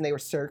hands and they were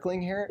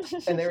circling her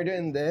and they were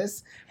doing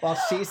this while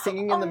she's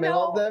singing in the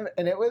middle of them,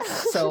 and it was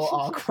so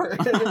awkward.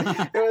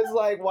 It was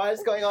like, what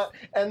is going on?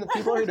 And the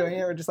people who were doing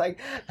it were just like,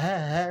 So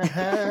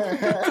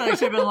I should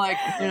have been like,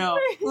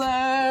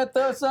 let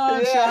the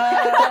sun Yeah.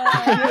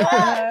 shine.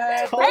 Yeah.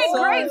 Let the Hey,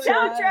 sun great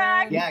shine.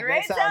 soundtrack. Yeah,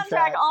 great great soundtrack.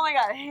 soundtrack. Oh my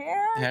god,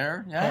 hair.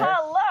 Hair, yeah.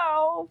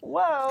 Hello.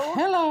 Whoa.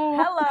 Hello.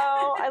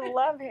 Hello. I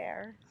love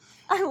hair.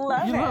 I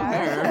love You love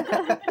hair.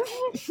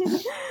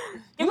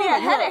 Give me a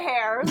head of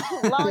hair.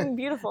 Long,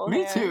 beautiful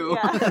Me hair. too.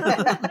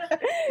 Yeah.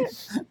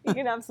 You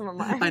can have some of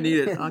mine. I need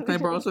it. Can I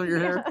borrow some of your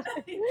hair?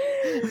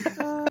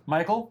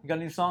 Michael, you got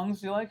any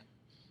songs you like?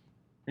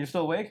 Are you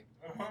still awake?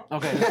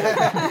 Okay.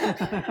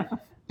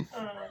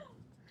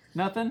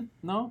 Nothing?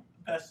 No?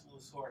 Best little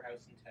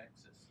storehouse in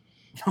Texas.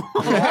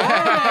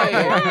 Hey!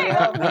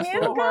 Yeah, That's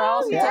musical? Little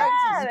House in Yeah, Texas.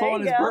 He's there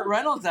pulling you his go. Burt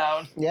Reynolds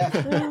out Yeah.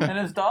 and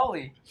his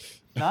Dolly.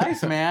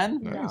 Nice, man.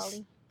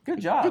 Nice. Good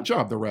job. Good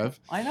job, the Rev.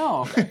 I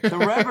know. The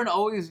Reverend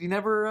always, you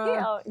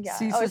never Yeah,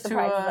 ceases always to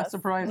surprises us.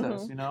 surprise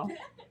us, Mhm. you know?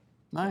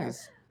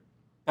 Nice.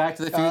 Back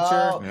to the Future.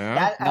 Oh,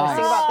 Yeah. I was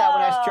thinking about that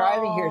when I was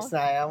driving here Oh.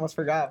 tonight. I almost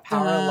forgot.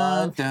 Power of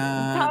Love. Power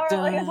of Love, Power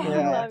of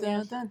Love,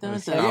 yeah.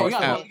 Yeah, we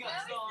got Al-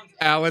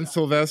 Alan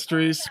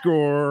Silvestri's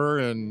score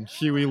and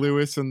Huey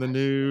Lewis and the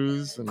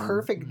News. And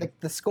Perfect.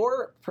 The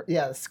score.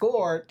 Yeah, the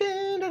score.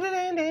 Dun, dun, dun,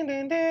 dun, dun,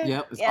 dun, dun.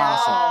 Yep, it's Yeah.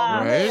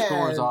 awesome. Right? The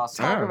score is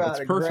awesome. Talk Yeah, about it's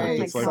a perfect.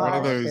 great It's like one of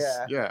song. those.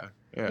 Yeah.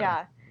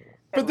 Yeah.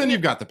 But then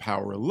you've got the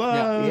Power of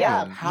Love.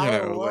 Yeah, and, Power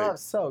of Love.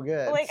 So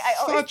good. Like, I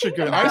always such a think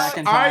good. about- Back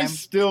in I Time.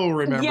 still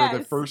remember the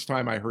Yes. first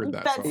time I heard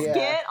that that song. Yeah.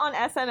 skit on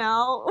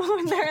SNL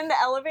when they're in the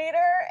elevator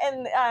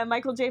and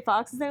Michael J.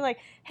 Fox is there like,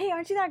 hey,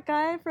 aren't you that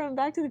guy from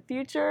Back to the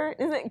Future?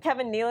 Isn't it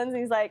Kevin Nealon? And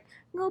he's like,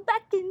 go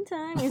back in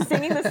time. He's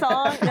singing the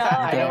song. No,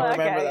 I don't okay,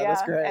 remember that. yeah.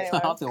 That's great. Anyway,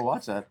 I'll have to go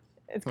watch that.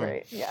 it's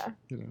great. Yeah.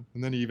 You know,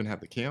 and then you even have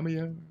the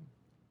cameo.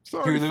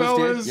 Sorry, Huey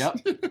Lewis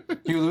fellas. did, yep.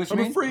 Huey Lewis, you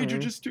I'm mean? afraid you're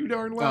just too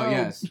darn loud.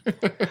 yes.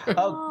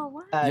 Oh,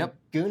 what? Yep.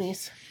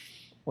 Goonies.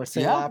 With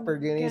Cyndi Yeah. Lauper,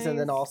 Goonies, and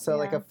then Goonies, also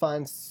like yeah. a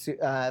fun,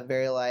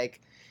 very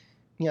like,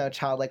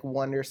 childlike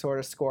wonder sort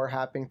of score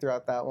happening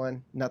throughout that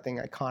one. Nothing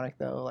iconic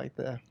though, like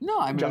the No,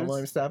 I mean, John it's-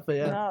 Williams stuff, but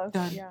yeah. No,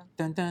 Dun, yeah.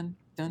 dun, dun,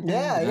 dun,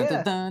 Yeah, dun,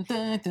 yeah. dun,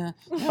 dun, dun.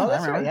 Oh,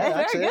 that's I remember. right. Yeah, That's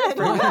actually, very that's good.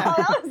 pretty Wow,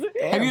 good. that was-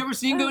 Damn. Have you ever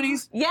seen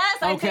Goonies? Yes,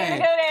 I've Okay. seen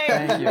the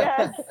Goonies. Thank you.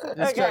 Yes.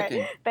 Just Okay.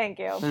 checking. Thank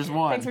you. There's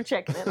one. Thanks for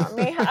checking in on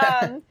me.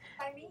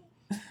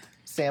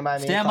 Stand by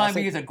Me. Stand By Me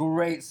classic. is a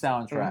great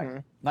soundtrack.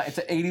 Mhm. Like, it's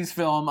an 80s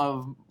film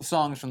of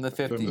songs from the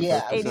 50s.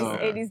 Yeah. 80s, So-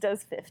 80s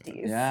does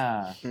 50s.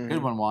 Yeah. Mhm.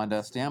 Good one,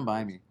 Wanda. Stand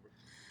By Me.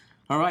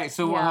 All right,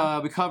 so Yeah.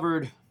 we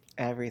covered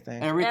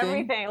Everything. everything.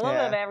 Everything. A little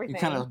bit of Yeah. everything.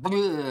 You kind of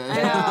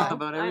know,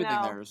 about I everything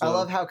know. there. So. I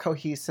love how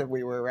cohesive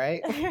we were,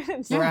 right?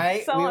 Just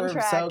Right? So We on were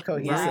track. so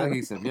cohesive. Very Yeah.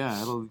 cohesive,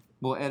 yeah.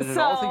 We'll edit it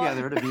all So-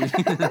 together to be.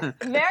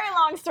 Very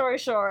long story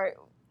short,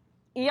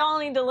 y'all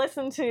need to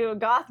listen to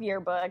Goth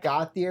Yearbook.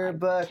 Goth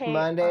Yearbook, Okay.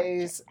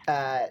 Mondays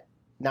at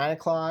 9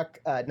 o'clock,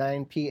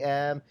 9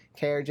 p.m.,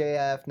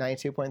 KRJF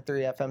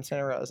 92.3 FM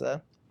Santa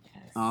Rosa.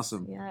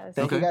 Awesome. Yes.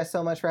 Thank you Okay. guys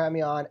so much for having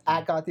me on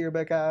at Goth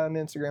Yearbook on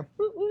Instagram.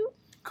 Woo, woo.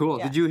 Cool.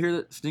 Yeah. Did you hear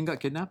that Sting got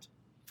kidnapped?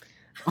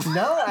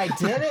 No, I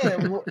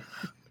didn't.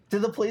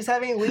 Did the police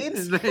have any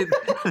leads?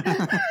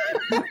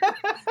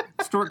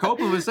 Stuart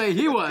Copeland would say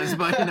he was,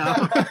 but you know.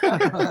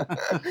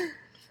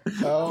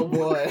 Oh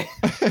boy.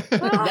 That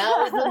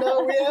was the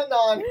note we end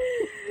on.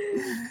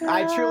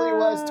 I truly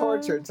was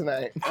tortured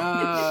tonight.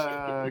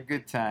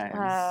 Good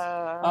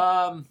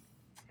times.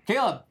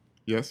 Caleb,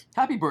 Yes.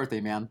 happy birthday,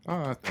 man.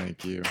 Oh,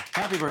 thank you.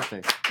 Happy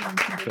birthday.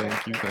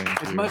 Thank you.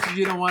 Thank As you. much as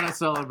you don't want to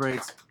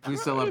celebrate, we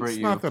celebrate It's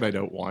you. not that I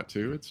don't want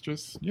to. It's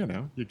just, you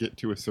get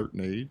to a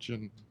certain age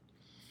and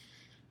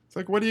it's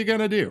like, what are you going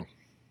to do?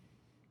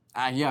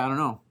 Yeah, I don't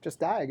know. Just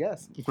die, I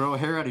guess. Grow a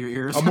hair out of your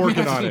ears. I'm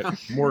working on it.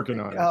 I'm working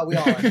on it. Oh, we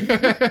all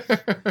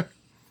are.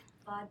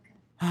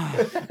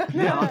 Vodka.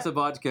 Yeah, lots of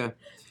vodka.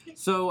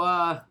 So,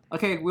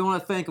 okay, we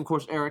want to thank, of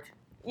course, Eric.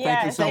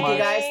 Yes, you so Thank much.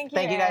 you guys.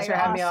 Thank you guys for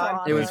having me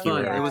on. It was Thank you,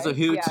 fun. Eric. It was a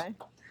hoot. Yeah.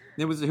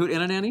 It was a hoot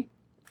and a nanny?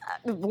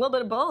 A little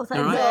bit of both. I'd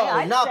All right. say. No,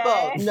 I'd not say.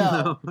 both.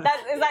 No.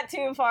 Is that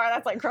too far?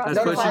 That's like crossing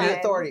That's the pushing line. it.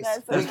 Authorities.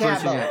 That's We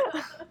can't pushing it.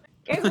 vote.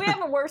 Guys, we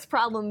have worse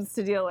problems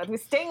to deal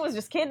with. Sting was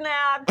just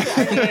kidnapped.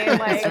 I mean,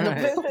 like, And the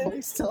this is-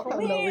 We still have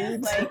no please,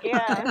 leads. like,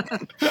 yeah.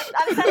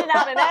 I'm sending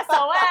out an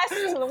SOS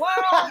to the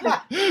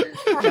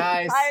world.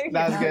 Nice.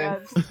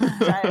 That was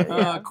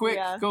good. Quick,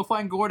 yeah. go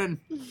find Gordon.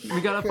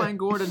 We gotta find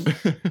Gordon.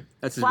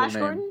 That's his Flash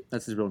real name. Gordon?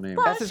 That's his real name.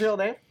 That's his real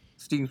name?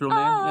 Sting's real name?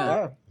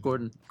 Yeah. Oh.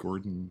 Gordon.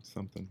 Gordon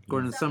something.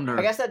 Gordon Sumner.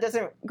 I guess that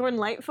doesn't Gordon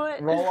Lightfoot.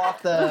 roll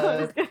off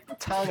the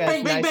tongue as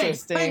Bang, bang, nice bang.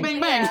 as Sting. Bang, bang,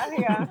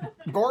 bang. Yeah,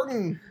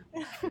 Gordon.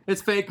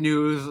 It's fake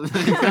news.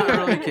 He's not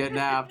really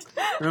kidnapped.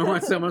 Remember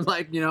when someone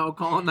calling yeah.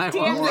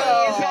 911?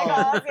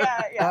 TMZ,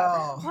 yeah.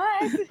 Oh. What?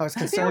 I was We'll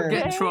concerned.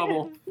 get in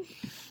trouble.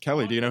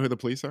 Kelly, do you know who the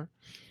police are?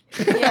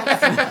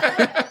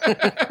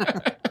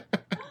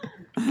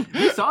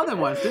 We saw them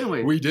once, didn't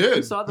we? We did.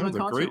 We saw them That was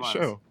in a concert great once.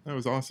 show. That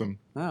was awesome.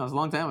 Yeah, it was a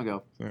long time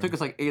ago. Yeah. Took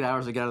us like 8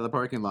 hours to get out of the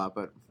parking lot,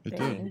 but It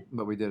Dang.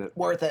 did. we did it.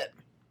 Worth it.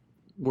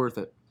 Worth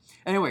it.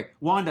 Anyway,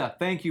 Wanda,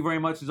 thank you very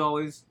much as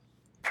always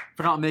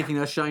for not making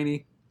us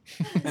shiny.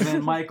 And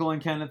then Michael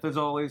and Kenneth, as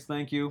always,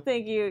 thank you.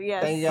 Thank you.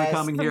 Yes. Thank you For guys.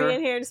 coming For here.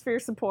 being here, just for your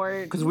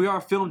support. Because we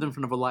are filmed in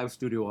front of a live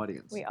studio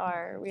audience. We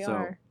are. We So-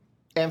 are.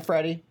 And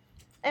Freddie.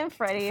 And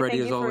Freddie, Freddie,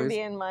 thank as you for always.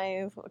 being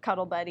my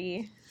cuddle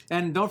buddy.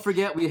 And don't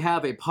forget, we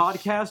have a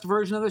podcast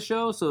version of the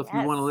show. So if you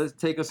Yes. want to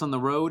take us on the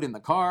road in the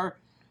car,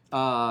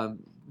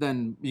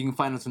 then you can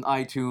find us on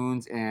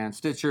iTunes and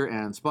Stitcher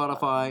and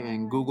Spotify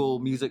and Google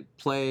Music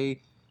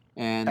Play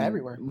and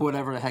Everywhere.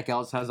 whatever the heck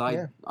else has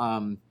Yeah.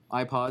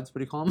 iPods. What do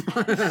you call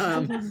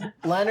them?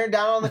 Leonard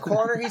down on the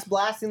corner, he's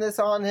blasting this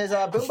on his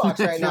boombox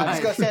right now.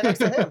 That's Just go stand next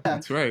to him.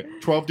 That's right.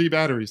 12D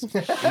batteries.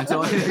 That's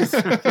all it is.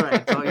 That's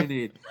right. That's all you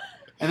need.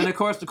 And then, of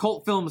course, the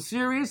Cult Film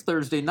Series,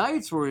 Thursday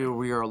nights, where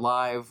we are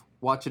live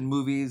watching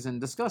movies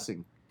and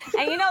discussing.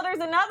 And there's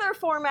another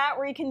format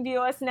where you can view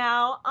us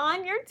now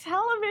on your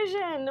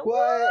television.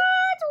 What?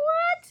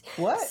 What?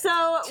 What?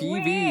 So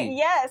TV.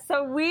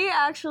 we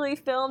actually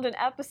filmed an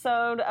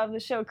episode of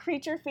the show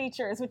Creature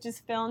Features, which is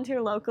filmed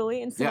here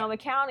locally in Sonoma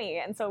County,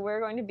 and so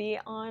we're going to be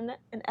on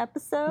an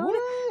episode.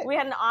 What? We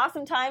had an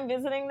awesome time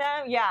visiting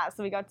them. Yeah,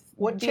 so we got to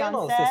What be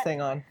channel on is set. this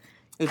thing on?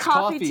 It's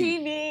Coffee coffee.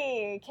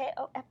 TV,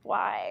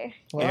 KOFY,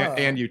 Wow.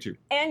 And YouTube.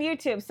 and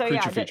YouTube. So Creature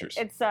yeah, Features.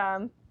 it's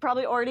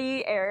probably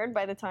already aired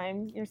by the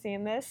time you're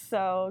seeing this.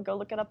 So go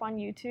look it up on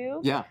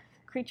YouTube. Yeah,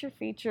 Creature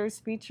Features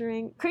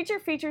featuring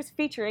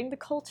the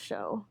Cult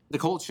Show. the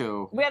Cult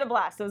Show. We had a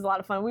blast. It was a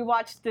lot of fun. We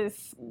watched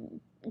this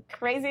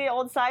crazy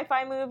old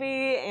sci-fi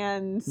movie,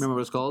 and Remember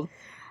what it's called?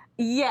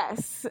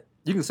 yes,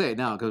 You can say it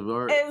now because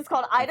we're. it was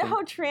called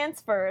Idaho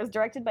Transfer. It was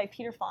directed by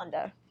Peter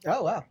Fonda,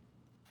 Oh, wow.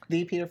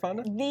 The Peter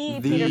Fonda? the The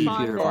Peter Peter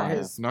Fonda. Or Fonda.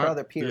 his Not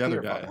brother Peter the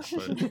other Peter guy.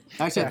 Fonda. But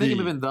Actually, I think The- of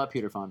even the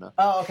Peter Fonda.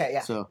 Oh, okay, yeah.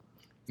 So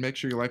make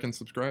sure you like and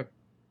subscribe.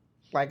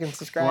 Like and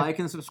subscribe. like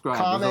and subscribe.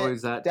 There's Comment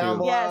always that down too.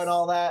 below Yes. and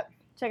all that.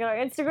 Check out our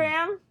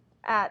Instagram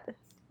at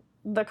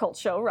The Cult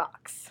Show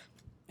Rocks.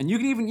 And you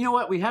can even, you know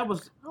what? We have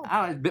was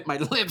I bit my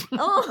lip.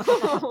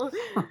 Oh,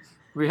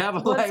 We have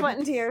a blood, sweat, live,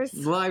 and tears.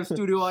 live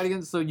studio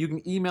audience, so you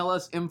can email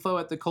us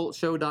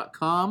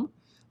info@thecultshow.com.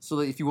 So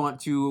that if you want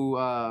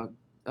to,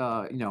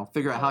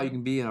 figure out how you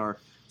can be in our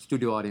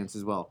studio audience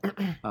as well,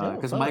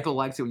 because fun. Michael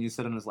likes it when you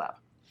sit on his lap.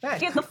 Nice.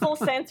 You get the full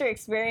sensory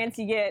experience.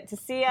 You get to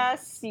see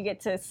us. You get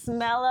to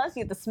smell us.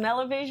 You get the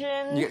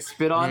smell-o-vision. You get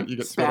spit on, You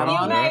get spat spit You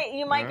on. on.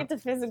 Yeah. might Yeah. get to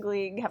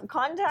physically have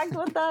contact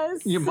with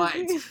us. You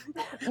might.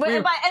 But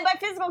and by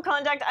physical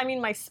contact, I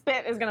mean my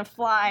spit is gonna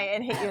fly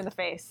and hit you in the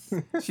face.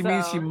 She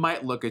means she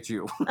might look at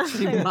you.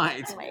 She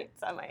might.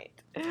 I might.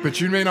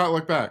 But you may not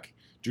look back.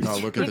 Do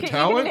not look at the You can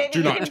talent. hit- Do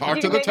you not can- talk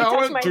you to can the maybe touch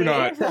talent. my Do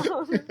not.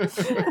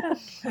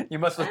 knee. You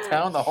must look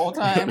down the whole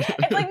time.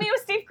 It's like me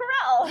with Steve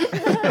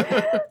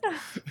Carell.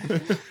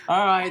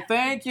 All right,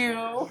 thank you.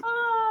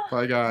 Ah,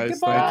 Bye, guys.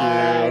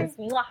 Goodbye. Thank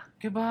you. mwah.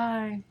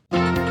 Goodbye.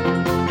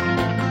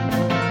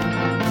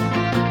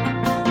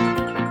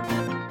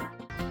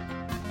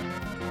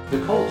 The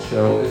Cult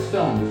Show is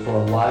filmed before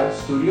a live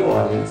studio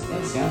audience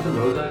in Santa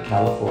Rosa,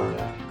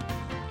 California.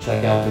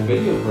 Check out the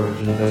video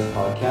version of this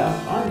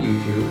podcast on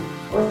YouTube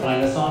or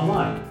find us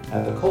online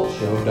at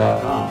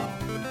thecultshow.com.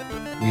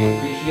 We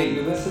appreciate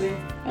you listening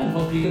and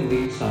hope you can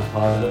leave some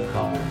positive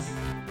comments.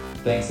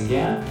 Thanks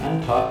again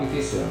and talk with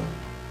you soon.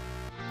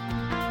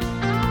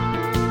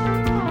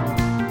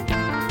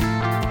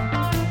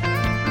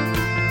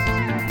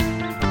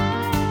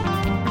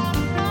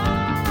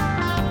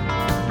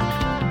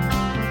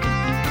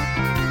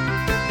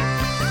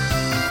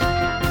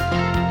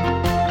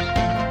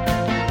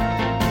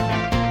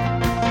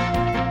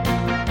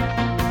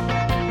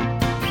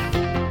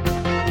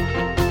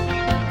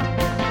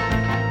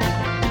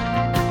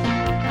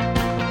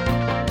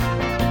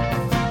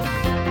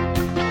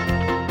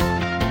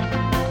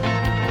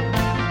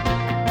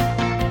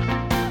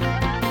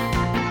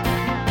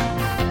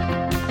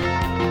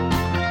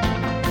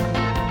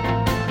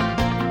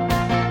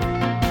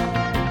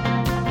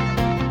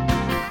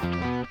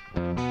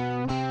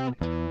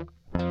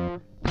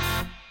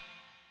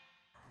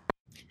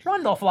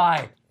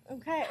 Trundlefly.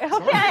 Okay.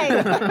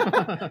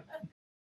 Okay.